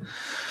errefelé,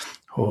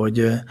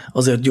 hogy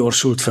azért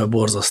gyorsult fel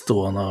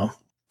borzasztóan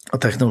a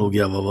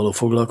technológiával való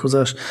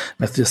foglalkozás,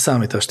 mert ugye a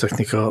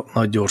számítástechnika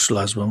nagy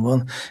gyorsulásban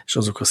van, és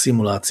azok a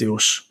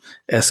szimulációs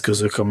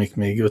eszközök, amik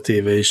még 5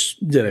 éve is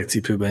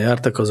gyerekcipőben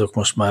jártak, azok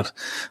most már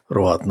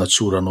rohadt nagy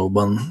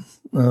súranóban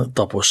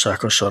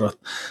tapossák a sarat.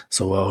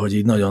 Szóval, hogy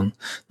így nagyon,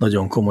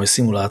 nagyon komoly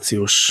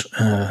szimulációs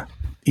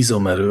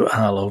izomerő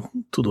áll a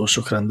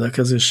tudósok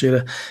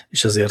rendelkezésére,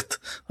 és ezért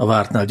a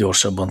vártnál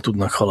gyorsabban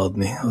tudnak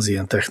haladni az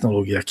ilyen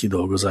technológiák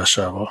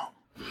kidolgozásával.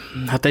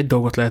 Hát egy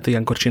dolgot lehet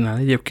ilyenkor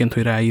csinálni egyébként,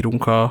 hogy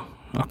ráírunk a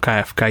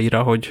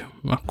KFK-ra, hogy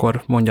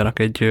akkor mondjanak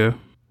egy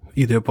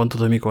időpontot,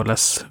 hogy mikor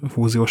lesz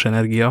fúziós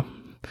energia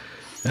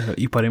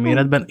ipari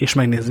méretben, és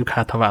megnézzük,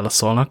 hát ha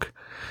válaszolnak.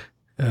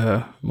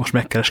 Most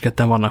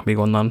megkereskedtem, vannak még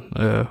onnan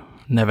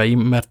neveim,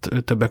 mert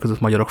többek között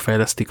magyarok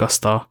fejlesztik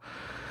azt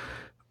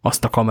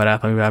a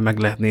kamerát, amivel meg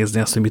lehet nézni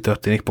azt, hogy mi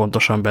történik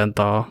pontosan bent,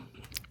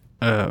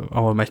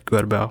 ahol megy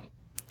körbe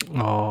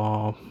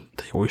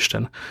de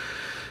jóisten,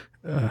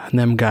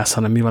 nem gáz,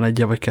 hanem mi van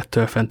egyel vagy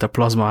kettő fent a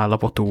plazma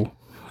állapotú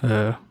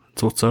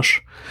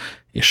cuccos,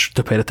 és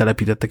több helyre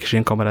telepítettek is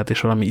ilyen kamerát,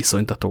 és valami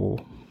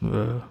iszonytató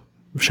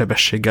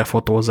sebességgel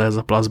fotózza ez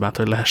a plazmát,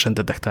 hogy lehessen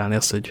detektálni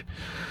azt, hogy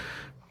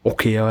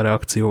oké a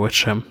reakció, vagy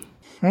sem.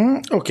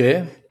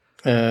 Oké.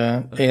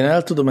 Én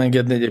el tudom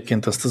engedni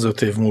egyébként azt az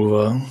 5 év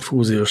múlva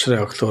fúziós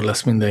reaktor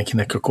lesz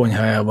mindenkinek a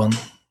konyhájában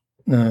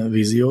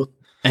víziót.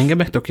 Engem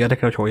meg tök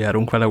érdekel, hogy hol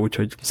járunk vele,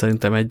 úgyhogy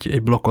szerintem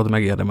egy blokkot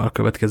megérdemel a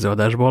következő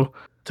adásból.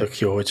 Tök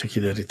jó, hogyha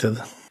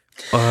kideríted.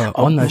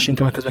 Annál is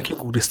inkább közben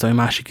kigúriztam egy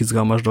másik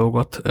izgalmas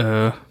dolgot.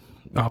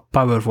 A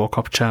Powerwall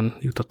kapcsán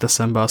jutott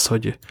eszembe az,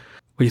 hogy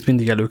itt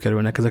mindig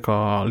előkerülnek ezek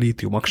a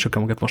lítiumaksok,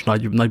 amiket most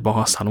nagyban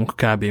használunk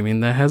kb.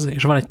 Mindenhez,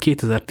 és van egy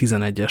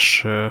 2011-es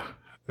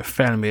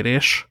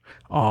felmérés,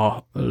 a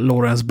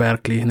Lawrence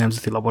Berkeley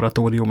Nemzeti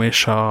Laboratórium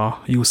és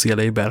a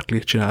UCLA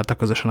Berkeley csináltak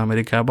közösen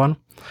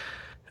Amerikában.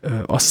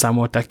 Azt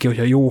számolták ki,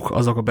 hogyha jók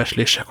azok a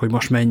becslések, hogy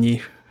most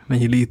mennyi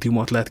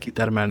lítiumot lehet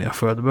kitermelni a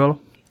Földből,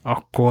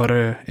 akkor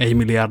 1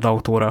 milliárd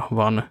autóra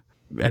van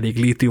elég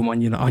lítium,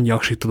 annyi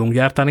aksit tudunk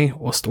gyártani,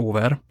 ost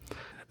over,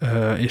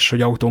 és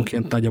hogy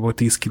autónként nagyjából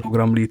 10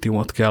 kg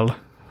lítiumot kell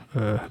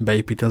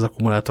beépíteni az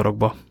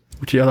akkumulátorokba.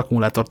 Úgyhogy az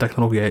akkumulátor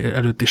technológia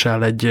előtt is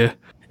áll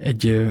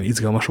egy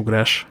izgalmas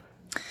ugrás.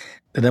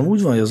 De nem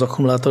úgy van, hogy az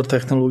akkumulátor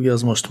technológia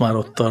az most már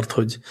ott tart,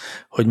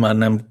 hogy már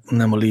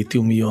nem a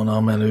lítium-ion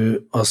a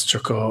menő, az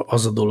csak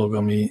az a dolog,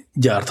 ami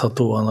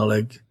gyárthatóan a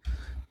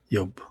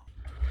legjobb.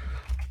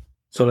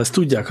 Szóval ezt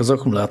tudják az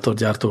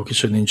akkumulátorgyártók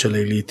is, hogy nincs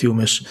elég lítium,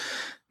 és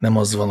nem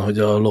az van, hogy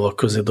a lovak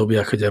közé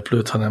dobják a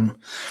gyeplőt, hanem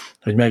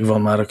hogy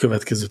megvan már a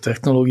következő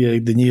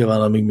technológiáik, de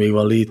nyilván amíg még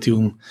van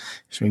lítium,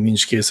 és még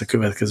nincs kész a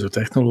következő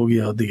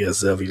technológia, addig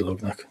ezzel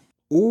villognak.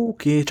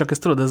 Oké, csak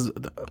ezt tudod,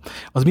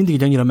 az mindig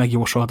egy annyira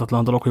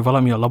megjósolhatatlan dolog, hogy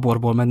valami a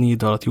laborból mennyi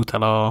idő alatt jut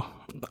el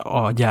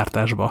a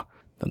gyártásba.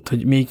 Tehát,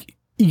 hogy még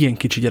igen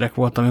kicsi gyerek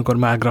voltam, amikor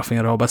már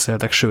grafénről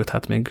beszéltek, sőt,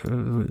 hát még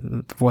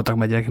voltak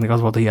meg gyerekeknek az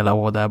volt a jele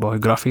oldalban, hogy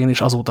grafén,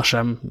 és azóta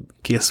sem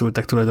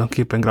készültek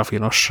tulajdonképpen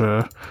grafénos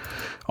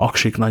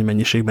aksik nagy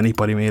mennyiségben,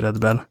 ipari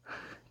méretben.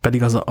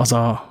 Pedig az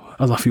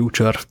a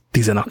future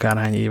 10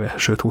 akárhány éve,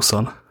 sőt 20.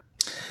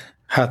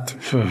 Hát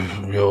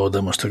jó,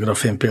 de most a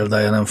grafén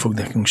példája nem fog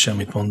nekünk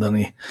semmit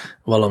mondani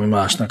valami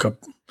másnak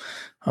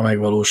a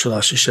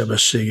megvalósulási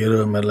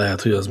sebességéről, mert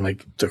lehet, hogy az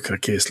meg tökre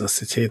kész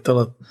lesz egy hét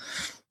alatt.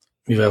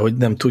 Mivel, hogy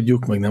nem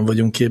tudjuk, meg nem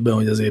vagyunk képben,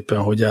 hogy az éppen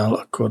hogy áll,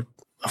 akkor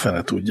a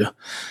fene tudja.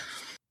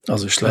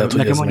 Az is lehet,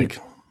 hogy ez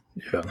még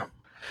jön.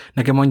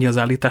 Nekem annyi az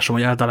állításom,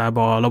 hogy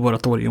általában a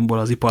laboratóriumból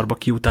az iparba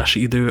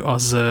kijutási idő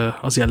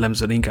az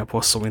jellemzően inkább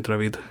hosszú, mint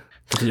rövid.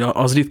 Tehát,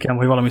 hogy az ritkán,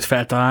 hogy valamit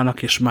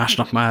feltalálnak, és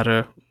másnap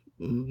már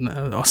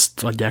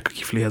azt adják a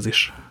kiflihez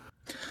is.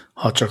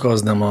 Ha csak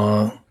az nem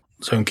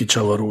az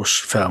önkicsavarós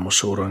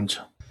felmosórongy,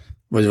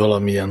 vagy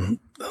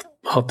valamilyen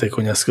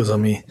hatékony eszköz,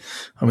 ami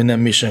nem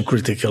mission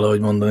critical, ahogy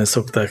mondani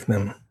szokták,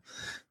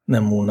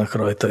 nem múlnak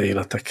rajta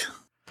életek.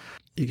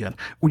 Igen.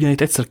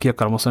 Ugyanitt egyszer ki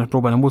akarom azt mondani,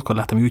 próbálom, múltkor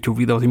láttam YouTube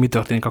videót, hogy mi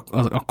történik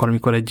akkor,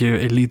 amikor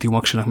egy lítium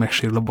aksinak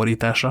megsérül a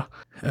borítása.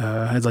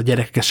 Ez a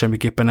gyerekeket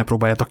semmiképpen ne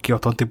próbáljátok ki,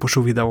 otthon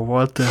típusú videó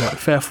volt.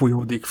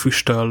 Felfújódik,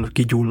 füstöl,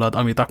 kigyullad,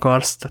 amit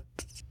akarsz. Tehát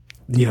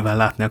nyilván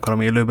látni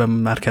akarom élőben,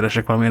 már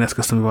keresek valamilyen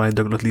eszközt, ami van egy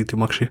döglött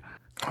lítium aksi.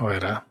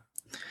 Hajrá!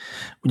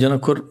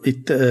 Ugyanakkor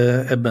itt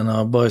ebben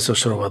a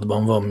bajszos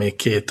rovatban van még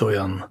 2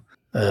 olyan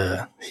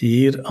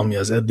hír, ami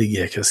az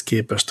eddigiekhez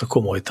képest a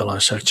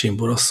komolytalanság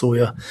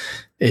csimboraszója,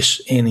 és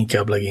én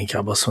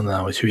leginkább azt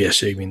mondanám, hogy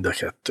hülyeség mind a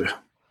 2.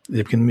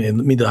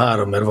 Egyébként mind a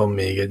 3, mert van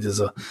még ez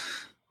a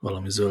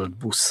valami zöld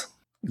busz.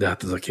 De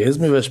hát ez a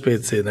kézműves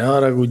PC, ne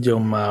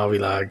haragudjon már a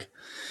világ.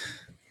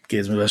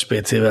 Kézműves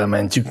PC-vel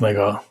mentjük meg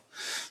a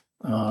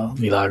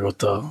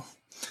világot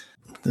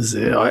az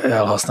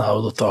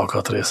elhasználódott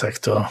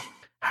alkatrészektől.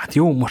 Hát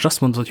jó, most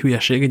azt mondod, hogy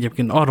hülyeség,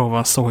 egyébként arról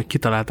van szó, hogy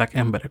kitalálták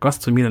emberek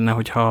azt, hogy mi lenne,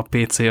 hogyha a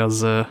PC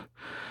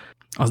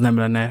az nem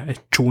lenne egy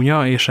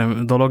csúnya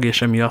dolog,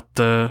 és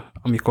emiatt,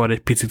 amikor egy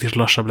picit is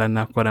lassabb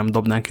lenne, akkor nem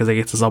dobnánk az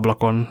egész az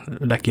ablakon,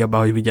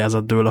 lekiabál, hogy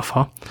vigyázzat, dől a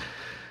fa,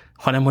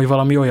 hanem hogy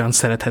valami olyan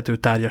szerethető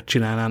tárgyat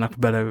csinálnának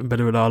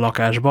belőle a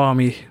lakásba,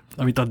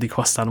 amit addig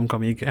használunk,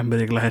 amíg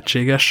emberig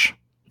lehetséges,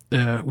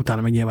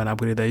 utána meg nyilván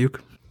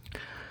upgrade-eljük,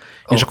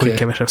 és akkor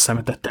kevesebb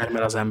szemetet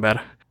termel az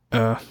ember.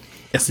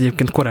 Ezt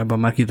egyébként korábban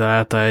már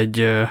kitalálta egy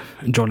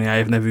Johnny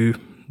Ive nevű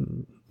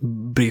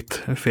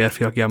brit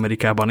férfi, aki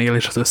Amerikában él,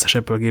 és az összes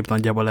Apple gép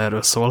nagyjából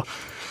erről szól.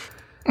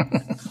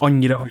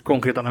 Annyira, hogy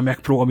konkrétan a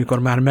Mac Pro, amikor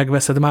már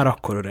megveszed, már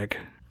akkor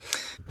öreg.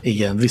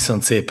 Igen,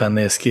 viszont szépen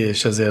néz ki,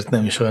 és ezért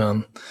nem is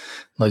olyan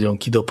nagyon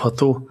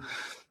kidobható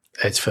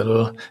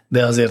egyfelől,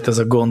 de azért ez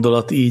a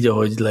gondolat így,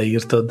 ahogy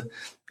leírtad,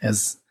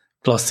 ez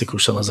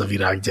klasszikusan az a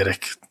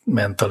virággyerek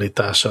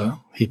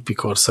mentalitása hippi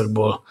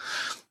korszakból,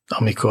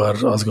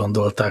 amikor azt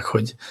gondolták,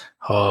 hogy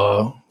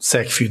ha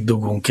szegfűt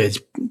dugunk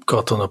egy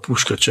katona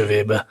puska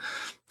csövébe,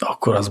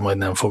 akkor az majd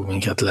nem fog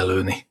minket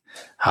lelőni.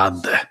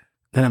 Hát de.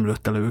 De nem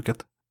lőtte le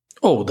őket.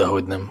 Ó,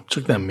 dehogy nem,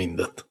 csak nem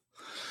mindet.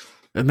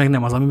 Meg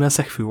nem az, amiben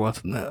szegfű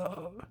volt.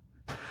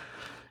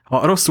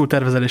 Ha rosszul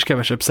tervezel és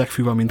kevesebb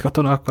szegfű van, mint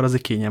katona, akkor az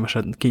egy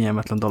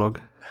kényelmetlen dolog.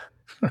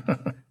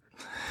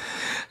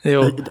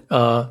 Jó,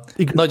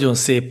 nagyon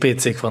szép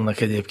PC-k vannak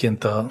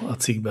egyébként a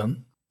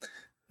cikkben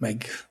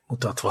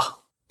megmutatva.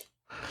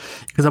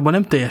 Igazából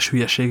nem teljes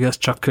hülyeség, ez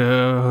csak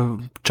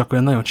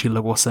olyan nagyon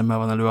csillogó szemmel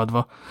van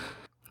előadva.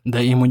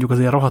 De én mondjuk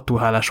azért rohadtul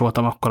hálás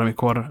voltam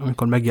akkor,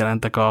 amikor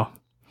megjelentek a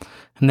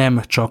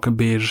nem csak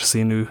bézs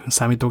színű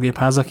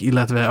számítógépházak,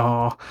 illetve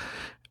a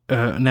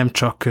nem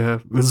csak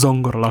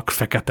zongoralak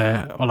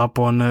fekete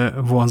alapon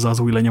vonza az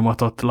új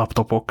lenyomatott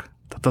laptopok.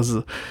 Tehát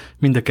az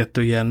mind a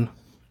kettő ilyen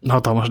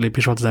hatalmas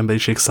lépés volt az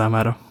emberiség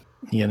számára.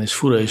 Igen, és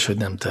fura is, hogy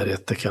nem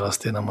terjedtek el,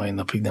 azt én a mai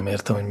napig nem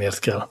értem, hogy miért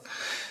kell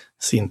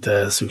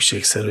szinte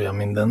szükségszerűen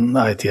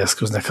minden IT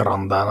eszköznek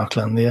randának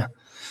lennie.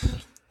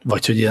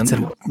 Vagy hogy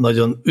ilyen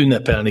nagyon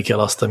ünnepelni kell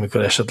azt,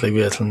 amikor esetleg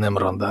véletlenül nem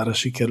randára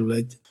sikerül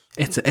egy.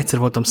 Egyszer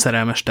voltam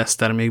szerelmes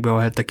tesztermékbe,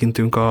 ahol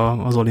tekintünk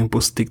az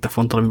Olympus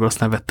diktafonttal, amiből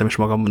aztán vettem is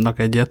magamnak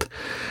egyet.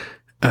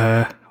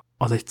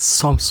 Az egy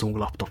Samsung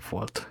laptop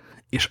volt.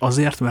 És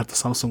azért, mert a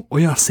Samsung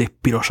olyan szép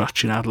pirosat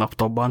csinált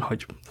laptopban,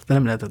 hogy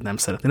nem lehetett nem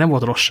szeretni. Nem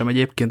volt rossz sem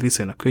egyébként,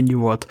 viszonylag könnyű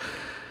volt,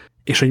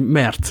 és hogy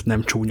mert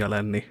nem csúnya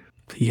lenni.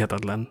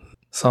 Hihetetlen.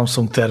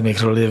 Samsung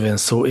termékről lévén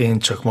szó, én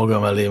csak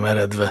magam elé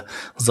meredve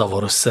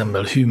zavaros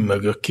szemmel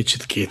hümmögök,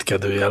 kicsit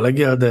kétkedő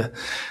jelleggel, de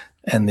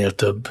ennél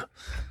több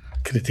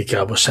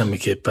kritikába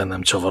semmiképpen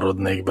nem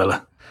csavarodnék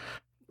bele.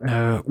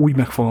 Úgy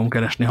meg fogom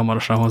keresni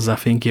hamarosan hozzá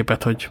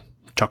fényképet, hogy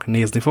csak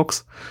nézni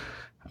fogsz,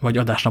 vagy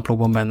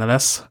adásnaplóban benne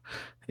lesz,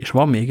 és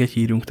van még egy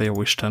hírünk, te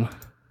jóisten.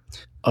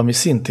 Ami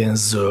szintén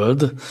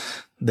zöld,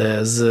 de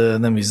ez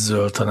nem is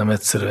zöld, hanem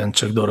egyszerűen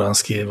csak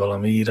Doranszky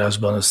valami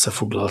írásban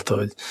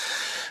összefoglalta,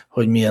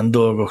 hogy milyen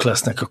dolgok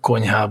lesznek a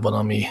konyhában,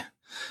 ami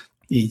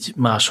így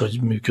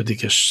máshogy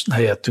működik, és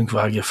helyettünk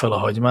vágja fel a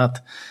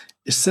hagymát,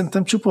 és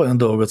szerintem csupa olyan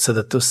dolgot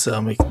szedett össze,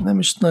 amik nem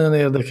is nagyon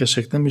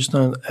érdekesek, nem is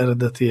nagyon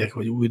eredetiek,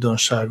 vagy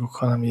újdonságok,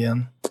 hanem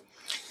ilyen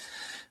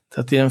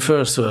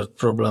first world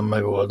problem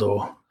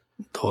megoldó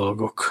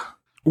dolgok.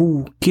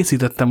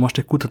 Készítettem most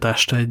egy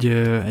kutatást egy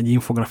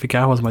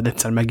infografikához, majd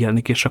egyszer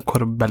megjelenik, és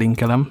akkor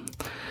belinkelem.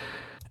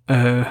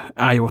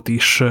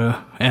 IoT-s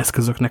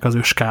eszközöknek az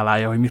ő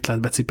skálája, hogy mit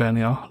lehet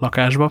becipelni a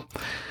lakásba.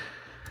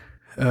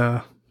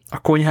 A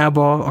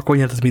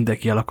konyhát az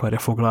mindenki el akarja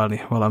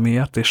foglalni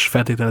valamiért, és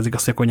feltételezik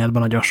azt, hogy a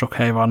konyhádban nagyon sok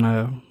hely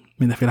van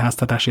mindenféle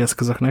háztartási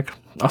eszközöknek.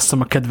 Azt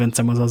hiszem a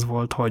kedvencem az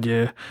volt,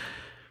 hogy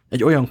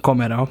egy olyan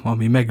kamera,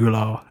 ami megül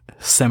a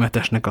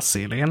szemetesnek a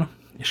szélén,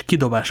 és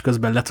kidobás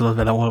közben le tudod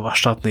vele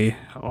olvastatni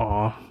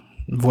a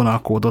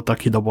vonalkódot a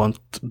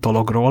kidobott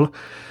dologról,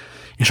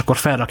 és akkor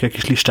felrakja a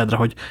kis listádra,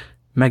 hogy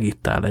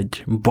megittál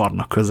egy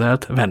barna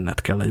közelt,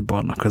 venned kell egy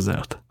barna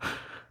közelt.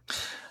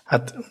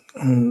 Hát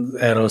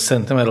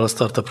szerintem erről a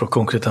startupról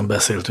konkrétan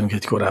beszéltünk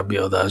egy korábbi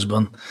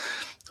adásban,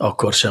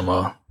 akkor sem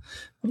a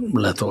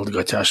letolt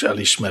gatyás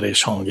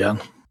elismerés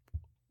hangján.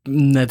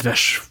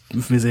 Nedves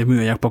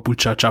műanyag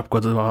papuccsal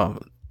csapkodva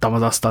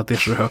az asztalt,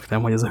 és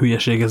röhögtem, hogy ez a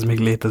hülyeség, ez még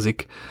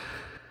létezik.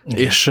 Igen.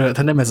 És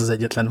tehát nem ez az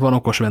egyetlen, van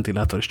okos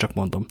ventilátor is, csak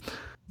mondom.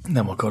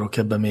 Nem akarok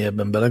ebben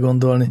mélyebben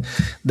belegondolni,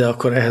 de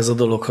akkor ehhez a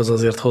dologhoz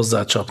azért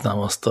hozzácsapnám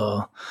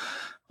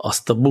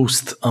azt a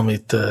buszt,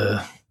 amit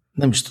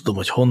nem is tudom,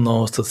 hogy honnan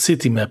hoztad,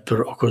 CityMapper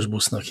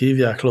okosbusznak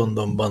hívják,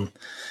 Londonban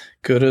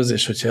köröz,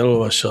 és hogyha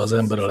elolvassa az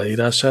ember a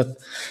leírását,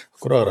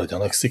 akkor arra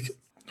gyanakszik,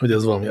 hogy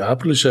ez valami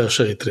április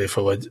 1-i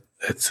tréfa, vagy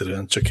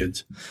egyszerűen csak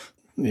egy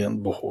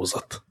ilyen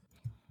bohózat.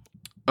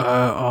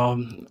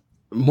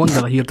 Mondd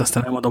el a hírt,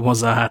 aztán elmondom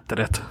hozzá a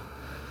hátteret.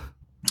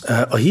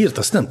 A hírt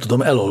azt nem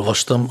tudom,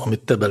 elolvastam, amit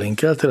te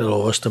belinkeltél,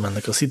 elolvastam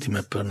ennek a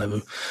Citymapper nevű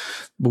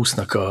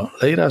busznak a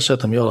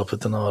leírását, ami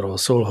alapvetően arról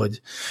szól,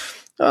 hogy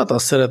hát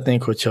azt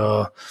szeretnénk,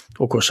 hogyha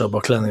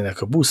okosabbak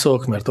lennének a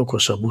buszok, mert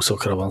okosabb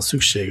buszokra van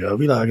szüksége a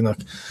világnak,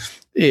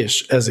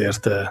 és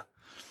ezért,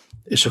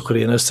 és akkor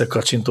ilyen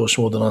összekacsintós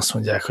módon azt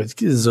mondják, hogy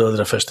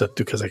zöldre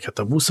festettük ezeket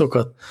a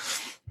buszokat,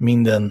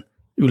 minden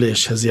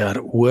üléshez jár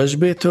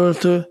USB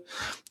töltő,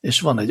 és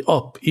van egy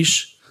app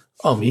is,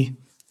 ami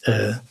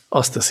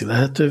azt teszi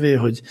lehetővé,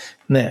 hogy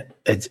ne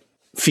egy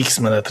fix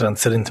menetrend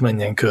szerint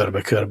menjen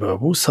körbe-körbe a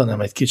busz,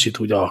 hanem egy kicsit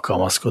úgy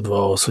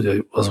alkalmazkodva ahhoz,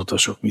 hogy az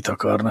utasok mit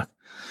akarnak.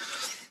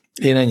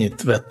 Én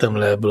ennyit vettem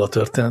le ebből a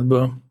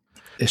történetből.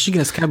 És igen,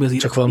 ez kb. Az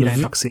csak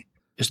iránytaxi.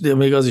 És de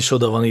még az is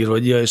oda van írva,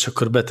 hogy és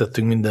akkor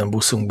betettünk minden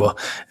buszunkba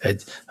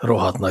egy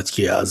rohadt nagy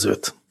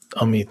kijelzőt,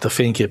 ami itt a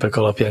fényképek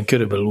alapján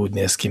körülbelül úgy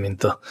néz ki,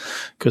 mint a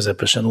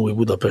közepesen új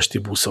budapesti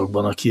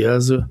buszokban a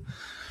kijelző.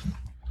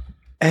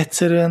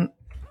 Egyszerűen,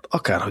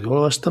 akárhogy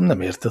olvastam,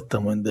 nem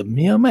értettem, hogy de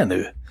mi a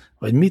menő?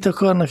 Vagy mit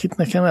akarnak itt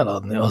nekem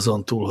eladni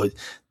azon túl, hogy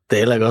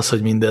tényleg az,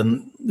 hogy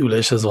minden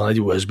üléshez van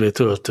egy USB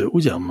töltő,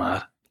 ugyan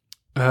már?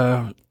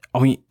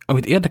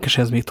 Amit érdekes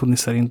ez még tudni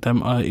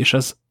szerintem, és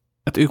ez,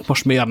 hát ők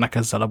most mérnek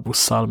ezzel a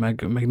busszal,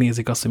 meg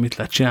nézik azt, hogy mit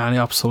lehet csinálni,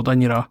 abszolút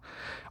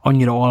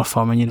annyira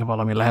alfa, amennyire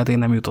valami lehet, én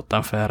nem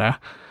jutottam fel rá.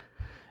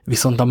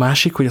 Viszont a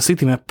másik, hogy a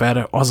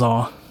Citymapper az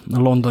a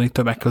londoni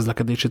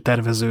tömegközlekedési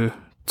tervező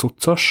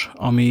cuccos,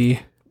 ami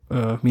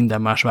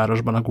minden más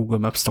városban a Google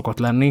Maps szokott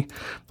lenni,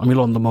 ami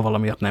Londonban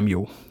valamiért nem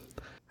jó.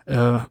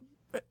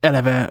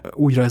 Eleve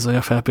úgy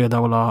rajzolja fel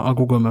például a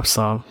Google Maps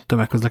a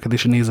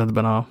tömegközlekedési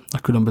nézetben a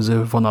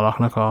különböző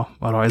vonalaknak a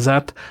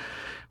rajzát,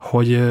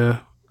 hogy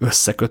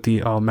összeköti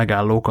a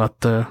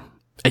megállókat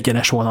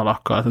egyenes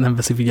vonalakkal, nem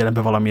veszi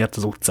figyelembe valamiért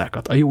az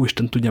utcákat. A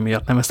jóisten tudja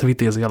miért nem, ezt a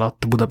Vitézi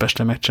alatt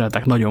Budapesten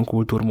megcsinálták nagyon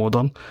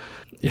kultúrmódon,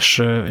 és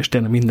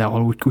tényleg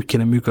mindenhol úgy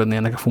kéne működni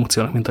ennek a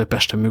funkciónak, mint ahogy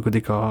Pesten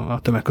működik a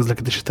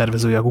tömegközlekedési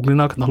tervezője a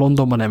Google-nak. Na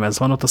Londonban nem ez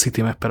van, ott a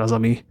Citymapper az,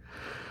 ami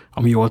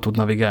jól tud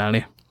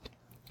navigálni.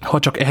 Ha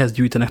csak ehhez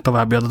gyűjtenek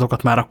további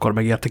adatokat, már akkor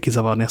megérte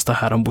kizavarni ezt a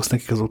 3 busz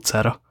nekik az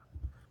utcára.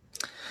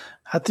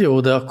 Hát jó,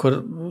 de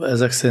akkor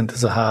ezek szerint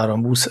ez a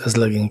 3 busz, ez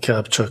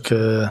leginkább csak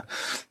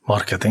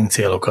marketing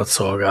célokat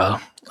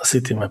szolgál. A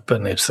Citymapper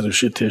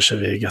népszerűsítése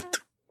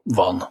véget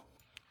van.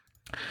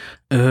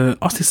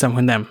 Azt hiszem,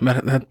 hogy nem,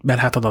 mert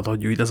hát adatot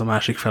gyűjt, ez a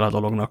másik fel a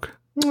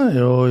dolognak.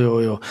 Jó.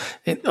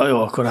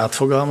 Jó, akkor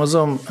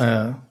átfogalmazom.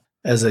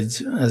 Ez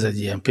egy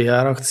ilyen PR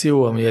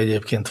akció, ami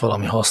egyébként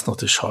valami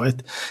hasznot is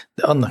hajt,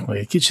 de annak meg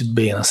egy kicsit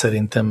béna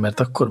szerintem, mert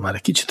akkor már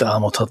egy kicsit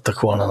álmodhattak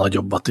volna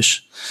nagyobbat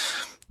is.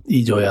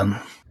 Így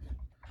olyan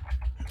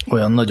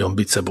nagyon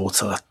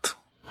bicebóca lett.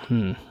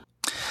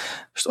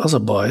 És az a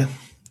baj,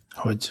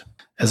 hogy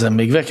ezen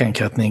még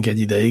vekenkednénk egy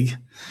ideig,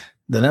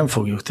 de nem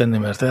fogjuk tenni,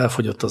 mert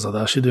elfogyott az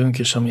adásidőnk,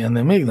 és ami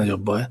ennél még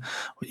nagyobb baj,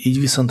 hogy így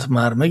viszont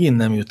már megint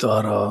nem jut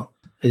arra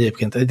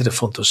egyébként egyre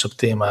fontosabb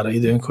témára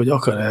időnk, hogy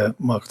akar-e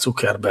Mark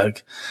Zuckerberg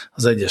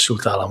az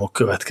Egyesült Államok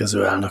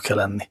következő elnöke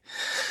lenni.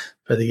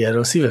 Pedig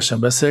erről szívesen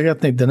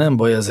beszélgetnék, de nem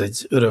baj, ez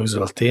egy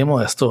örökzöld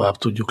téma, ezt tovább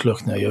tudjuk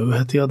lökni a jövő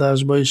heti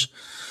adásba is.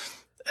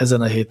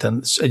 Ezen a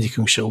héten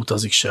egyikünk se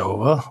utazik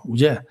sehova,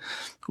 ugye?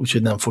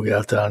 Úgyhogy nem fog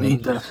eltelni.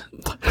 De.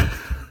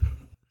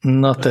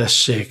 Na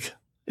tessék,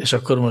 és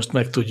akkor most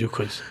megtudjuk,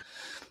 hogy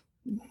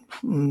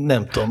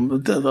nem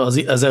tudom,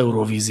 az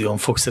Eurovízión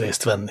fogsz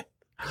részt venni.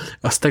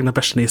 Azt tegnap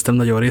este néztem,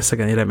 nagyon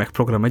részegen, egy remek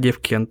program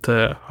egyébként,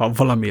 ha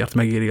valamiért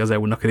megéri az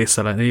EU-nak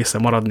része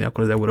maradni,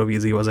 akkor az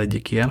Eurovízió az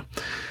egyik ilyen.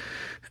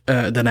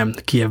 De nem,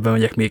 Kijevben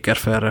megyek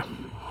Makerfairre.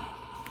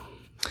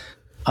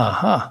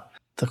 Aha,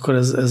 akkor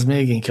ez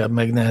még inkább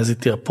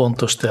megnehezíti a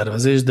pontos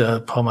tervezést,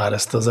 de ha már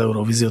ezt az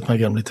Eurovíziót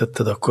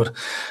megemlítetted, akkor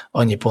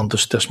annyi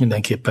pontosítás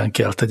mindenképpen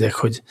kell tegyek,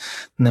 hogy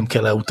nem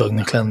kell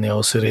EU-tagnak lenni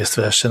ahhoz, hogy részt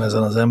vehessen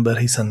ezen az ember,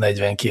 hiszen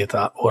 42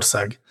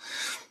 ország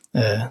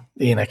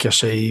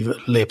énekesei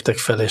léptek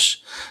fel, és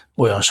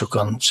olyan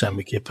sokan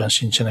semmiképpen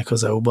sincsenek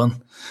az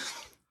EU-ban.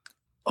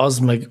 Az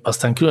meg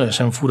aztán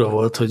különösen fura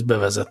volt, hogy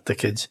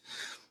bevezettek egy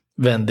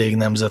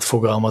vendégnemzet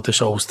fogalmat,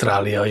 és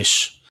Ausztrália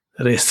is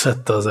részt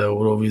vette az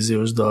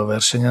Eurovíziós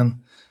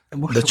dalversenyen,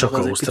 de csak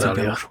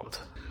Ausztrália.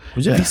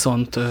 Ugye?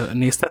 Viszont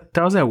nézted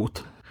te az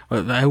EU-t?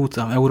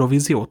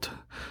 Eurovíziót?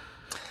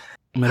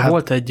 Mert hát,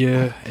 volt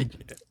egy...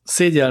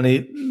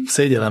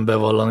 Szégyellem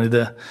bevallani,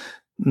 de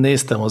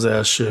néztem az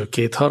első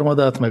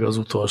 2/3, meg az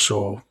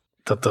utolsó,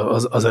 tehát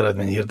az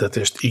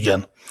eredményhirdetést,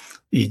 igen.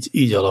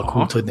 Így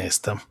alakult, hogy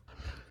néztem.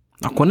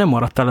 Akkor nem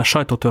maradtál a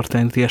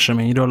sajtótörténeti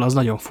eseményről, az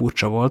nagyon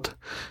furcsa volt,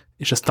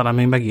 és ez talán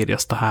még megéri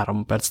azt a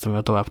 3 percet,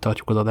 amivel tovább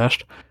tartjuk az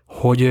adást,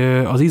 hogy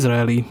az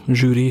izraeli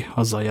zsűri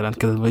azzal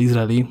jelentkezett, vagy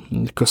izraeli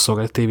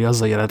közszolgálat tévé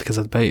azzal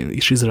jelentkezett be,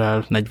 és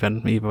Izrael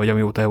 40 éve, vagy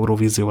amióta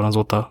Eurovízió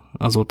van,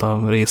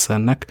 azóta része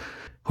ennek,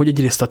 hogy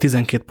egyrészt a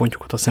 12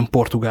 pontjukat azt hiszem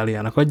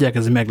Portugáliának adják,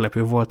 ez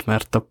meglepő volt,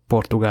 mert a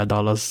portugál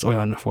dal az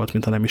olyan volt,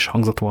 mintha nem is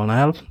hangzott volna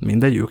el,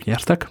 mindegy, ők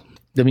nyertek.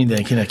 De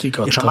mindenkinek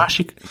kikadta.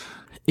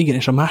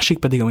 És a másik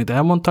pedig, amit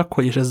elmondtak,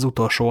 hogy és ez az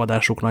utolsó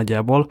adásuk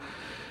nagyjából,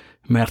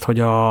 mert hogy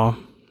a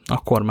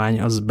a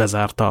kormány az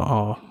bezárta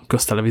a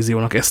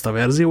köztelevíziónak ezt a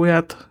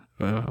verzióját,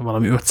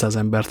 valami 500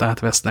 embert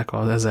átvesznek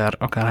az 1000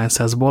 akárhány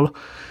százból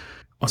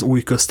az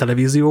új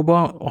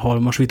köztelevízióba, ahol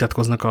most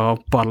vitatkoznak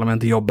a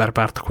parlamenti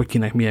jobberpártok, hogy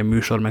kinek milyen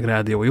műsor meg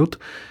rádió jut,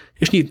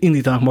 és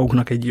indítanak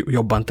maguknak egy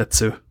jobban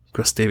tetsző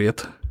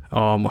köztévét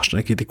a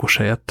mostani kritikus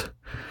helyett.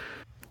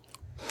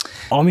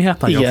 Ami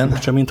hát nagyon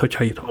furcsa, mint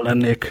hogyha itthon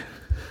lennék.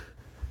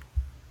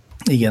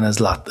 Igen,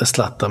 ezt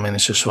láttam én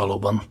is, és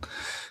valóban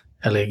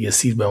eléggé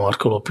szívbe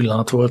markoló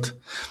pillanat volt.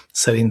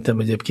 Szerintem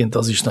egyébként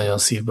az is nagyon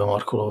szívbe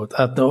markoló volt.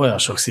 Hát de olyan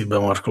sok szívbe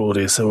markoló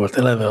része volt.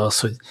 Eleve az,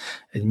 hogy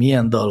egy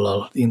milyen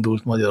dallal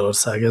indult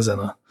Magyarország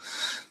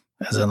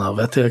ezen a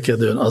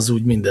vetélkedőn, az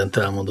úgy mindent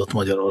elmondott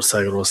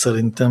Magyarországról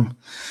szerintem.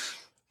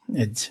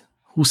 Egy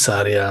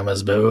huszári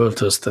elmezbe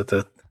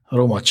öltöztetett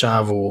roma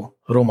csávó,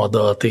 roma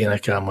dalt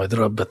énekel, majd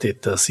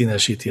rapbetéttel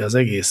színesíti, az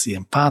egész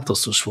ilyen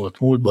pátoszos volt,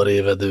 múltba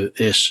révedő,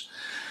 és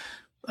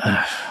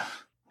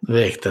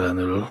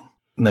végtelenül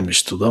nem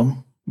is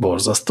tudom,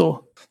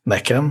 borzasztó,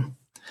 nekem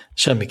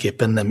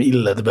semmiképpen nem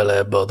illett bele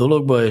ebbe a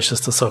dologba, és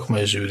ezt a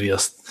szakmai zsűri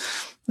azt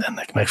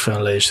ennek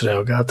megfelelően le is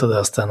reagálta, de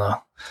aztán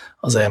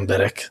az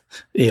emberek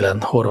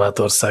élen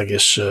Horvátország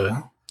és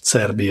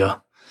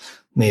Szerbia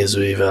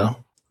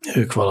nézőivel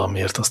ők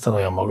valamiért aztán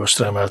olyan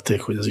magasra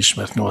emelték, hogy az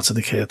ismert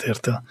 8. helyet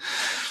ért el.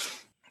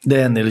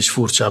 De ennél is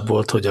furcsább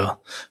volt, hogy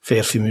a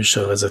férfi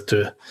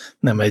műsorvezető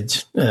nem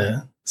egy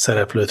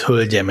szereplőt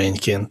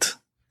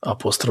hölgyeményként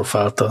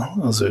apostrofálta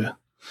az ő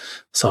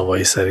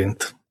szavai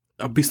szerint.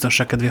 A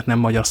biztonság kedvéért nem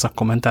magyar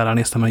szakkommentárral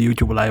néztem a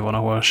YouTube live-on,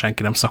 ahol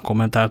senki nem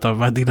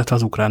szakkommentálta, illetve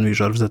az ukrán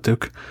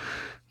műsorvezetők.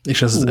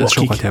 És ez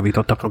sokat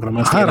javított a program.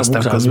 A 3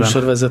 ukrán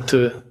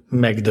műsorvezető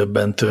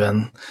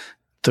megdöbbentően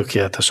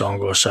tökéletes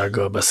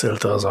angolsággal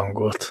beszélte az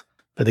angolt.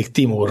 Pedig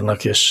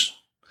Timurnak és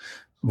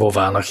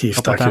Vovának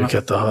hívták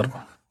őket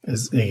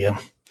igen.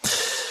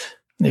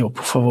 Jó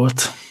pofa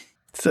volt.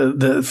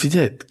 De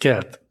figyelj,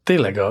 Kert,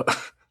 tényleg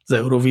az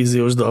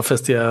Eurovíziós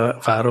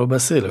Dalfesztiválról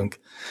beszélünk?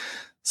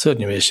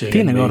 Szörnyű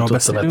mélységekben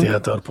jutott a Meti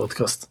Heter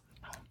podcast.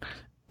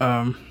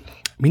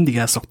 Mindig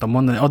el szoktam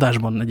mondani,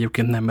 adásban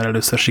egyébként nem, mert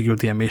először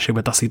sikerült ilyen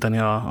mélységbe taszítani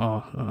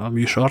a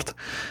műsort,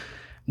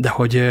 de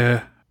hogy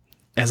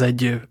ez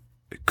egy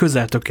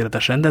közel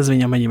tökéletes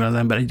rendezvény, amennyiben az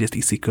ember egyrészt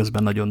iszik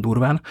közben nagyon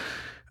durván.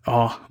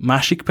 A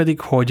másik pedig,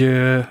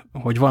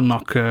 hogy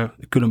vannak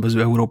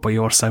különböző európai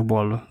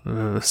országból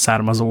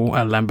származó,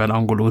 ellenben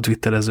angolul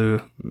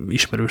twitterező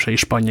ismerősei,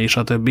 spanyai,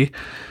 stb.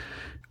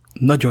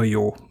 Nagyon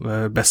jó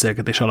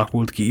beszélgetés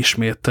alakult ki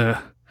ismét,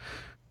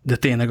 de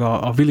tényleg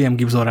a William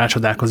Gibson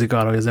rácsodálkozik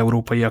arra, hogy az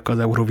európaiak az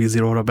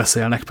Eurovízióról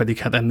beszélnek, pedig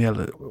hát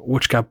ennél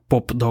ócskább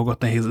pop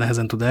dolgot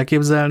nehezen tud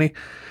elképzelni.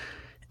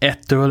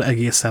 Ettől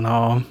egészen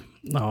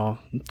a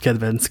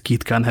kedvenc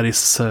Keith Kahn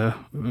Harris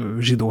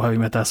zsidó heavy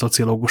metal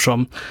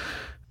szociológusom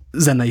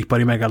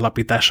zeneipari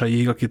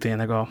megállapításaiig, aki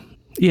tényleg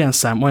ilyen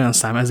szám, olyan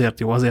szám, ezért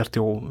jó, azért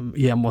jó,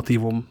 ilyen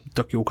motívum,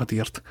 tök jókat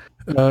írt.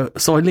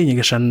 Szóval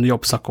lényegesen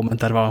jobb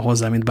szakkommentár van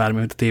hozzá, mint bármi,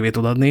 amit a tévé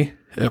tud adni,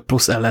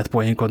 plusz el lehet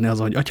poénkodni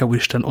azon, hogy Atya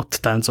Úristen, ott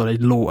táncol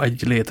egy ló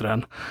egy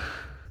létrán.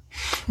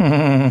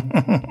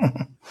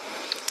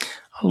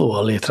 A ló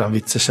a létrán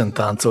viccesen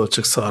táncol,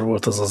 csak szar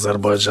volt az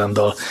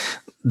Azerbajdzsándal,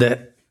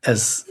 de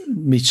ez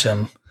mit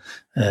sem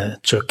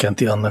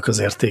csökkenti annak az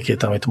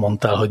értékét, amit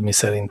mondtál, hogy mi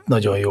szerint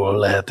nagyon jól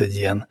lehet egy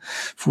ilyen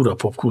fura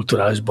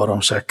popkulturális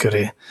baromság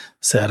köré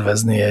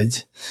szervezni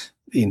egy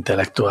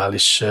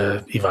intellektuális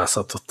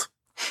ivászatot.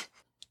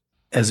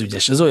 Ez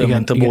ügyes. Ez olyan,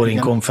 mint a Boring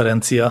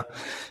konferencia,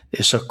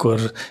 és akkor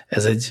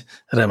ez egy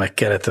remek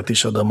keretet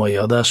is ad a mai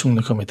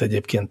adásunknak, amit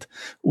egyébként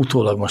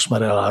utólag most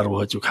már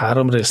elárulhatjuk.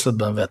 3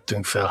 részletben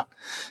vettünk fel.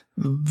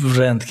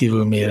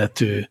 Rendkívül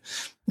méretű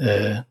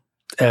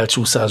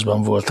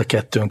elcsúszásban volt a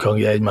kettőnk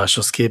hangja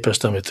egymáshoz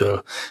képest,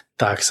 amitől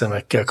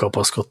tágszemekkel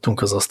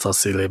kapaszkodtunk az asztal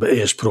szélébe,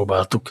 és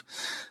próbáltuk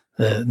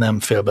nem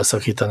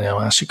félbeszakítani a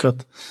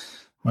másikat.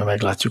 Majd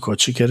meglátjuk, hogy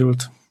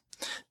sikerült.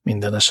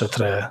 Minden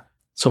esetre.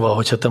 Szóval,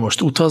 hogyha te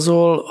most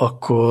utazol,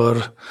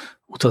 akkor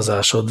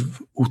utazásod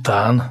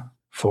után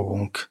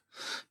fogunk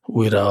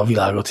újra a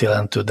világot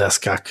jelentő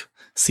deszkák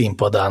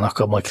színpadának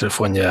a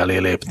mikrofonja elé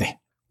lépni.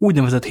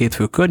 Úgynevezett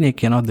hétfő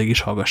környékén, addig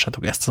is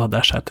hallgassátok ezt az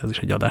adását, ez is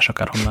egy adás,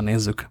 akárhonnan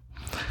nézzük.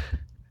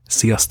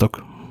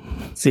 Sziasztok!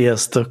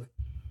 Sziasztok!